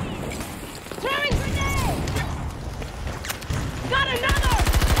 Throwing grenade! Got another!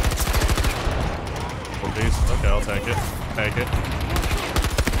 One piece. Okay, I'll take it. Take it.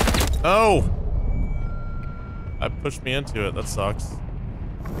 Oh! That pushed me into it. That sucks.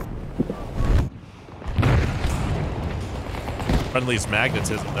 Friendly's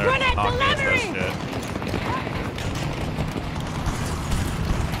magnetism there. Grenade Knocked me into that delivery! shit.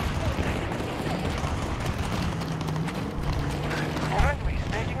 Friendlies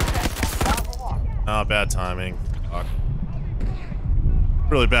making attacks on Bravo 1. Ah, bad timing. Fuck.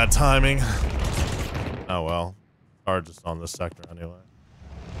 Really bad timing. Oh well. Or just on this sector anyway.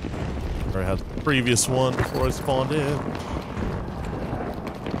 I had the previous one before I spawned in.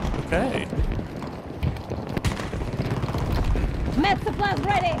 Okay. Med supplies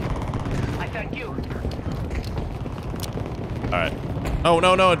ready! I thank you. Alright. Oh,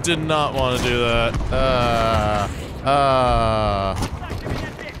 no, no, it did not want to do that.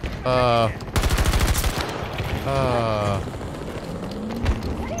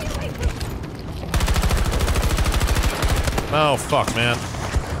 Oh, fuck, man.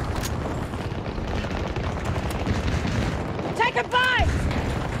 Take a bite!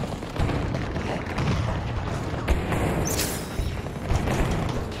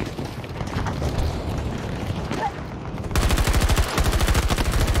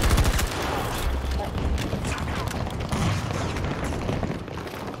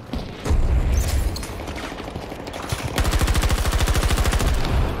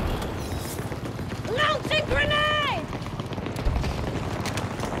 Launching grenade!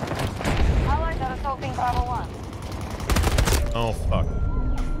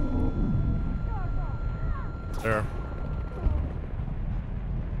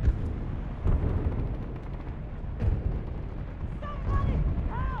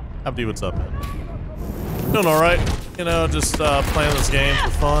 Abdi, what's up, man? Doing alright. You know, just playing this game for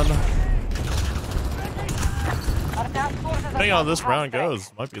fun. Depending on how this round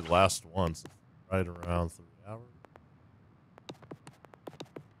goes, might be the last one. So right around 3 hours.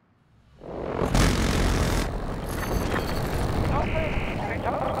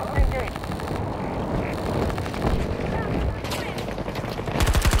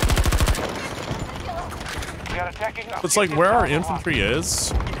 It's like where our infantry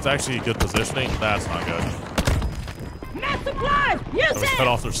is, it's actually good positioning. That's not good. Mass supply! Use So we cut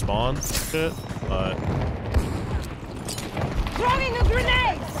off their spawn shit, but Throwing a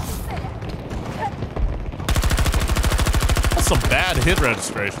grenade! that's some bad hit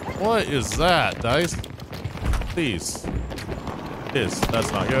registration. What is that, Dice? Please.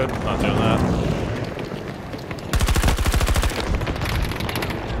 That's not good. Not doing that.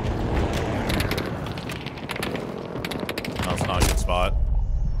 That's not a good spot.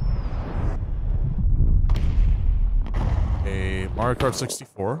 A Mario Kart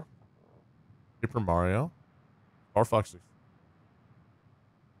 64. Super Mario. Star Fox 64.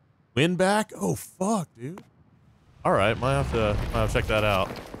 Win back? Oh fuck, dude. Alright, might have to check that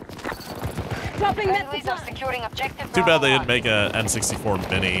out. Dropping Friendlies are securing objective. Too bad they didn't make a N64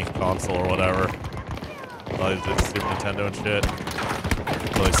 mini console or whatever. Like the Super Nintendo and shit.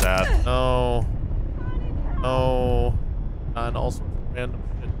 Really sad. No. No. And all sorts of random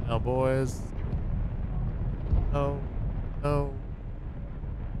shit now, boys. No. No.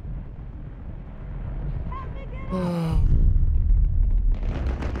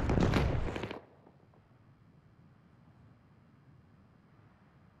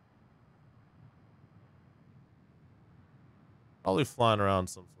 Probably flying around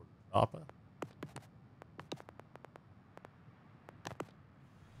some sort of chopper.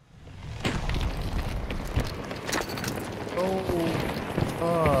 Oh,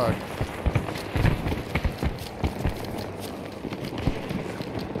 fuck.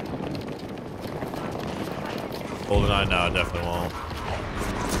 GoldenEye, no, it definitely won't.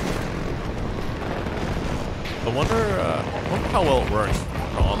 I wonder how well it works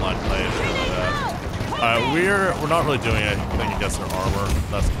for online play and shit like that. We're not really doing anything against their armor.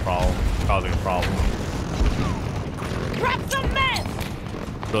 That's the problem. Causing a problem. Drop some men!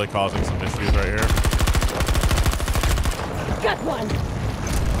 Really causing some issues right here. Got one!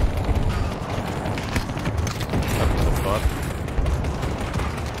 What the fuck?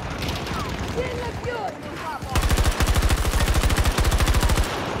 Didn't look good!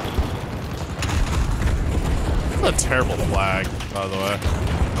 That's a terrible flag, by the way.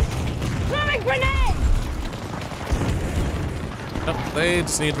 Throwing grenade! Yep, they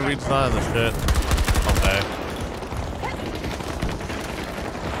just need to redesign this shit. Okay.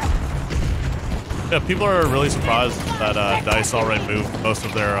 Yeah, people are really surprised that DICE already moved most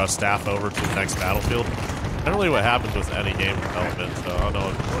of their staff over to the next battlefield. Generally what happens with any game development, so I don't know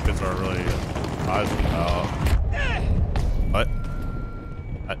what kids are really surprised about. What?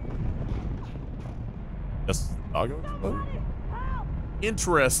 Yes, doggo explode?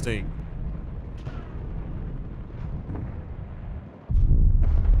 Interesting.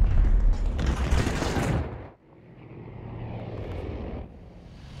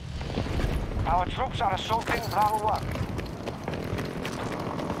 Our troops are assaulting Bravo 1.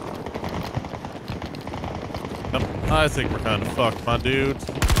 Yep, I think we're kind of fucked, my dude.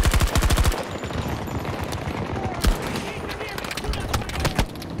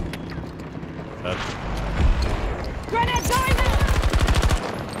 Grenade going there!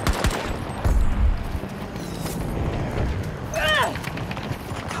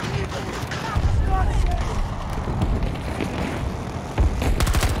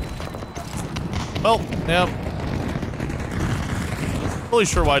 Well, yeah. Really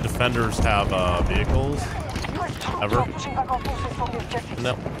sure why defenders have vehicles. Ever.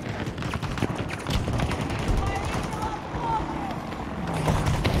 No.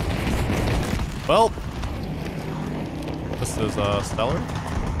 Well, this is stellar.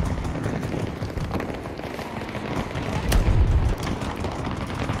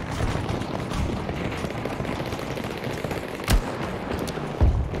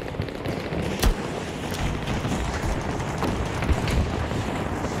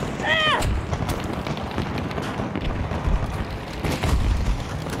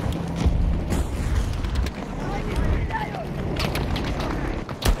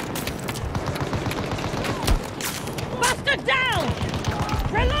 Buster down!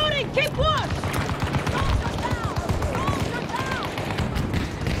 Reloading! Keep watch!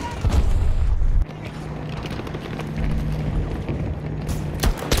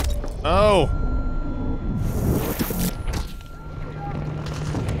 Oh.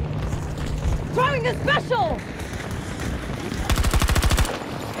 Something special!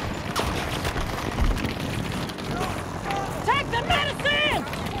 Take the medicine!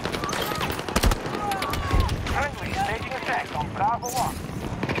 Friendly staging attack on Bravo 1.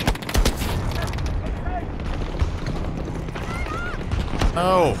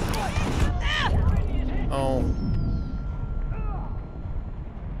 Oh.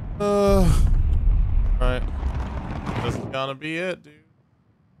 Oh. Right. This is gonna be it, dude.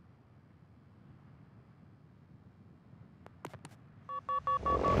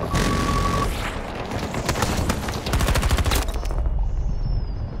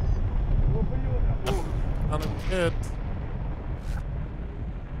 Gonna be it.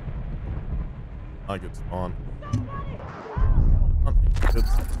 I get spawn. Good.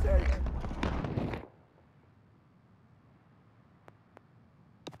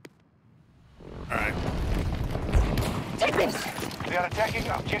 Alright. Take this! They are attacking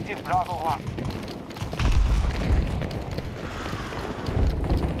objective Bravo 1.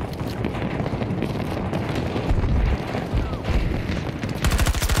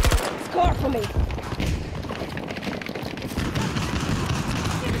 Score for me!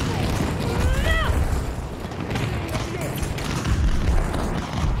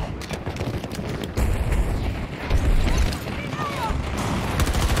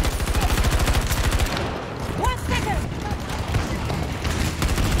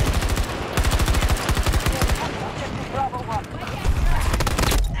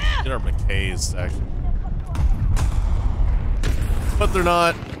 Get our McKays, actually. But they're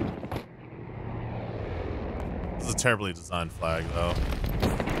not. This is a terribly designed flag, though.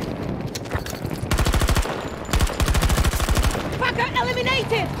 Fucker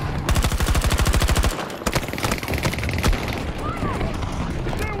eliminated!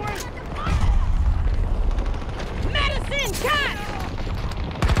 Medicine, cat!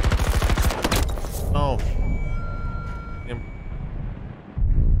 Oh.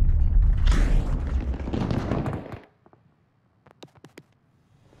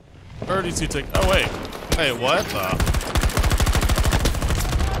 32 tick. Oh wait. Hey, what the?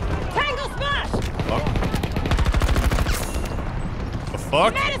 Tangle smash! Fuck. The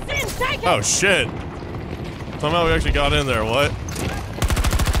fuck? Medicine, take it! Oh shit. Somehow we actually got in there. What?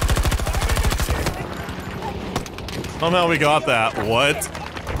 Somehow we got that. What?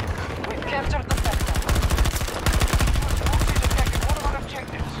 We've captured the sector. Detected one of our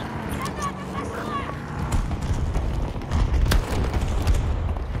objectives.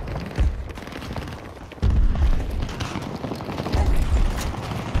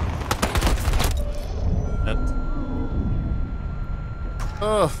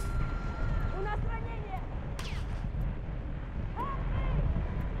 Ugh.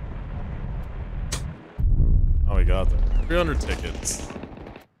 Oh, we got that. 300 tickets.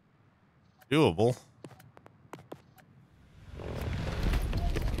 Doable.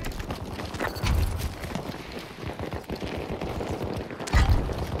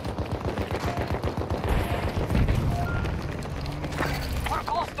 We're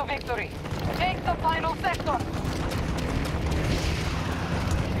close to victory. Take the final sector.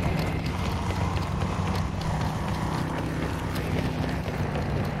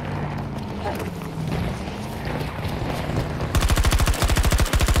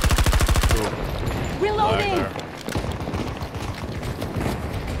 Reloading! There.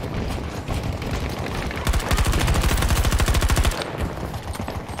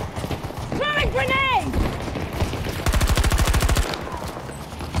 Throwing grenade!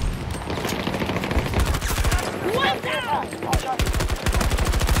 One down!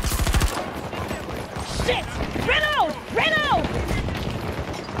 Shit! Reload! Reload!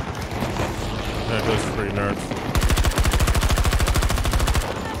 Yeah, those are pretty nerds.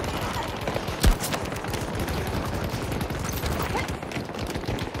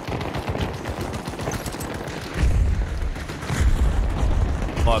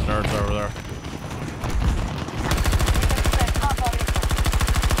 A lot of nerds over there.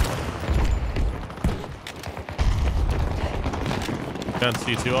 Can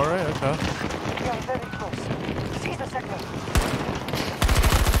C2 alright? Okay. We are very close. Seize the sector.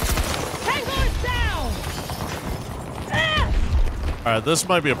 Tango is down! Ah! Alright, this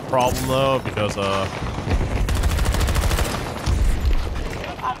might be a problem though, because Our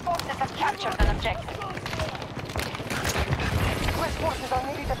forces have captured an objective. US forces are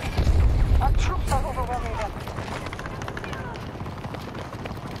nearly defeated. Our troops are overwhelming them.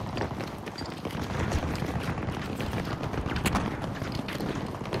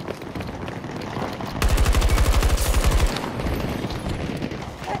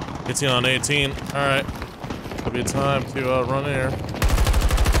 it's on 18. Alright. Could be time to run here. Bust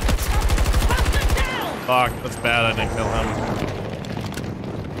them Fuck, that's bad. I didn't kill him.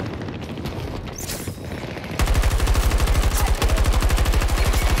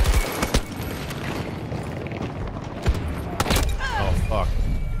 Oh, fuck.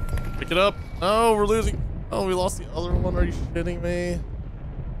 Pick it up. Oh, we're losing. Oh, we lost the other one. Are you shitting me?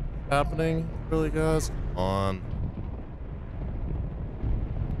 Happening? Really, guys? Come on.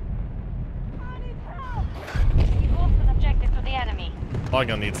 Objective to the enemy. Probably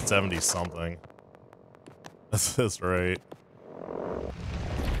gonna need 70 something. This is right.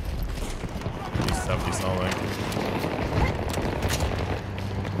 70 something.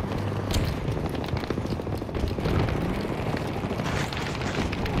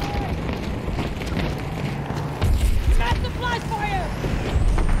 Got supplies for you.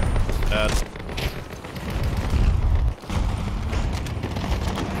 That's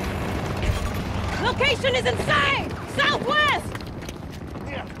Location is inside. Southwest.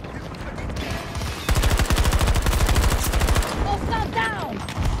 Hostile down.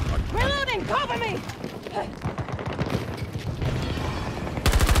 Reloading. Cover me.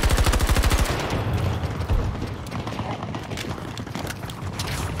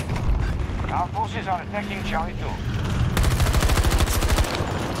 Our forces are attacking Charlie 2.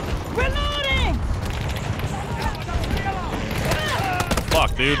 Reloading.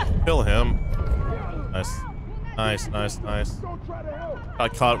 fuck, dude. Kill him. Nice. Nice, nice, nice.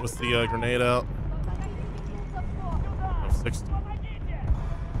 Got caught with the grenade out. 60.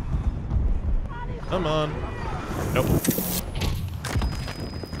 Come on. Nope.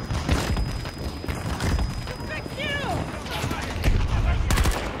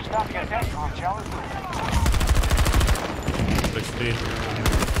 Stopping attack on Charlie 60.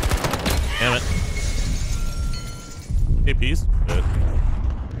 Damn it. KP's good.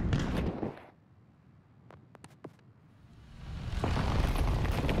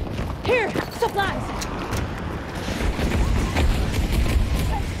 Here, supplies.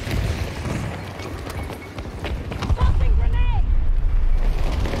 Tossing grenade.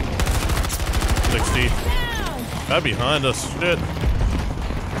 60. Down. Guy behind us. Shit.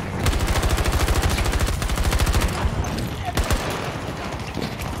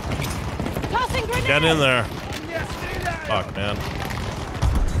 Tossing grenade. Get in there. Fuck, man.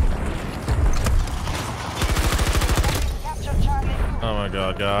 Oh my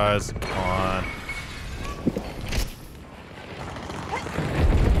god, guys. Come on.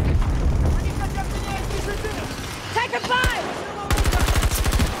 Take a fight.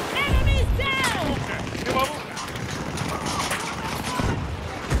 Enemies down.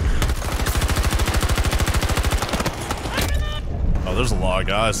 Oh, there's a lot of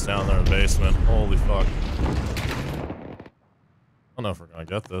guys down there in the basement. Holy fuck. I don't know if we're gonna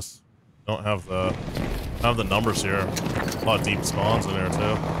get this. Don't have the numbers here. A lot of deep spawns in here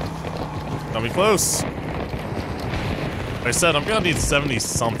too. Gotta be close. Like I said, I'm gonna need 70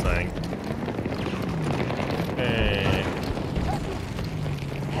 something. Okay.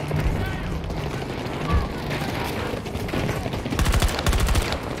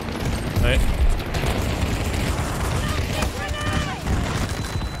 Hey.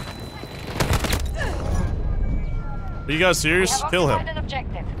 Are you guys serious? Kill him.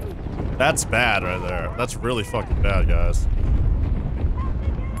 That's bad right there. That's really fucking bad, guys.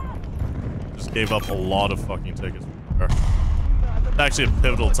 Just gave up a lot of fucking tickets. It's actually a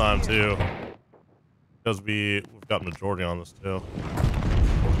pivotal time too, because we've got majority on this too.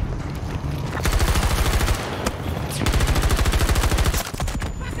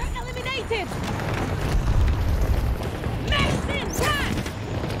 Eliminated. Medicine back.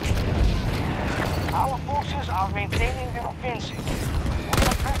 Our forces are maintaining their offensive. We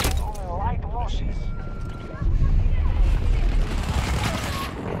are tracking only light losses.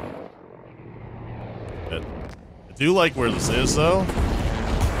 I do like where this is though,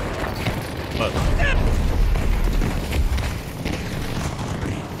 but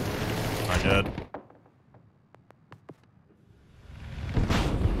not good.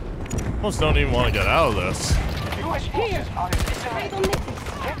 Almost don't even want to get out of this. U.S. forces are in disarray. Take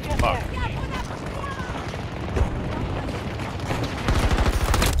the Fuck. advantage.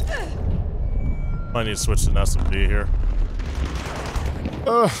 I need to switch to an SMG here.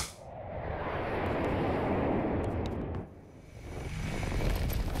 Ugh.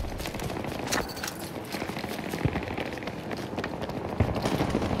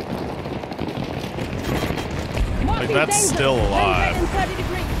 Like, that's still alive.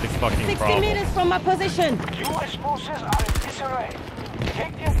 Big fucking 60 problem. meters from my position. U.S. forces are in disarray.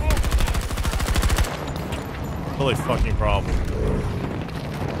 Take the advantage. Really fucking problem.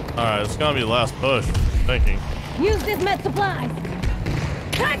 Alright, it's gonna be the last push. I'm thinking. Use this med supplies.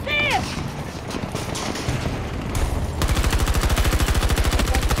 Take this.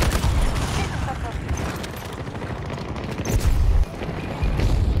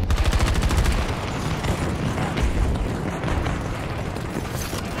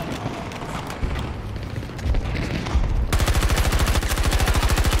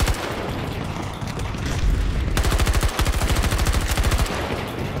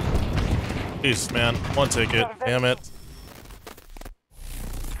 Jeez, man. One ticket. Damn it.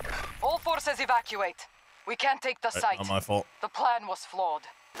 All forces evacuate. We can't take the site. Not my fault. The plan was flawed.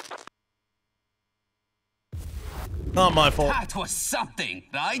 Not my fault. That was something,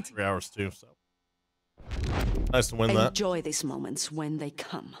 right? 3 hours too, so. Nice to win that. Enjoy these moments when they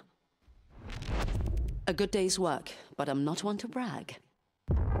come. A good day's work, but I'm not one to brag.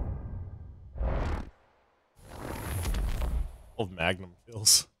 Old Magnum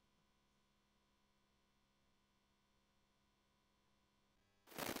feels.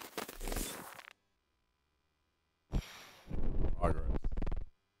 Progress.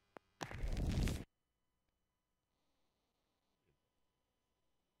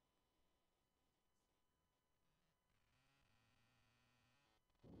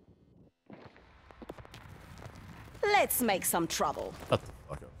 Let's make some trouble. Shut the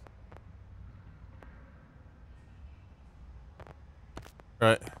fuck up.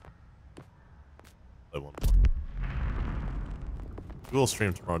 Alright. Play one more. We will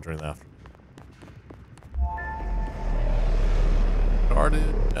stream tomorrow during the afternoon.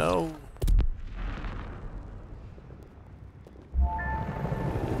 Started. No.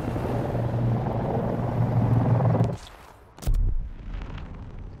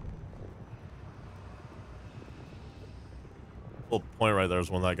 Little point right there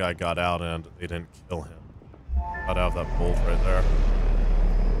is when that guy got out and they didn't kill him. Got out of that bolt right there.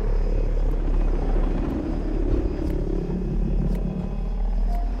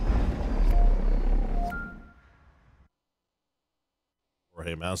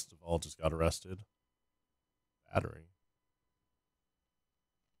 Jorge Masvidal just got arrested. Battering.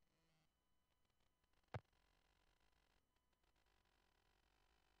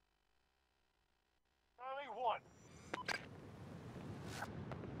 Charlie 1.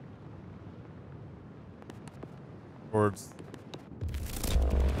 Towards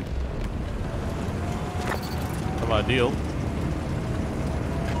some ideal.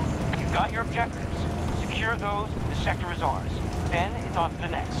 You've got your objectives. Secure those, the sector is ours. Then it's on to the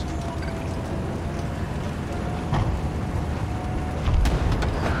next.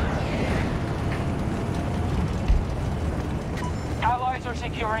 Allies are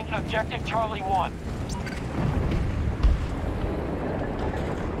securing objective Charlie 1.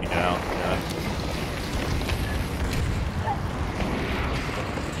 Yeah.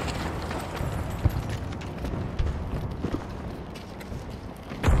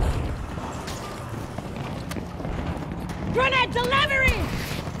 Grenade delivery!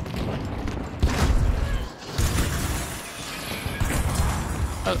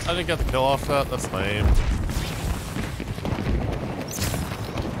 I didn't get the kill off that. That's lame.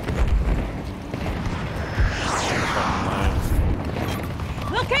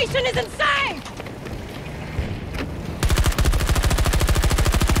 Location is inside!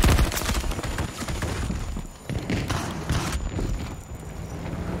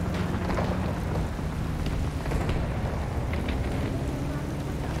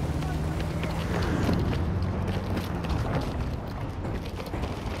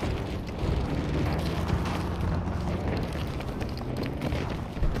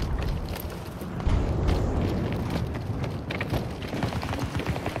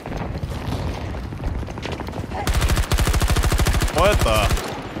 What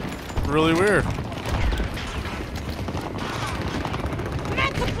the? Really weird.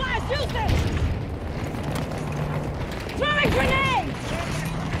 Grenade supplies, use them! Throwing grenades!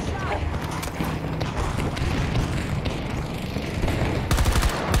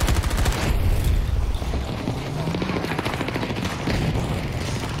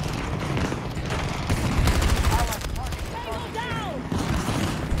 Tango down!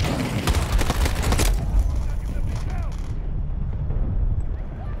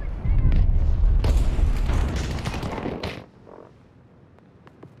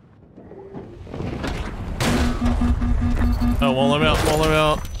 Oh, won't let me out, won't let me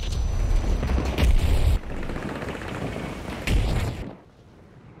out.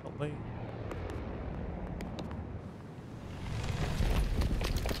 Help me.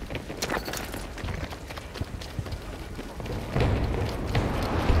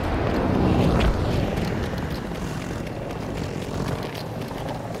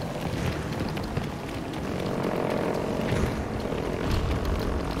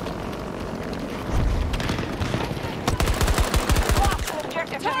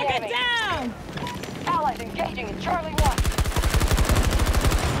 Objective to the Target enemy. down! Allies engaging in Charlie 1.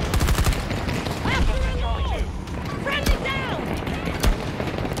 After reload! Friendly down!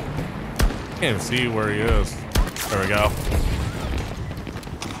 Can't even see where he is. There we go.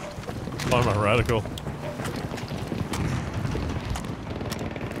 Why am I radical?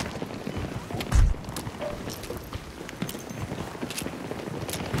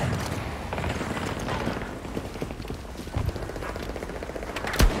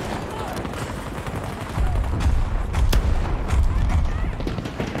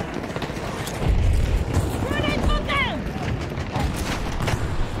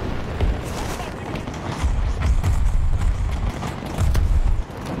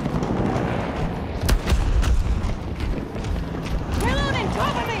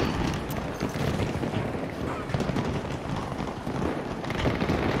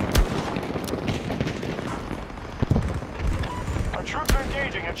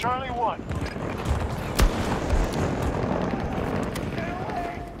 have Charlie 1.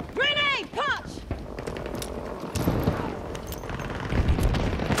 Grenade! Punch!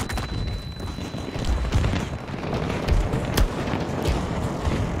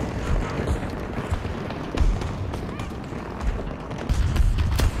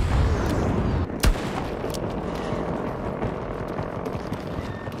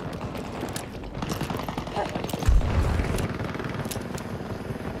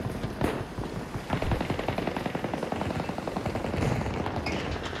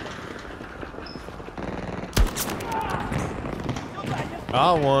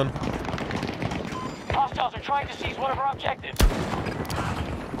 Got one. Hostiles are trying to seize one of our objectives.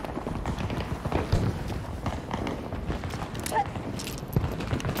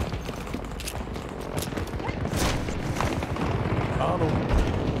 Got him.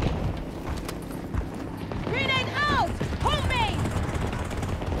 Grenade out! Home base!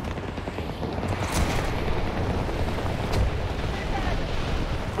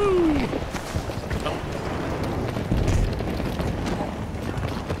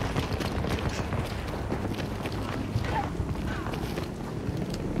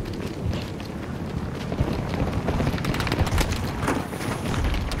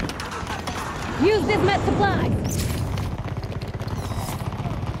 Use this med supply.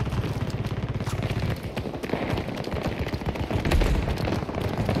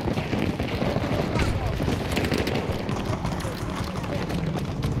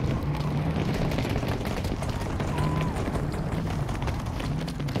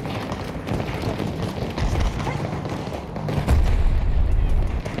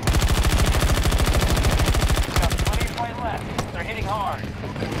 Got plenty of fight left. They're hitting hard.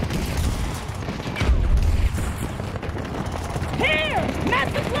 Here! Med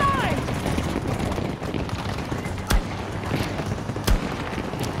supply!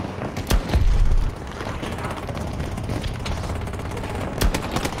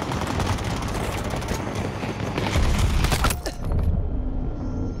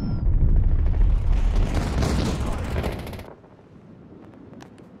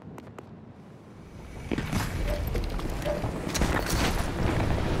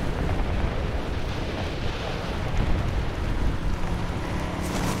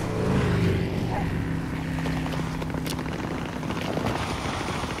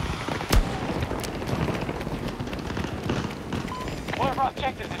 One of our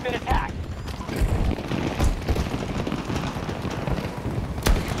objectives has been attacked.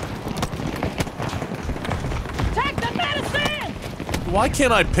 Take the medicine! Why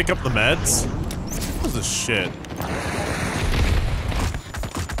can't I pick up the meds? What is this shit?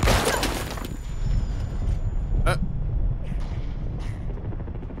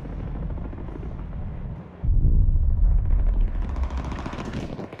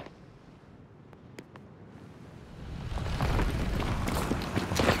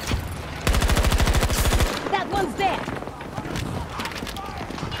 That one's dead.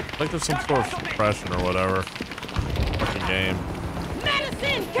 Like there's some sort of suppression or whatever. Fucking game.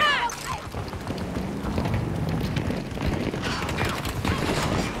 Medicine, go!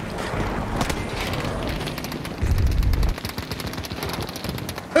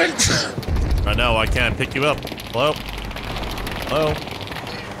 Right now I can't pick you up. Hello? Hello?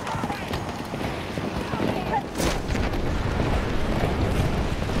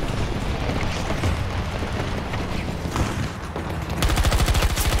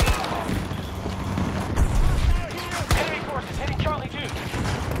 Enemy forces hitting Charlie 2.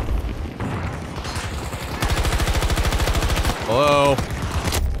 Hello?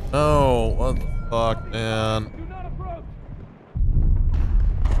 No, what the fuck, man? Do not approach.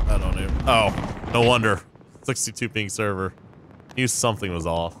 I don't even. Oh, no wonder. 62 ping server. Knew something was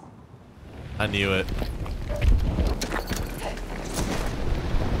off. I knew it.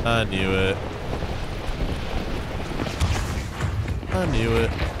 I knew it. I knew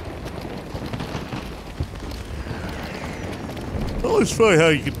it. It's always funny how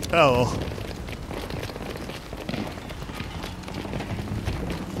you can tell.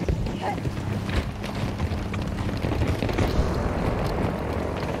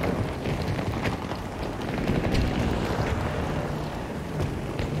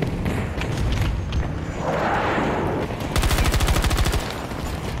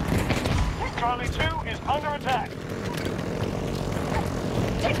 Charlie 2 is under attack.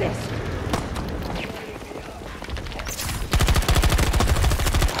 Take this!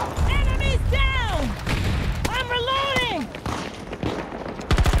 Enemies down! I'm reloading!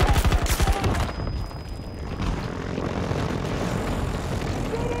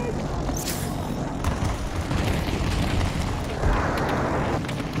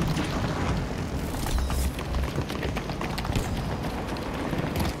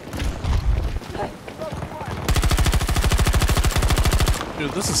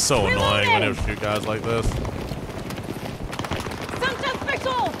 Dude, this is so annoying when you shoot guys like this.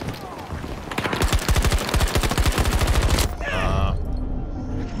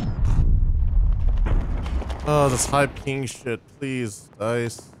 Oh, this high ping shit, please,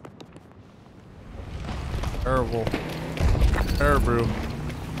 dice. Terrible. Terrible.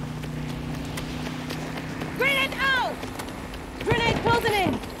 Grenade out! Grenade closing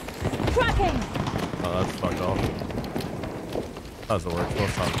in! Tracking! Oh, that's fucked off. Doesn't work.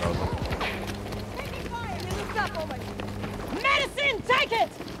 Most times doesn't. Taking fire! Medicine! Take it!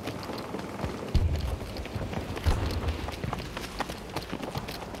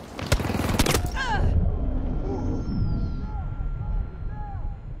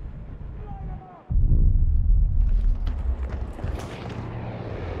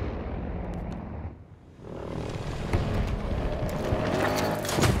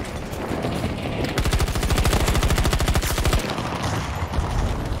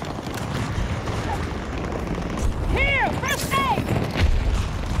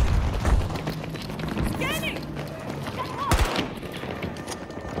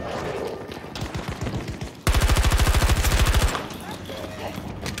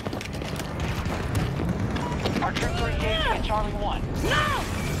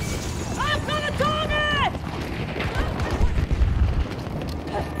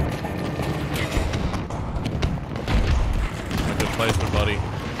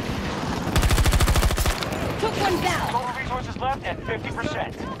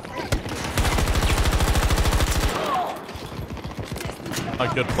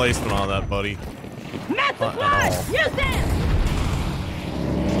 Good placement on that, buddy. Not supplies! Use them!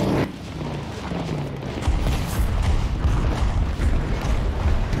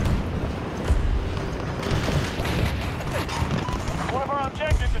 One of our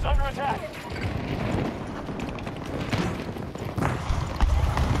objectives is under attack.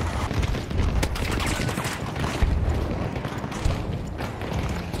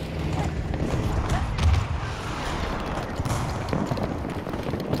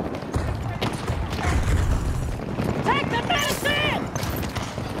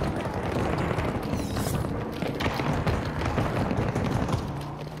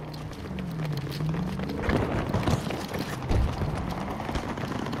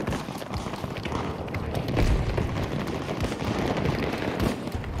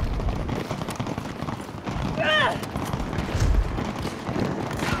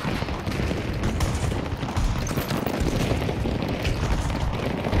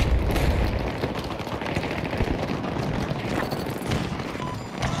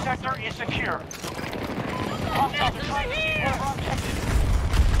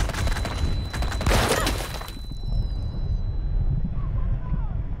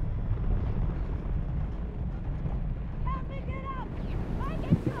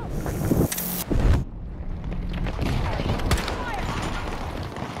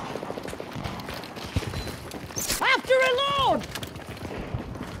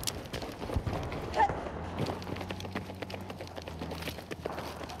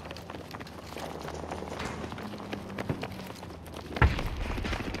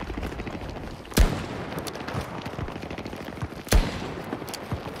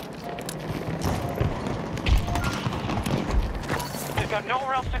 Got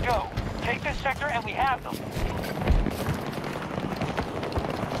nowhere else to go. Take this sector and we have them.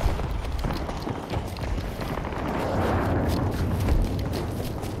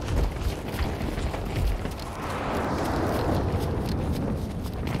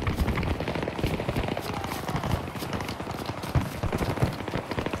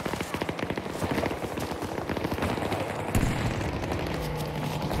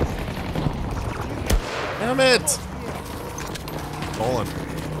 Damn it! Stolen.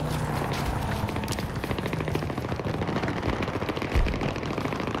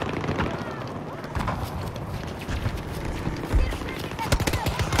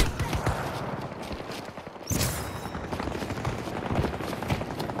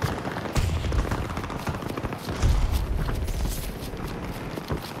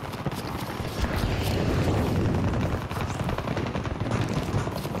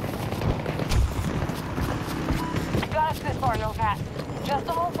 Just a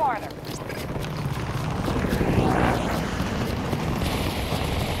little farther.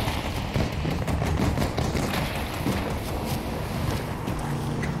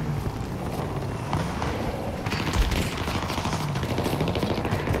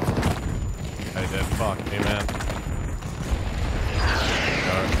 I did. Fuck me, man.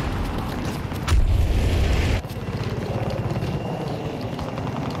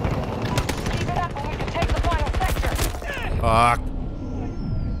 Keep it up and we can take the final sector. Fuck.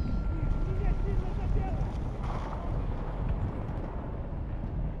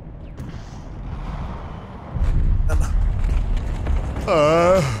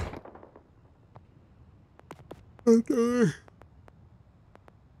 Okay.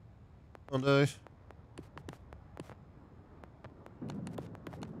 Wday.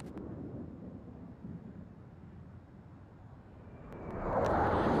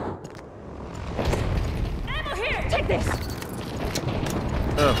 Ammo here! Take this!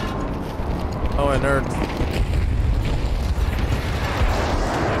 Oh, I nerd.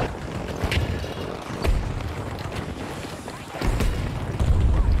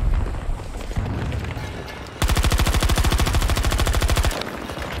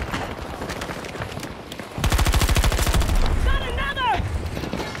 Got another!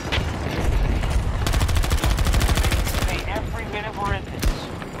 Hey, every minute we're in this.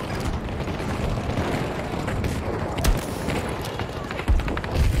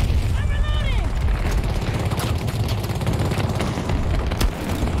 I'm reloading!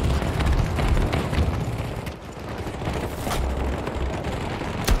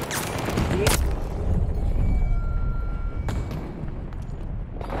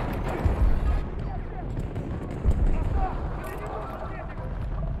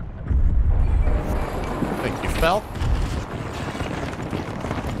 Thank you, Fel.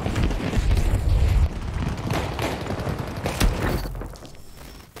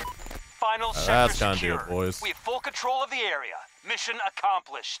 Final That's sector gonna do secure. it, boys. We have full control of the area. Mission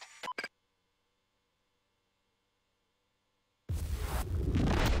accomplished.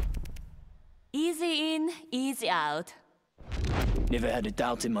 Easy in, easy out. Never had a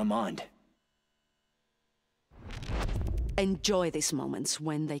doubt in my mind. Enjoy these moments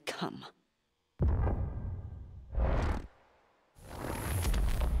when they come.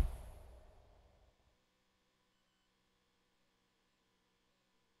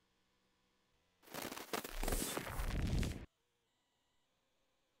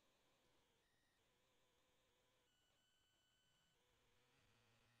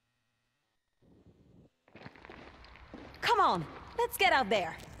 Come on, let's get out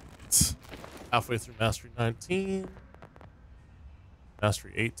there. Halfway through Mastery 19.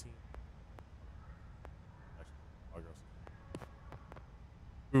 Mastery 18. Progress.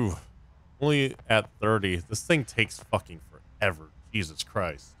 Ooh. Only at 30. This thing takes fucking forever. Jesus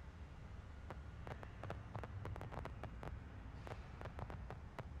Christ.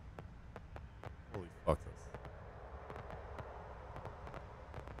 Holy fuck this.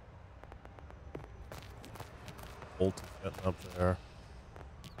 Bolt getting up there.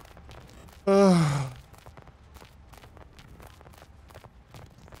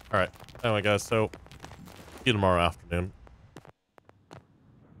 Alright. Anyway, guys, so see you tomorrow afternoon.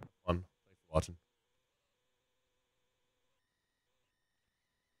 Fun. Thanks for watching.